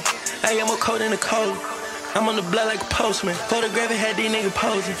show me. I got more cold than the cold. I'm on the blood like a postman. Photographic had these niggas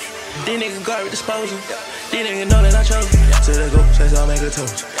posing. These niggas garbage disposing. These niggas know that I chose it. So they go, says I'll make a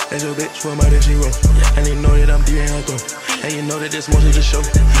toast. That's your bitch, for my that she roll. And they know that I'm deep in her throat. And you know that this most of the show.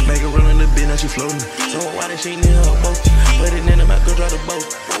 Make her run in the bin, now she floating. So why did she need her boat? Put it in the mouth, go drive the boat.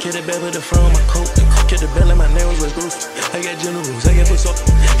 Kill the bell with the front of my coat. Kill the bell in my nails with Bruce. I got generals, I got pussy.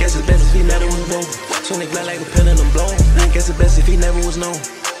 Guess it's best if he never was known. So they glad like a pill and I'm blown. Guess it's best if he never was known.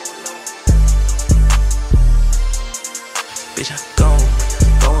 Bitch, I'm gone.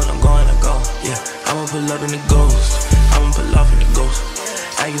 I'm gone. Yeah, I'ma pull up in the ghost. I'ma pull off in the ghost.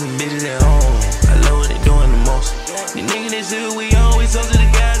 I get some bitches at home. I love what they doing the most. The niggas they say we always toast to the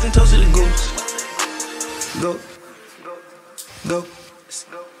guys and toast to the goose. Go.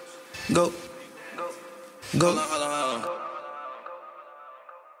 Hold on.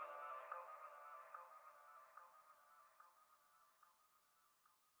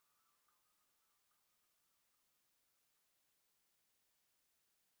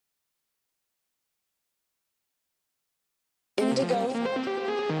 Indigo.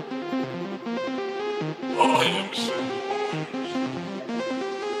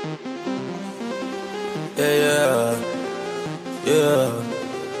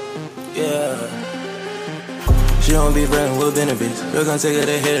 Yeah. She don't be friendly with benefits. Girl gon' take her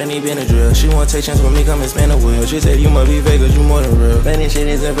to head and he been a drill. She won't take chance with me, come and spin a wheel. She said you must be fake cause you more than real. Man, this shit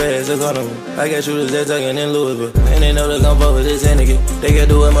isn't bad, it's a carnival. I got shooters that talking in Louisville. And they know they gon' fuck with this nigga. They can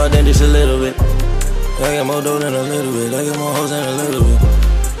do it more than just a little bit. I got more dough than a little bit. I got more hoes than a little bit.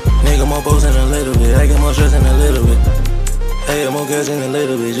 Nigga more posts than a little bit. I got more stress than a little bit. I got more girls than a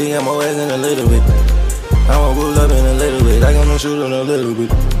little bit. She got more ass than a little bit. I won't pull up in a little bit. I got no shoot on a little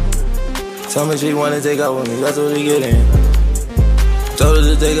bit. Tell me she wanna take out with me. That's what we get in. Told her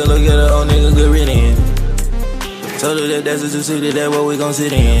to take a look at her old nigga, good reading. Told her that that's a two-seater, that's what we gon'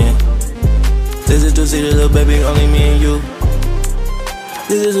 sit in. This is two-seater, little baby, only me and you.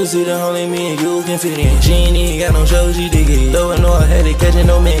 This is two-seater, only me and you can fit in. She ain't even got no show, she dig it. Though I know I had it, catching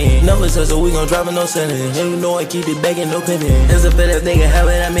no man. No it's her, so we gon' drop it, no selling. And you know I keep it back and no pimpin'. That's a better nigga, how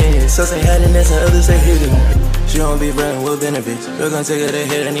it I mean. Some say hiding, that's and others say hidden. She don't be friendly with benefits. Girl gon' take her to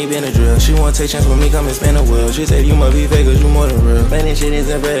head and he been a drill. She won't take chance with me, come and spin a wheel. She said you must be fake cause you more than real. Man, this shit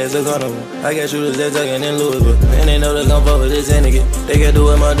isn't bad, it's a carnival. I got shooters that talking in Louisville. And they know they gon' fuck with this nigga. They can do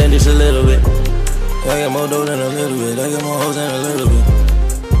it more than just a little bit. I got more dough than a little bit. I got more hoes than a little bit.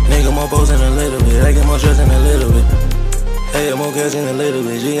 Nigga more posts than a little bit. I got more stress than a little bit. I got more cash than a little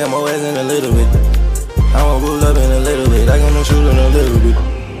bit. She got more ass than a little bit. I won't pull up in a little bit. I got no shoot on a little bit.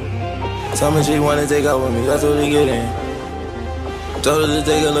 Tell me she wanna take out with me. That's what we get in. Told her to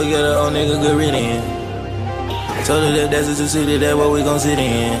take a look at her old nigga, good reading. Told her that that's a two-seater, that's what we gon' sit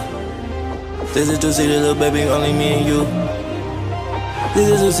in. This is two-seater, little baby, only me and you. This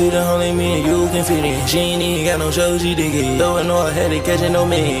is two-seater, only me and you can fit in. She ain't even got no show, she dig it. Though I know I had it, catching no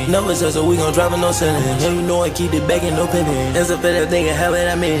man. No it's her, so we gon' drop it, no selling. And you know I keep it back and no pimpin'. That's a better nigga, how it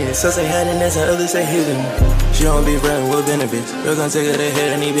I mean. Some say hiding, that's and others say hidden. She don't be friendly with benefits. Girl gon' take her to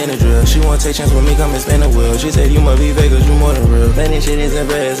head and he been a drill. She won't take chance with me, come and spin a wheel. She said you must be fake cause you more than real. Man, this shit isn't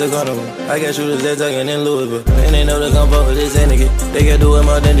bad, it's a carnival. I got shooters that talking in Louisville. And they know they gon' fuck with this nigga. They can do it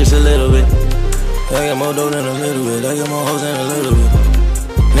more than just a little bit. I got more dough than a little bit. I got more hoes than a little bit.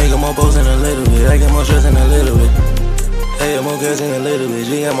 Nigga more posts than a little bit. I got more stress than a little bit. I got more girls than a little bit.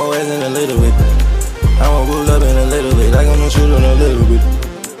 She got more ass than a little bit. I won't pull up in a little bit. I got no shoot on a little bit.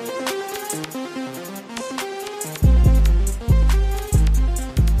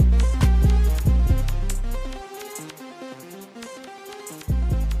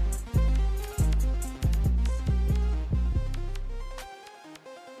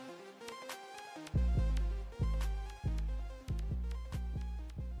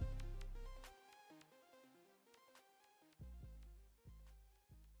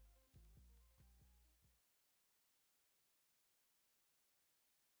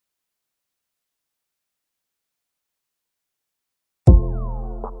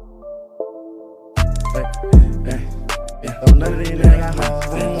 Don't none of these niggas got hoes.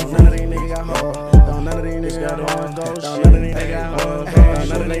 Don't none of these niggas got hoes. Don't none of these niggas got hoes. Don't none of these niggas got hoes. Don't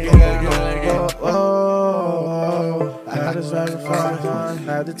none of these niggas got hoes. I had to sacrifice,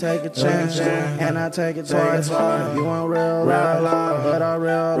 had to take a chance, and I take it twice. You want real love, but I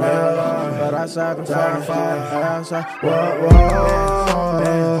real love, but I sacrifice.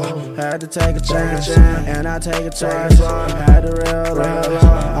 Had to take a chance, and I take it twice. Had to real love,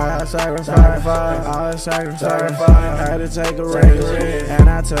 I sacrifice, I sacrifice. Had to take a risk, and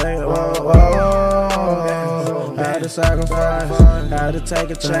I take it. Had to sacrifice, had to take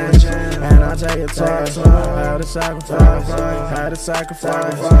a chance, and I take it twice. Had to sacrifice, had to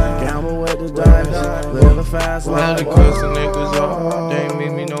sacrifice, gamble with the dice, live a fast life. Had to cut some niggas off, they ain't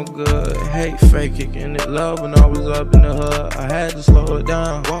mean me no good. Hate fake kicking it love when I was up in the hood. I had to slow it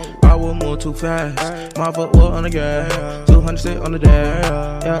down, I would move too fast. My foot was on the gas, 200 sit on the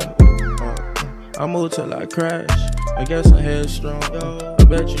dash. Yeah. I moved till I crash. I guess I'm headstrong. I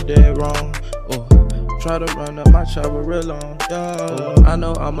bet you dead wrong. Try to run up my chopper real long. I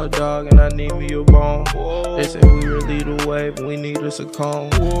know I'm a dog and I need me a bone. They say we really the wave, but we need us a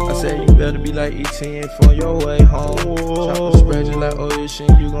cone. I said you better be like ET for your way home. Chopper spread you like oh shit,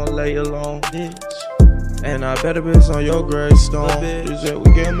 you gon' lay alone. And I better piss on your gravestone. They said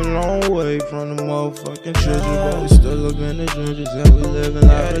we came a long way from the motherfucking churches, but we still up in the trenches and we living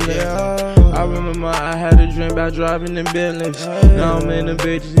like a legend. I remember I had a dream about driving in Bentleys. Now I'm in the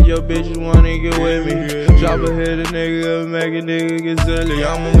bitches and your bitches wanna get with me. Drop a hit a nigga, make a nigga get silly.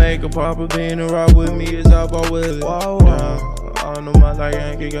 I'ma make a papa bean and rock with me, it's up all with it. I know my like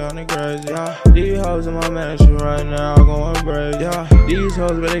Yankee kinda crazy. These hoes in my mansion right now going crazy. These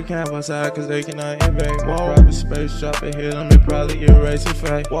hoes but they can't outside cause they cannot invade. Private space, drop a hit on me, probably erase a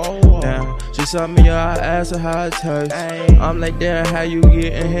fake. Now she saw me, I asked her how it tastes. I'm like, damn, how you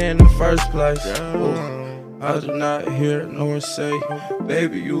get in here in the first place? I do not hear nor say,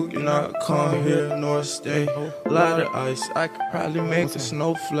 baby, you cannot come here nor stay. A lot of ice, I could probably make a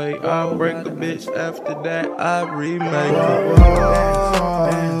snowflake. I'll break a bitch after that, I remake it.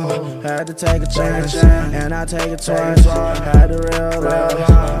 Had to take a chance, and I take it twice. Had to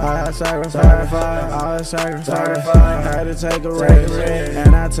realize I had sacrifice, I had sacrifice. Had to take a risk,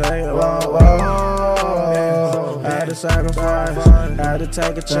 and I take it. Had to sacrifice, had to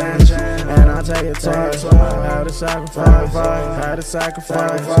take a chance, and I take it twice. Had to sacrifice, had to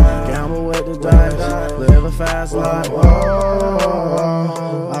sacrifice, gamble with the dice, live a fast life.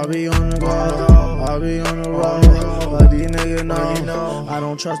 I'll be on the go, I'll be on the road, but these niggas know I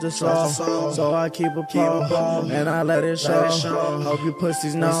don't trust the soul, so I keep a pole, and I let it show. Hope you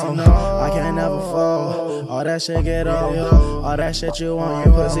pussies know I can't never fall. All that shit get old, all that shit you want,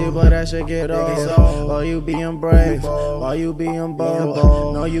 you pussy, but that shit get old. While you being brave, while you being bold,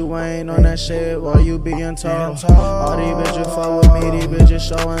 no you ain't on that shit, while you being told. All these bitches fuck with me, these bitches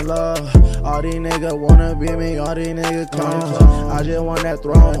showing love. All these niggas wanna be me, all these niggas come. I just want that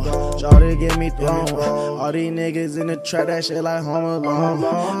throne, shawty give me throne. All these niggas in the trap, that shit like Home Alone.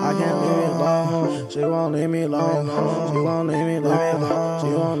 I can't leave it alone, she won't leave me alone. She won't leave me alone, she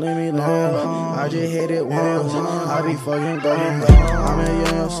won't leave me alone. I just hit it once, I be fucking going. I'm in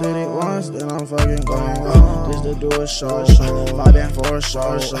your city once, then I'm fucking going. Just to do a show, fight back for a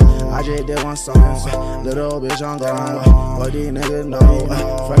show. I just did one song, little bitch I'm gone. What these niggas know,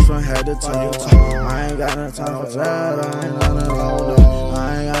 fresh from head to toe. I ain't got no time for that, I ain't got no I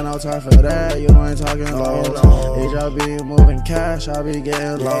ain't got no time for that, you ain't talking low. If y'all be moving cash, I be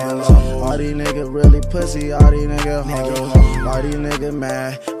getting low. All these niggas really pussy, all these niggas hoes. All these niggas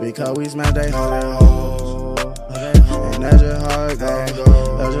mad because we smash they hoes. And that's just how it go,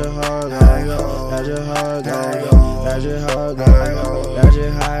 that's just how it go, that's just how it go, that's just how it go, that's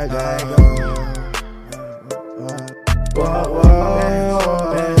just how it go.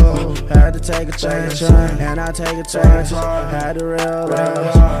 Had to take a chance, and I take it twice. Had to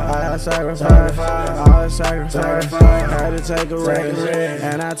realize I had sacrifice, I had sacrifice. Had to take a risk,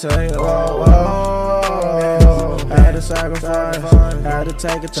 and I take it. Had to sacrifice, had to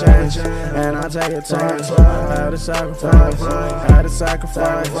take a chance, and I take it twice. Had to sacrifice, had to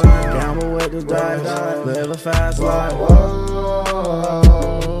sacrifice. Gamble with the dice, live a fast life.